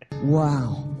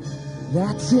 Wow.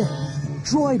 That's it.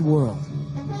 Droid World.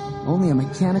 Only a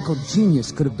mechanical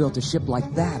genius could have built a ship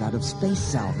like that out of space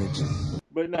salvage.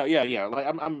 But no, yeah. Like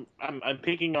I'm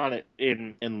picking on it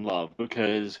in love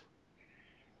because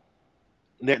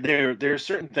there are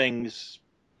certain things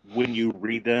when you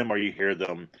read them or you hear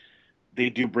them,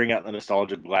 they do bring out the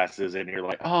nostalgic glasses, and you're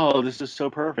like, oh, this is so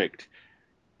perfect.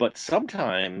 But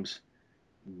sometimes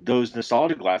those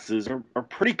nostalgia glasses are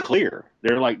pretty clear.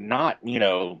 They're like not,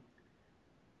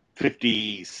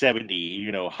 50,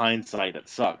 70, hindsight that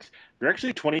sucks. They're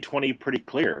actually 2020 pretty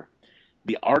clear.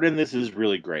 The art in this is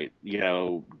really great.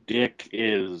 Dick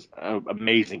is an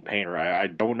amazing painter. I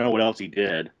don't know what else he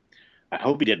did. I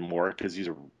hope he did more because he's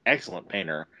an excellent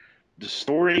painter. The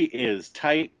story is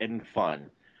tight and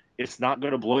fun. It's not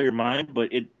going to blow your mind, but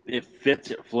it fits.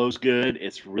 It flows good.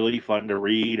 It's really fun to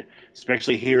read,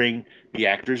 especially hearing the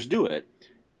actors do it.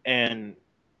 And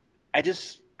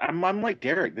I'm like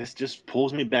Derek. This just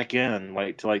pulls me back in,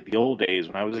 like to like the old days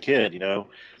when I was a kid. Uh,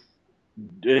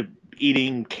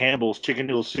 eating Campbell's chicken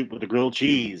noodle soup with the grilled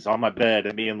cheese on my bed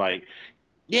and being like,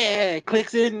 "Yeah,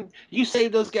 Clixon, you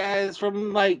saved those guys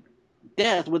from like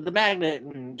death with the magnet,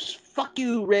 and fuck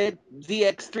you, Red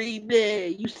ZX3,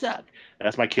 bleh, you suck."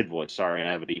 That's my kid voice. Sorry,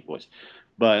 I have a deep voice,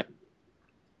 but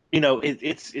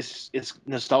it's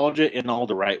nostalgia in all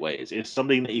the right ways. It's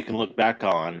something that you can look back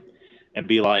on and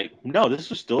be like, no,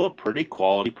 this is still a pretty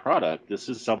quality product. This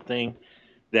is something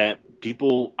that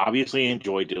people obviously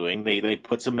enjoy doing. They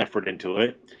put some effort into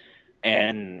it,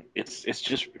 and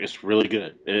it's really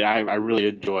good. I really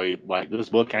enjoy like this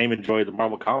book. I even enjoy the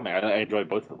Marvel comic. I enjoy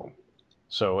both of them.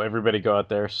 So everybody go out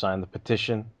there, sign the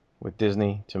petition with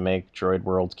Disney to make Droid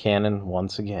World canon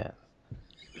once again.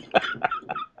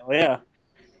 Oh yeah.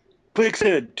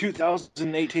 Clixhead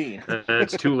 2018.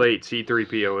 It's too late.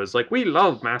 C-3PO is like, we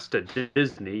love Master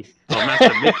Disney. Oh,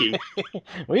 Master Mickey.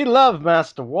 We love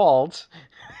Master Walt.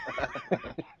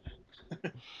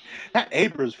 That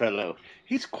Abrams fellow,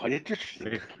 he's quite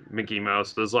interesting. Mickey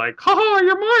Mouse is like, ha ha,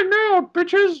 you're mine now,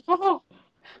 bitches. Ha ha.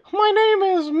 My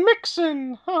name is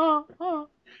Mixon. Ha ha.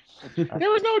 There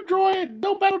was no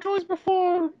no battle droids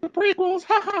before the prequels.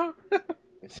 Ha ha.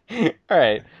 All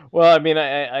right. Well, I mean,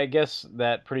 I guess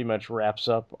that pretty much wraps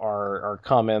up our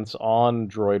comments on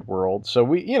Droid World. So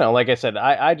we, like I said,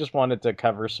 I just wanted to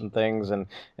cover some things,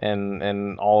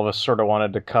 and all of us sort of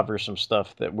wanted to cover some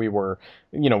stuff that we were,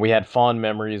 we had fond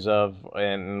memories of,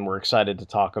 and we're excited to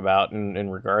talk about in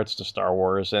regards to Star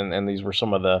Wars. And these were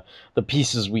some of the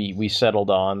pieces we settled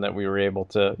on that we were able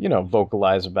to,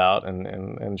 vocalize about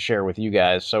and share with you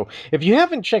guys. So if you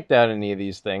haven't checked out any of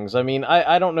these things, I mean,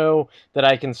 I don't know that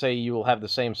I can say you will have the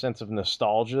same sense of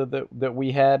nostalgia that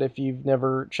we had if you've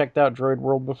never checked out Droid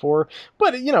World before.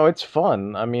 But, it's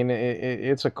fun. I mean,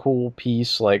 it's a cool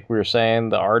piece. Like we were saying,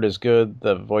 the art is good.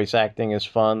 The voice acting is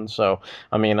fun. So,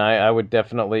 I mean, I would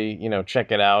definitely,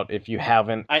 check it out if you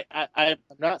haven't. I'm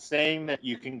not saying that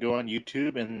you can go on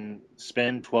YouTube and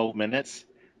spend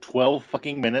 12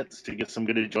 fucking minutes to get some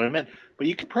good enjoyment, but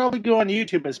you could probably go on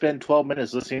YouTube and spend 12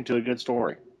 minutes listening to a good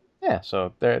story. Yeah,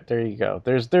 so there you go.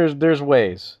 There's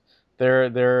ways.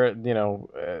 There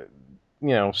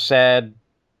sad,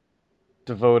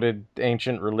 devoted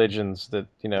ancient religions that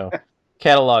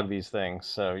catalog these things.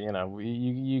 So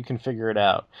you can figure it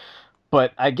out.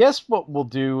 But I guess what we'll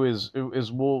do is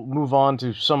we'll move on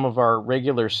to some of our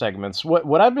regular segments.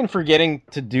 What I've been forgetting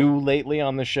to do lately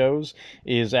on the shows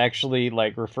is actually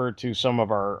like refer to some of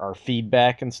our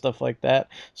feedback and stuff like that.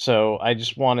 So I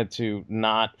just wanted to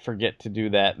not forget to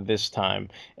do that this time.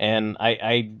 And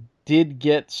I did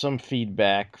get some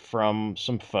feedback from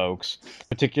some folks,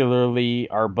 particularly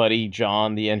our buddy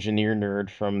John, the engineer nerd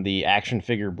from the Action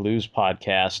Figure Blues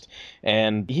podcast,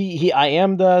 and he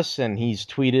IM'd us and he's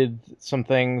tweeted some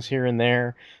things here and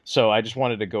there. So I just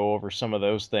wanted to go over some of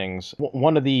those things.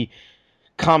 One of the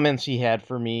comments he had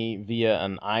for me via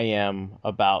an IM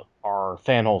about our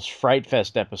Fanholes Fright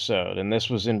Fest episode, and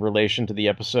this was in relation to the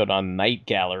episode on Night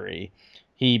Gallery.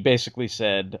 He basically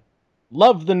said,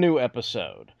 "Love the new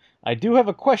episode. I do have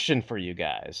a question for you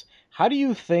guys. How do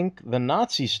you think the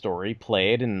Nazi story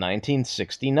played in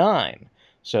 1969?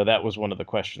 So that was one of the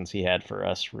questions he had for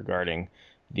us regarding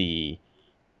the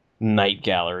Night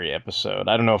Gallery episode.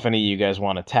 I don't know if any of you guys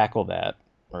want to tackle that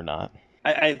or not.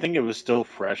 I think it was still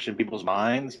fresh in people's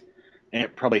minds, and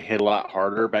it probably hit a lot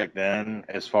harder back then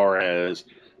as far as,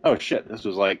 oh shit, this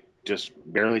was like just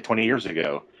barely 20 years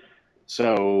ago.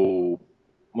 So,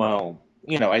 well,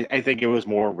 I think it was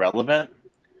more relevant.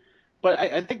 But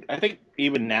I think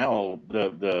even now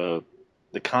the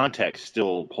context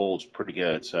still holds pretty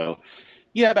good. So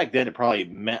yeah, back then it probably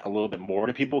meant a little bit more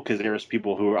to people because there was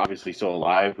people who were obviously still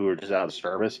alive who were just out of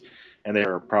service, and they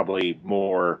were probably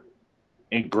more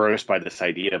engrossed by this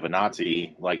idea of a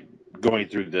Nazi like going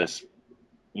through this,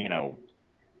 you know,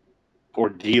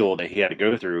 ordeal that he had to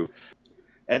go through.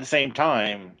 At the same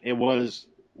time, it was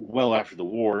well after the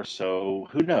war, so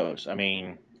who knows? I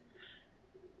mean,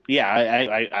 yeah,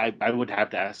 I would have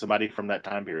to ask somebody from that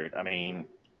time period. I mean,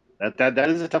 that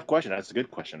is a tough question. That's a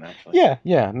good question, actually. Yeah,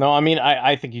 yeah. No, I mean,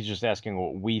 I think he's just asking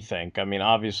what we think. I mean,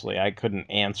 obviously, I couldn't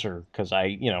answer because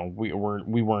we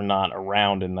were not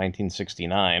around in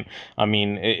 1969. I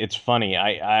mean, it's funny.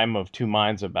 I'm of two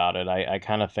minds about it. I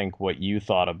kind of think what you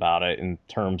thought about it in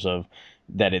terms of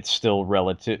that it's still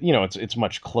relative. It's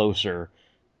much closer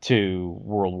to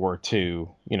World War II.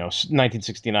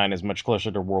 1969 is much closer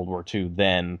to World War II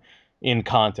than in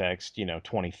context,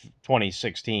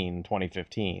 2016,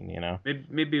 2015,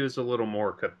 Maybe it was a little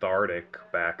more cathartic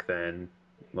back then,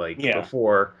 like Yeah.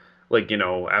 before, like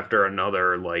after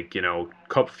another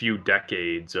couple few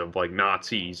decades of like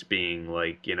Nazis being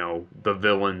like the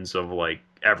villains of like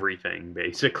everything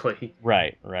basically.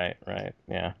 Right,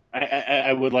 yeah.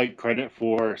 I would like credit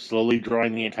for slowly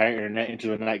drawing the entire internet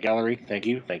into a night gallery. Thank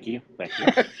you, thank you, thank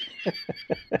you.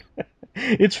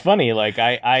 It's funny, like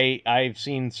I've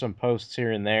seen some posts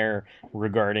here and there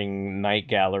regarding Night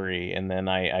Gallery, and then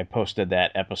I posted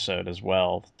that episode as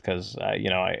well because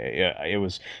it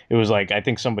was like I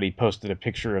think somebody posted a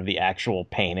picture of the actual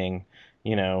painting,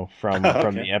 from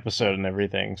Okay. the episode and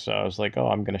everything. So I was like, oh,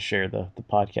 I'm gonna share the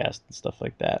podcast and stuff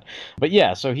like that. But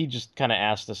yeah, so he just kind of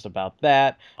asked us about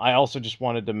that. I also just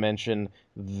wanted to mention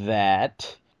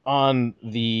that on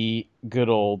the good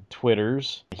old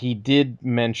Twitters, he did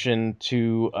mention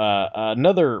to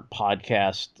another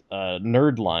podcast,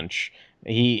 Nerd Lunch.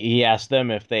 He asked them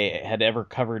if they had ever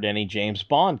covered any James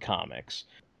Bond comics.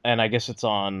 And I guess it's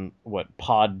on what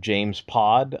Pod James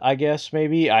Pod, I guess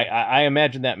maybe. I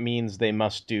imagine that means they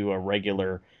must do a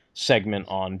regular segment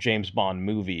on James Bond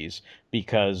movies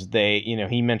because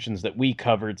he mentions that we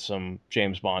covered some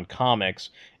James Bond comics,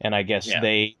 and I guess Yeah.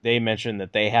 they mentioned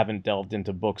that they haven't delved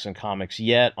into books and comics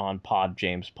yet on Pod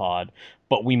James Pod,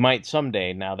 but we might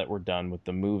someday now that we're done with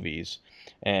the movies.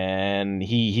 And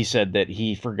he said that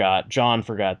John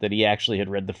forgot that he actually had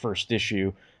read the first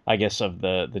issue, I guess, of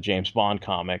the James Bond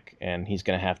comic, and he's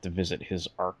going to have to visit his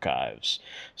archives.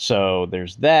 So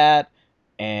there's that.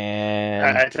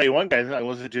 And I tell you one guy that I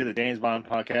listened to the James Bond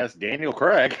podcast, Daniel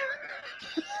Craig.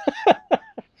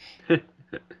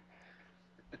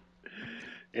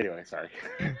 Anyway, sorry.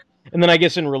 And then I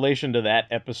guess in relation to that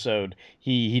episode,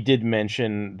 he did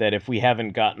mention that if we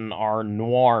haven't gotten our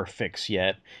noir fix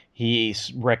yet,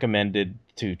 he's recommended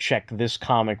to check this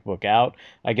comic book out.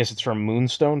 I guess it's from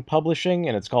Moonstone Publishing,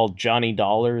 and it's called Johnny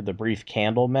Dollar, The Brief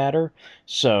Candle Matter.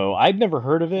 So I'd never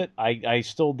heard of it. I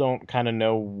still don't kind of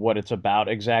know what it's about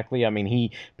exactly. I mean,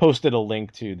 he posted a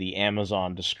link to the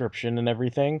Amazon description and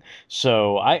everything.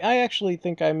 So I actually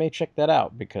think I may check that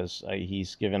out because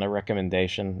he's given a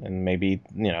recommendation, and maybe,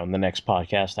 in the next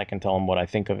podcast I can tell him what I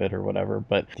think of it or whatever.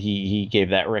 But he gave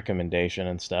that recommendation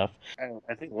and stuff.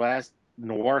 I think last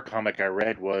noir comic I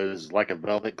read was like a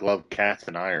Velvet Glove Cast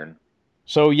in Iron.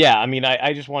 So yeah, I mean,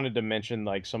 I just wanted to mention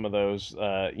like some of those,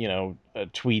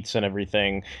 tweets and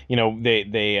everything.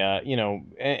 Engineer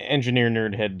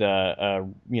Nerd had,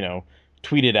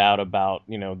 tweeted out about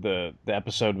the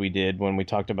episode we did when we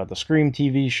talked about the Scream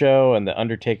TV show and the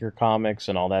Undertaker comics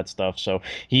and all that stuff. So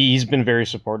he's been very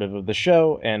supportive of the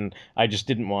show, and I just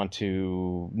didn't want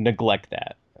to neglect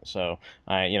that. So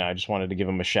I just wanted to give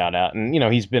him a shout out, and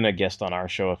he's been a guest on our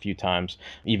show a few times,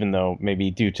 even though maybe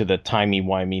due to the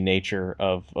timey-wimey nature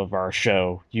of our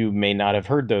show, you may not have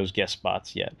heard those guest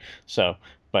spots yet. So,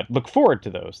 but look forward to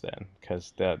those then,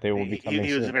 because they will be coming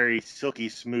He was a soon. very silky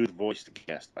smooth voiced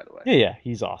guest, by the way. Yeah,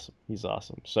 he's awesome. He's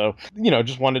awesome. So,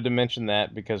 just wanted to mention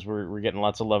that because we're getting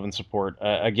lots of love and support.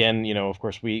 Again, of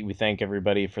course, we thank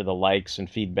everybody for the likes and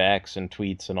feedbacks and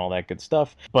tweets and all that good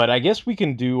stuff. But I guess we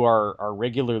can do our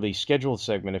regularly scheduled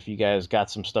segment if you guys got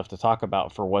some stuff to talk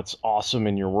about for what's awesome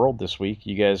in your world this week.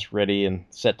 You guys ready and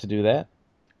set to do that?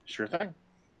 Sure thing.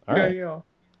 All right. Yeah.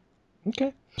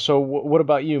 Okay. So what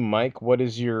about you, Mike? What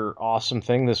is your awesome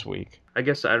thing this week? I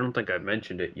guess I don't think I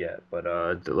mentioned it yet, but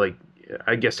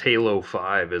I guess Halo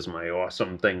 5 is my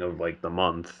awesome thing of like the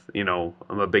month.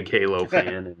 I'm a big Halo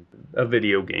fan and a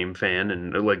video game fan,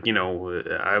 and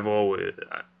I've always,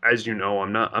 as you know,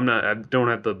 I don't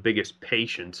have the biggest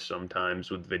patience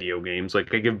sometimes with video games.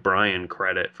 Like I give Brian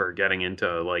credit for getting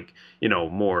into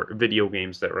more video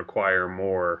games that require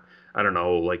more I don't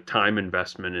know, like time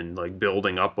investment and like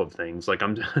building up of things. Like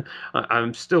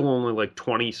I'm still only like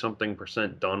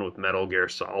 20-something% done with Metal Gear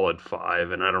Solid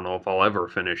 5, and I don't know if I'll ever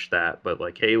finish that. But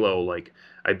like Halo, like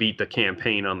I beat the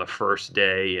campaign on the first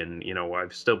day, and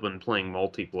I've still been playing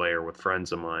multiplayer with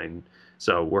friends of mine,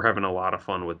 so we're having a lot of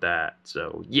fun with that.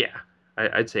 So yeah,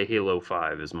 I'd say Halo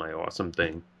 5 is my awesome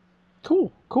thing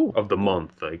Cool. of the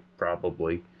month, like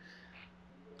probably.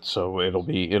 So it'll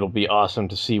be awesome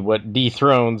to see what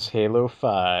dethrones Halo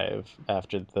 5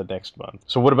 after the next month.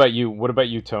 So what about you? What about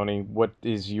you, Tony? What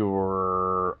is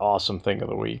your awesome thing of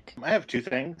the week? I have two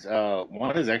things.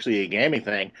 One is actually a gaming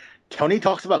thing. Tony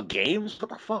talks about games. What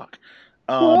the fuck?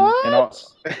 And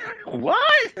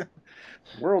what?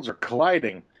 Worlds are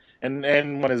colliding.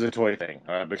 And one is a toy thing.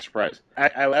 Big surprise.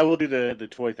 I will do the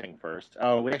toy thing first.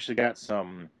 We actually got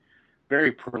some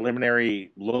very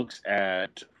preliminary looks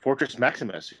at Fortress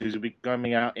Maximus, who's be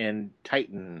coming out in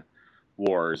Titan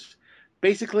Wars.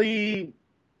 Basically,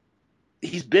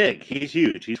 he's big. He's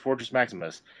huge. He's Fortress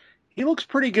Maximus. He looks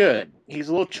pretty good. He's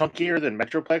a little chunkier than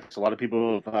Metroplex. A lot of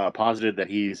people have posited that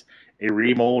he's a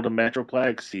remold of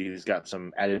Metroplex. He's got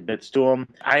some added bits to him.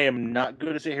 I am not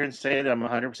going to sit here and say that I'm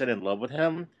 100% in love with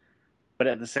him, but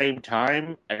at the same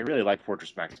time, I really like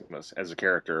Fortress Maximus as a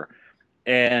character.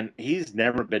 And he's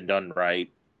never been done right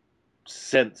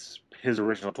since his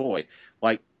original toy.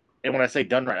 Like, and when I say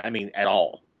done right, I mean at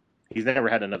all. He's never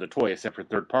had another toy except for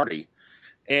third party.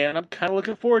 And I'm kind of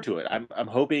looking forward to it. I'm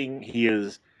hoping he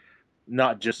is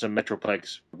not just a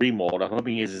Metroplex remold. I'm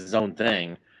hoping he is his own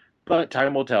thing. But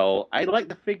time will tell. I like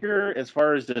the figure as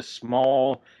far as the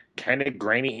small, kind of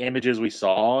grainy images we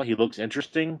saw. He looks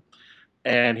interesting.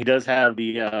 And he does have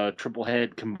the triple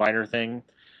head combiner thing.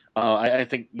 I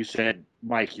think you said,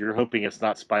 Mike, you're hoping it's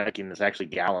not spiking, it's actually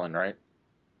Gallon, right?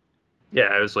 Yeah,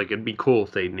 I was like, it'd be cool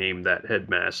if they named that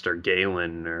headmaster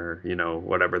Galen or,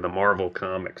 whatever, the Marvel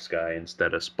Comics guy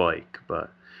instead of Spike,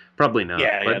 but probably not.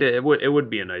 Yeah, but yeah. it would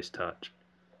be a nice touch.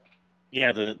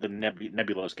 Yeah, the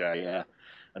Nebulos guy, yeah.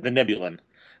 The Nebulan.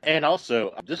 And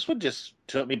also, this one just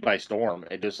took me by storm.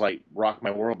 It just, like, rocked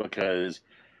my world because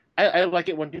I like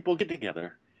it when people get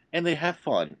together and they have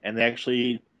fun and they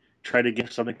actually try to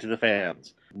give something to the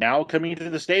fans. Now coming to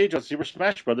the stage on Super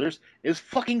Smash Brothers is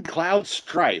fucking Cloud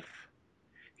Strife.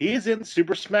 He is in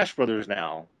Super Smash Brothers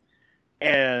now,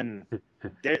 and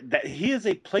that he is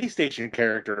a PlayStation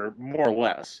character more or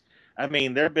less. I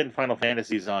mean, there have been Final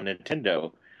Fantasies on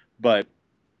Nintendo, but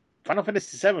Final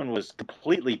Fantasy VII was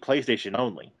completely PlayStation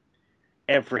only.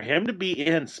 And for him to be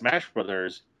in Smash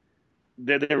Brothers,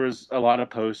 there was a lot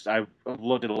of posts. I've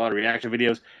looked at a lot of reaction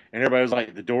videos, and everybody was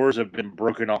like, the doors have been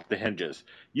broken off the hinges.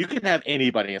 You can have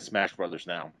anybody in Smash Brothers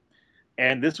now.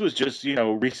 And this was just,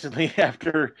 recently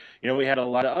after, we had a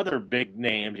lot of other big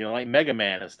names, like Mega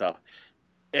Man and stuff.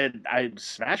 And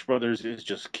Smash Brothers is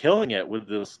just killing it with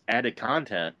this added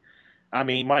content. I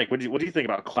mean, Mike, what do you think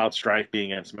about Cloud Strife being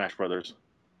in Smash Brothers?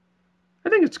 I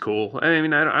think it's cool. I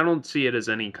mean, I don't see it as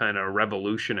any kind of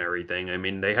revolutionary thing. I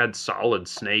mean, they had Solid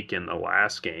Snake in the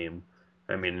last game.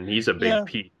 I mean, he's a big Yeah.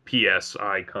 PS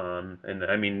icon, and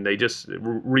I mean, they just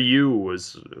Ryu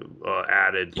was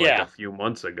added like Yeah. a few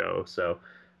months ago. So,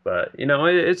 but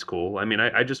it's cool. I mean,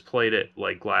 I just played it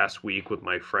like last week with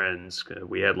my friends.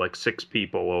 We had like 6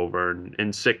 people over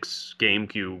and 6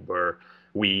 GameCube or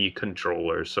Wii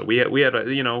controllers. So we had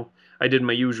I did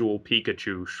my usual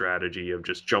Pikachu strategy of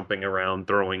just jumping around,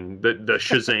 throwing the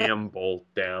Shazam bolt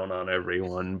down on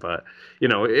everyone. But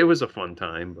it was a fun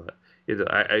time. But if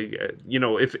I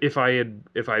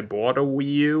bought a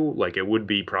Wii U, like it would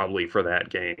be probably for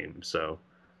that game. So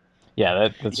Yeah,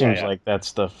 that Yeah, seems yeah. like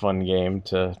that's the fun game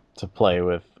to play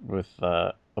with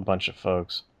a bunch of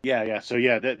folks. Yeah. So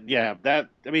that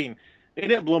I mean, it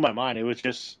didn't blow my mind. It was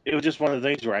just one of the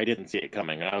things where I didn't see it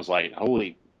coming. And I was like,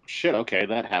 holy shit, okay,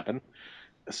 that happened.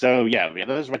 So yeah,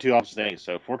 those are my two opposite things.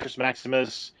 So Fortress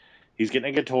Maximus, he's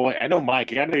getting a good toy. I know,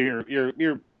 Mike. I know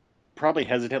you're probably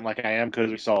hesitant like I am because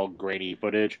we saw grainy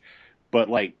footage, but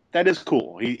like that is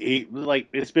cool. He like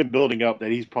it's been building up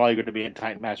that he's probably going to be in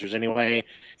Titan Masters anyway.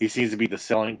 He seems to be the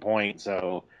selling point.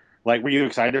 So like, were you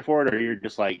excited for it, or you're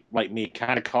just like me,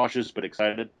 kind of cautious but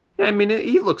excited? yeah, I mean,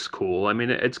 he looks cool. I mean,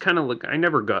 it's kind of like I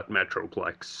never got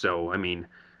Metroplex, so I mean,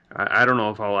 I don't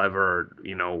know if I'll ever,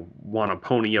 want to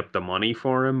pony up the money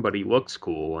for him, but he looks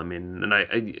cool. I mean, and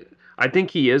I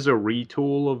think he is a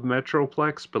retool of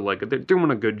Metroplex, but like they're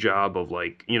doing a good job of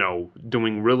like,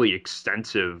 doing really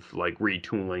extensive like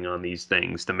retooling on these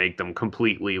things to make them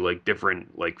completely like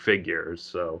different like figures.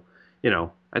 So,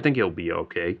 I think he'll be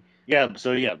okay. Yeah.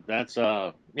 So yeah, that's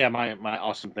my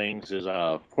awesome things is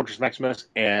Fortress Maximus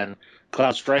and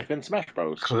Cloud Strife and Smash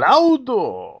Bros.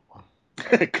 Cloudo.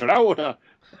 Crowder.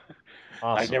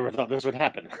 Awesome. I never thought this would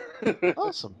happen.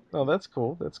 Awesome. Oh, that's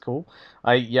cool. That's cool.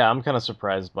 I'm kind of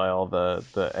surprised by all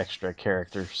the extra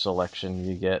character selection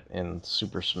you get in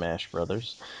Super Smash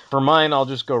Brothers. For mine, I'll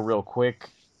just go real quick.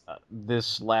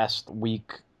 This last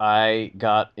week, I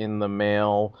got in the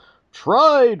mail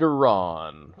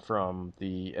Trideron from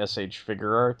the SH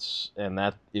Figure Arts, and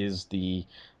that's the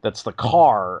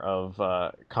car of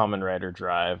Kamen Rider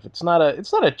Drive. It's not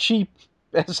a cheap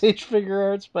SH Figure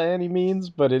Arts by any means,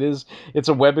 but it's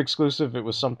a web exclusive. It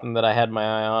was something that I had my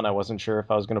eye on. I wasn't sure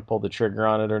if I was going to pull the trigger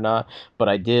on it or not, but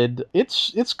I did.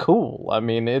 It's cool. I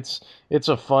mean, it's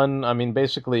a fun. I mean,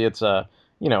 basically, it's a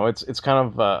it's kind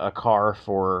of a car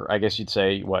for, I guess you'd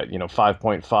say,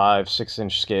 5.5,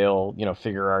 6-inch scale,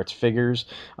 figure arts figures.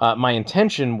 My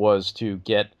intention was to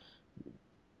get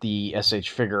the SH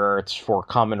Figure Arts for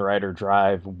Kamen Rider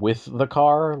Drive with the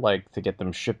car, like to get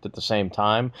them shipped at the same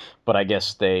time, but I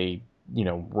guess they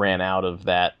ran out of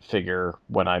that figure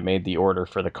when I made the order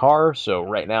for the car, so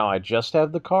right now I just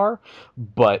have the car,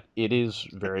 but it is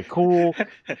very cool.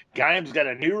 Gaim's got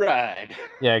a new ride.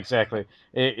 Yeah, exactly.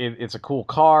 It's a cool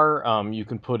car. You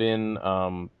can put in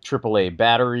AAA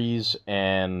batteries,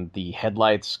 and the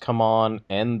headlights come on,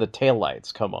 and the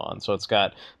taillights come on. So it's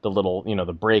got the little,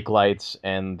 the brake lights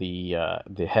and the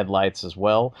headlights as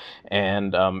well.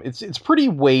 And it's pretty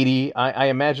weighty. I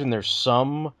imagine there's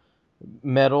some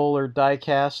metal or die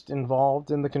cast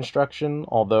involved in the construction,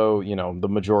 although the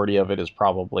majority of it is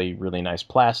probably really nice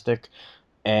plastic.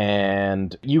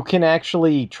 And you can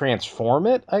actually transform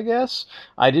it, I guess.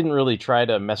 I didn't really try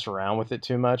to mess around with it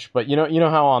too much, but you know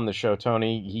how on the show,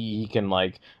 Tony, he can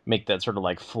like make that sort of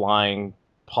like flying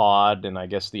pod, and I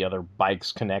guess the other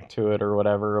bikes connect to it or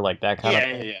whatever, like that kind of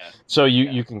thing. Yeah. So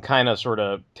you can kind of sort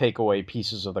of take away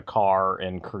pieces of the car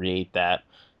and create that.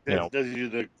 Does he do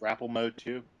the grapple mode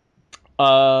too?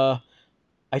 I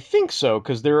think so,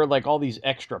 because there are like all these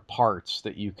extra parts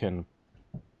that you can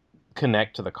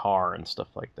connect to the car and stuff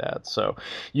like that. So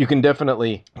you can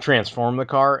definitely transform the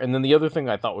car. And then the other thing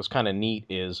I thought was kind of neat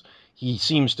is he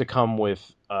seems to come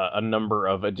with a number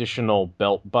of additional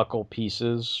belt buckle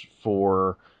pieces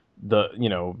for the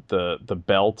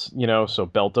belt, so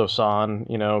Belto-san,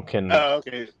 can. Oh,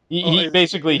 okay. He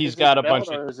basically he's got a bunch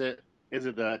of. Or is it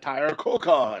the tire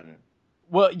Kokon?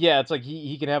 Well, yeah, it's like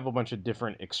he can have a bunch of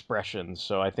different expressions,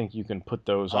 so I think you can put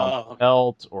those on the okay.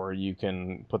 belt, or you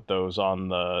can put those on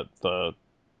the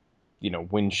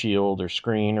windshield or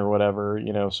screen or whatever,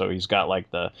 so he's got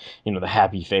like the the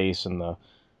happy face and the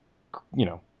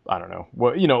I don't know,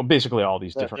 well, basically all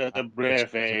these different the red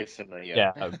face and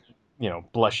the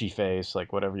blushy face,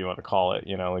 like whatever you want to call it,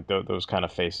 like those kind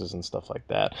of faces and stuff like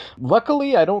that.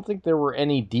 Luckily, I don't think there were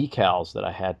any decals that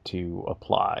I had to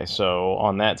apply. So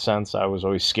on that sense, I was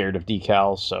always scared of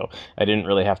decals, so I didn't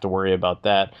really have to worry about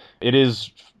that. It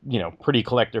is, pretty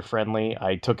collector friendly.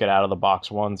 I took it out of the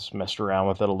box once, messed around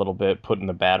with it a little bit, put in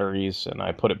the batteries, and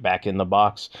I put it back in the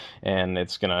box, and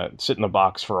it's gonna sit in the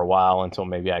box for a while until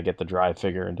maybe I get the drive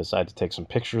figure and decide to take some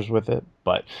pictures with it.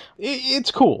 But it's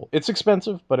cool. It's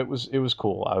expensive, but it was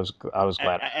cool. I was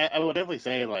glad. I will definitely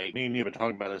say, like, me and you have been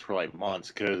talking about this for like months,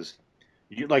 because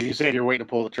like you said, you're waiting to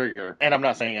pull the trigger, and I'm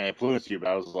not saying I influenced you, but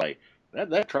I was like,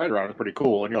 that Trideron is pretty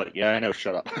cool, and you're like, yeah, I know,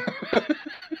 shut up.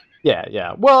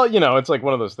 Yeah. Well, it's like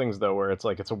one of those things though, where it's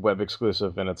like it's a web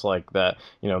exclusive, and it's like that,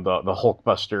 the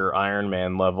Hulkbuster Iron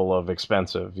Man level of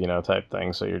expensive, type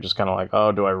thing. So you're just kind of like,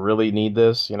 oh, do I really need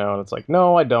this? And it's like,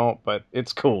 no, I don't, but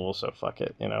it's cool, so fuck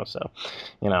it, So,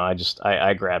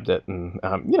 I grabbed it, and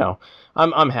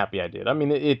I'm happy I did. I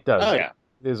mean, it does. Oh, yeah.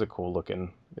 It is a cool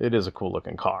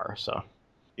looking car. So.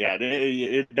 Yeah,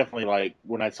 it definitely, like,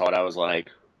 when I saw it, I was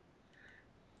like,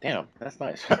 damn, that's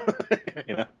nice.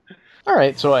 All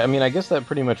right, so I mean, I guess that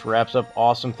pretty much wraps up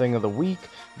Awesome Thing of the Week.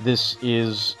 This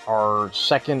is our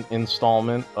second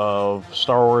installment of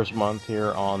Star Wars Month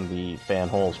here on the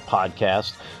Fanholes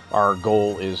podcast. Our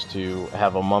goal is to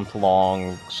have a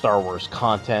month-long Star Wars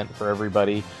content for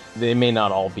everybody. They may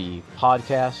not all be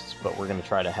podcasts, but we're going to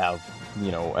try to have,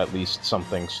 at least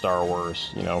something Star Wars,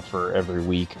 for every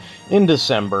week in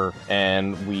December,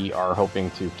 and we are hoping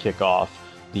to kick off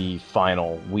the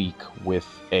final week with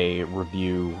a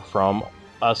review from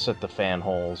us at the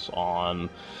Fanholes on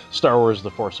Star Wars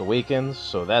The Force Awakens.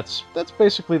 So that's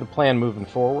basically the plan moving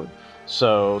forward.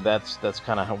 So that's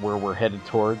kind of where we're headed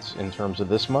towards in terms of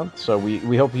this month. So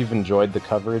we hope you've enjoyed the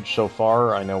coverage so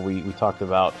far. I know we talked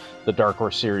about the Dark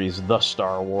Horse series, The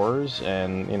Star Wars,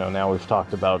 and now we've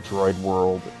talked about Droid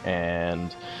World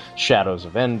and Shadows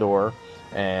of Endor.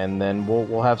 And then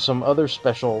we'll have some other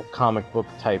special comic book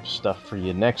type stuff for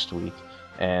you next week.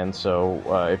 And so,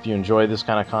 if you enjoy this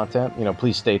kind of content,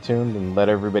 please stay tuned and let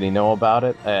everybody know about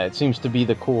it. It seems to be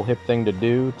the cool, hip thing to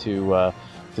do to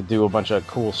do a bunch of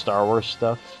cool Star Wars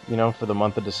stuff, for the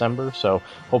month of December. So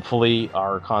hopefully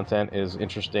our content is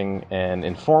interesting and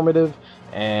informative.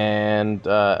 And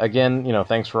again,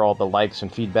 thanks for all the likes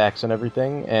and feedbacks and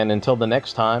everything. And until the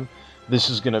next time, this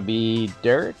is going to be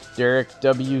Derek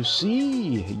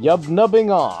WC, yub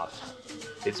nubbing off.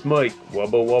 It's Mike,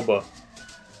 wubba wubba.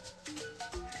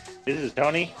 This is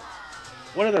Tony.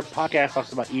 What other podcast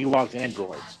talks about Ewoks and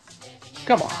droids?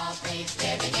 Come on.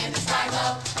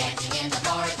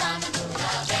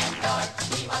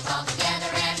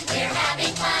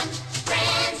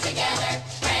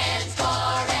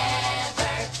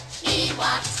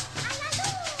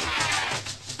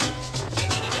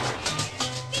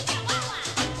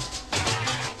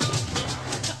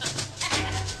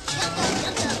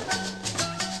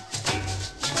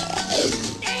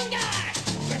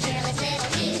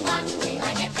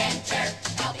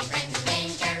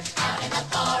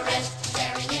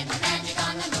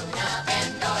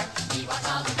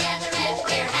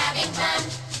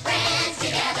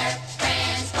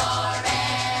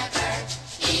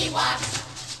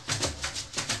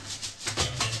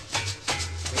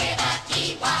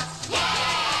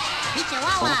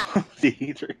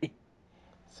 C3.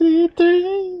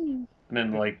 C3. And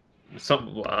then like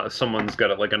someone's got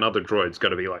to, like another droid's got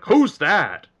to be like, who's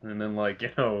that? And then like,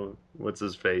 what's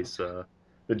his face? The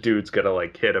dude's got to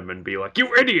like hit him and be like,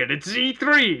 you idiot, it's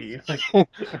Z3. Like,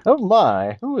 oh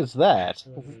my, who is that?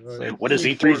 What is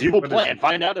Z3's evil plan?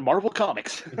 Find out in Marvel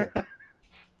Comics.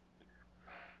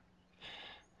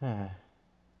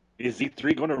 Is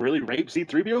Z3 going to really rape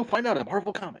C3PO? Find out in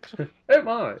Marvel Comics. Oh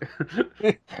my.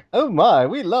 Oh my,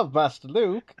 we love Master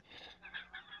Luke.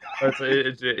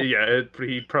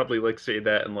 He'd probably like say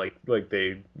that and like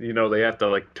they they have to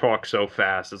like talk so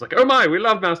fast. It's like, oh my, we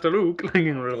love Master Luke, like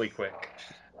really quick.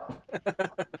 Look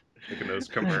at those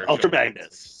commercials. Ultra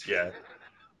Magnus. Yeah.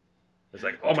 It's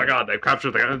like, oh my god, they've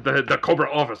captured the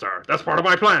Cobra officer. That's part of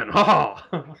my plan. Ha ha.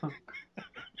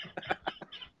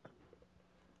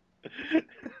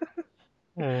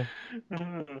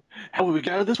 How will we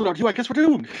get out of this without you? I guess we're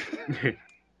doomed.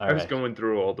 I was going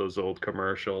through all those old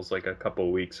commercials like a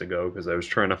couple weeks ago because I was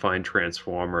trying to find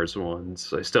Transformers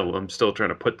ones. I'm still trying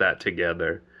to put that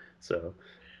together. So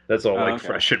that's all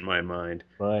fresh in my mind.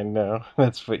 I know.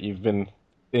 That's what you've been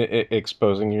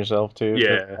exposing yourself to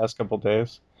the last couple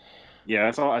days. Yeah,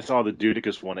 I saw the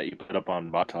Dudicus one that you put up on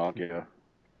Bot Talk, yeah.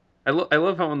 I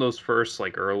love how in those first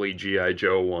like early G.I.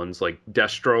 Joe ones, like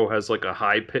Destro has like a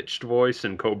high-pitched voice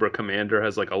and Cobra Commander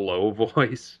has like a low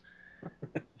voice.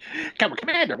 Cobra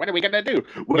Commander, what are we gonna do?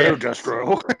 Well,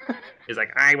 Destro. He's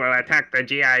like, I will attack the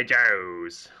G.I.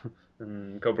 Joes.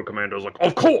 And Cobra Commander's like,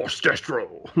 of course,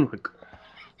 Destro.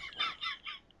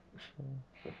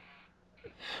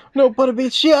 Nobody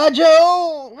beats G.I.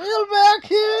 Joe! Real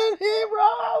American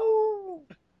hero!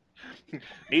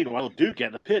 Meanwhile, Duke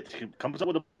at the pit comes up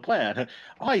with a plan.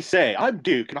 I say, I'm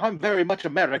Duke, and I'm very much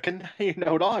American. You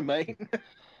know what I mean?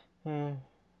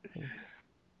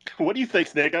 What do you think,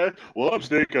 Snake Eyes? Well, I'm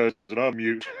Snake Eyes, and I'm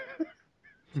mute.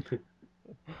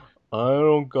 I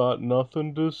don't got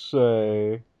nothing to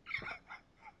say.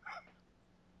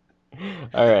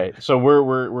 All right, so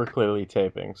we're clearly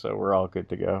taping, so we're all good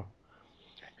to go.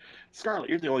 Scarlet,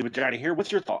 you're the only vagina here.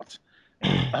 What's your thoughts?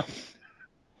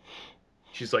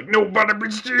 She's like, nobody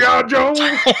beats G.I. Joe!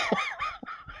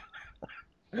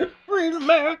 Real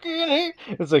American.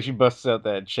 It's like she busts out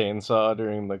that chainsaw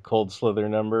during the Cold Slither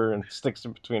number and sticks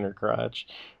it between her crotch.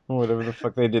 Or whatever the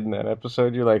fuck they did in that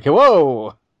episode. You're like,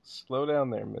 whoa! Slow down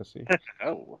there, Missy.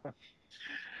 Oh.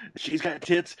 She's got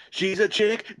tits. She's a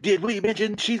chick. Did we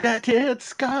mention she's got tits,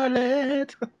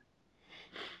 Scarlet?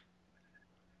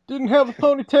 Didn't have a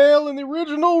ponytail in the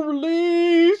original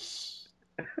release.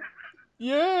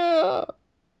 Yeah.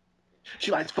 She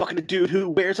likes fucking a dude who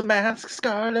wears a mask,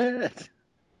 Scarlet.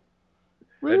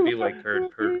 That'd be like her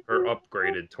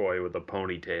upgraded toy with a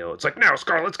ponytail. It's like, now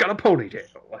Scarlet's got a ponytail.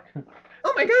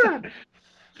 Oh my god.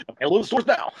 Available in stores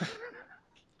now.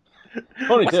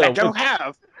 Ponytail. What's that Joe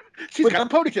have? She's got a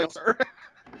ponytail, sir.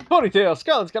 Ponytail.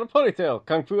 Scarlet's got a ponytail.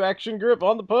 Kung Fu action grip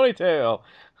on the ponytail.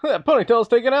 That ponytail's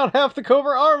taking out half the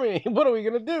Cobra army. What are we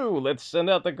gonna do? Let's send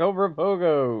out the Cobra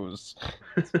Pogos.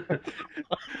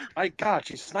 My God,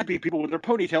 she's sniping people with her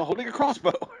ponytail holding a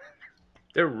crossbow.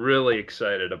 They're really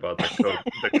excited about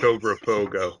the Cobra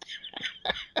Pogo.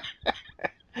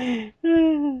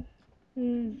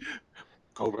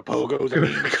 Cobra Pogo's a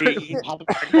mean machine. I'll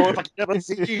back door if I never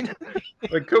seen.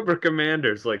 Like Cobra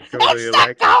Commander's like totally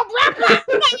like.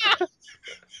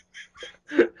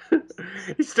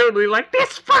 He's he's totally like,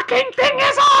 this fucking thing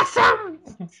is awesome!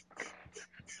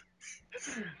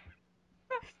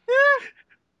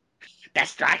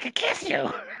 That's I could kiss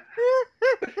you.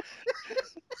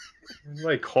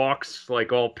 Like Hawk's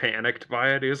like all panicked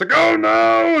by it. He was like, "Oh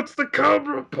no, it's the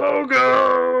Cobra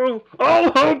Pogo!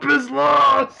 All hope is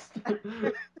lost."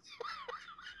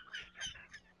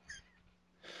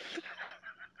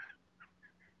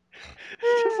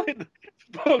 Just like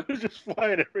Pogo's just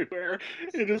flying everywhere.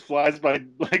 It just flies by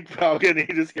like Falcon, and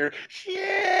you just hear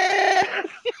shit.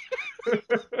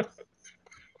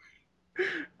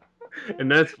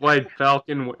 And that's why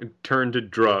Falcon turned to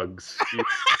drugs.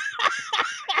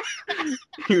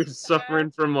 He was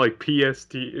suffering from like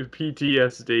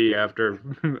PTSD after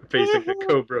facing the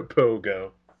Cobra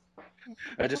Pogo.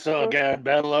 I just saw a guy in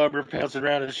battle armor pouncing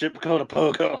around in a ship called a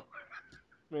Pogo.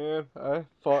 Man, I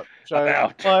fought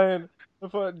out.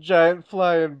 giant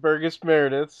flying Burgess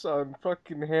Merediths on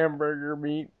fucking hamburger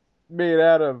meat made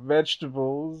out of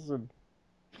vegetables and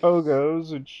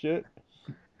pogos and shit.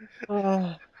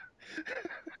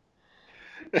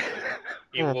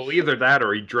 Yeah, well, either that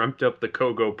or he dreamt up the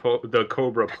Cobra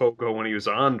Pogo when he was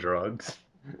on drugs.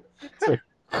 It's like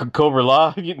Cobra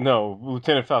Law? No,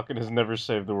 Lieutenant Falcon has never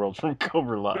saved the world from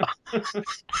Cobra Law.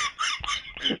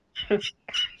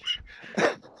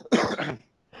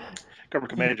 Cobra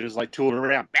Commander just like tooling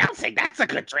around, bouncing. That's a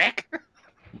good trick.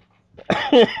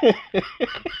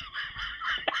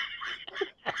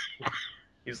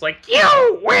 He's like,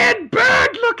 "You weird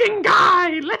bird-looking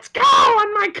guy! Let's go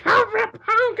on my Cobra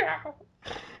Pogo!"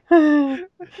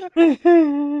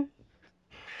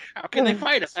 How can they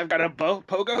fight us? I've got a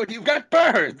Pogo and you've got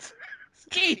birds. It's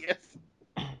genius.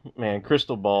 Man,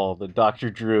 Crystal Ball, the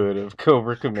Dr. Druid of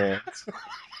Cobra Commands.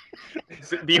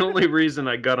 The only reason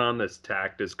I got on this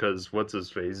tact is because what's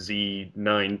his face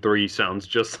Z93 sounds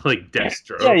just like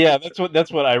Destro. Yeah,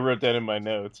 that's what I wrote down in my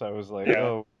notes. I was like,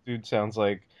 oh, dude sounds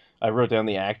like. I wrote down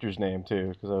the actor's name too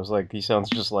because I was like, he sounds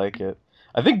just like it.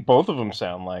 I think both of them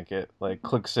sound like it, like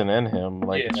Clickson and him.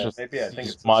 Like it's just maybe I think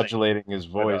he's it's modulating his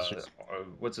voice.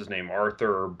 What's his name?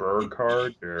 Arthur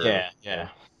Burkhardt? Yeah.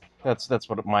 That's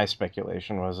what my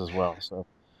speculation was as well. So,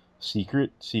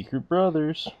 secret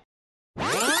brothers.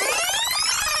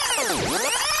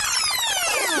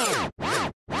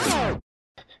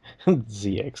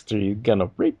 ZX3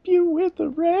 gonna rape you with a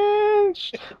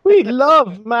wrench. We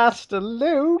love Master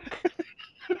Luke.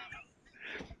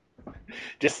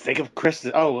 Just think of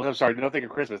Christmas. Oh, I'm sorry. Don't think of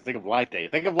Christmas. Think of Life Day.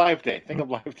 Think of Life Day. Think of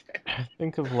Life Day.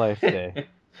 Think of Life Day.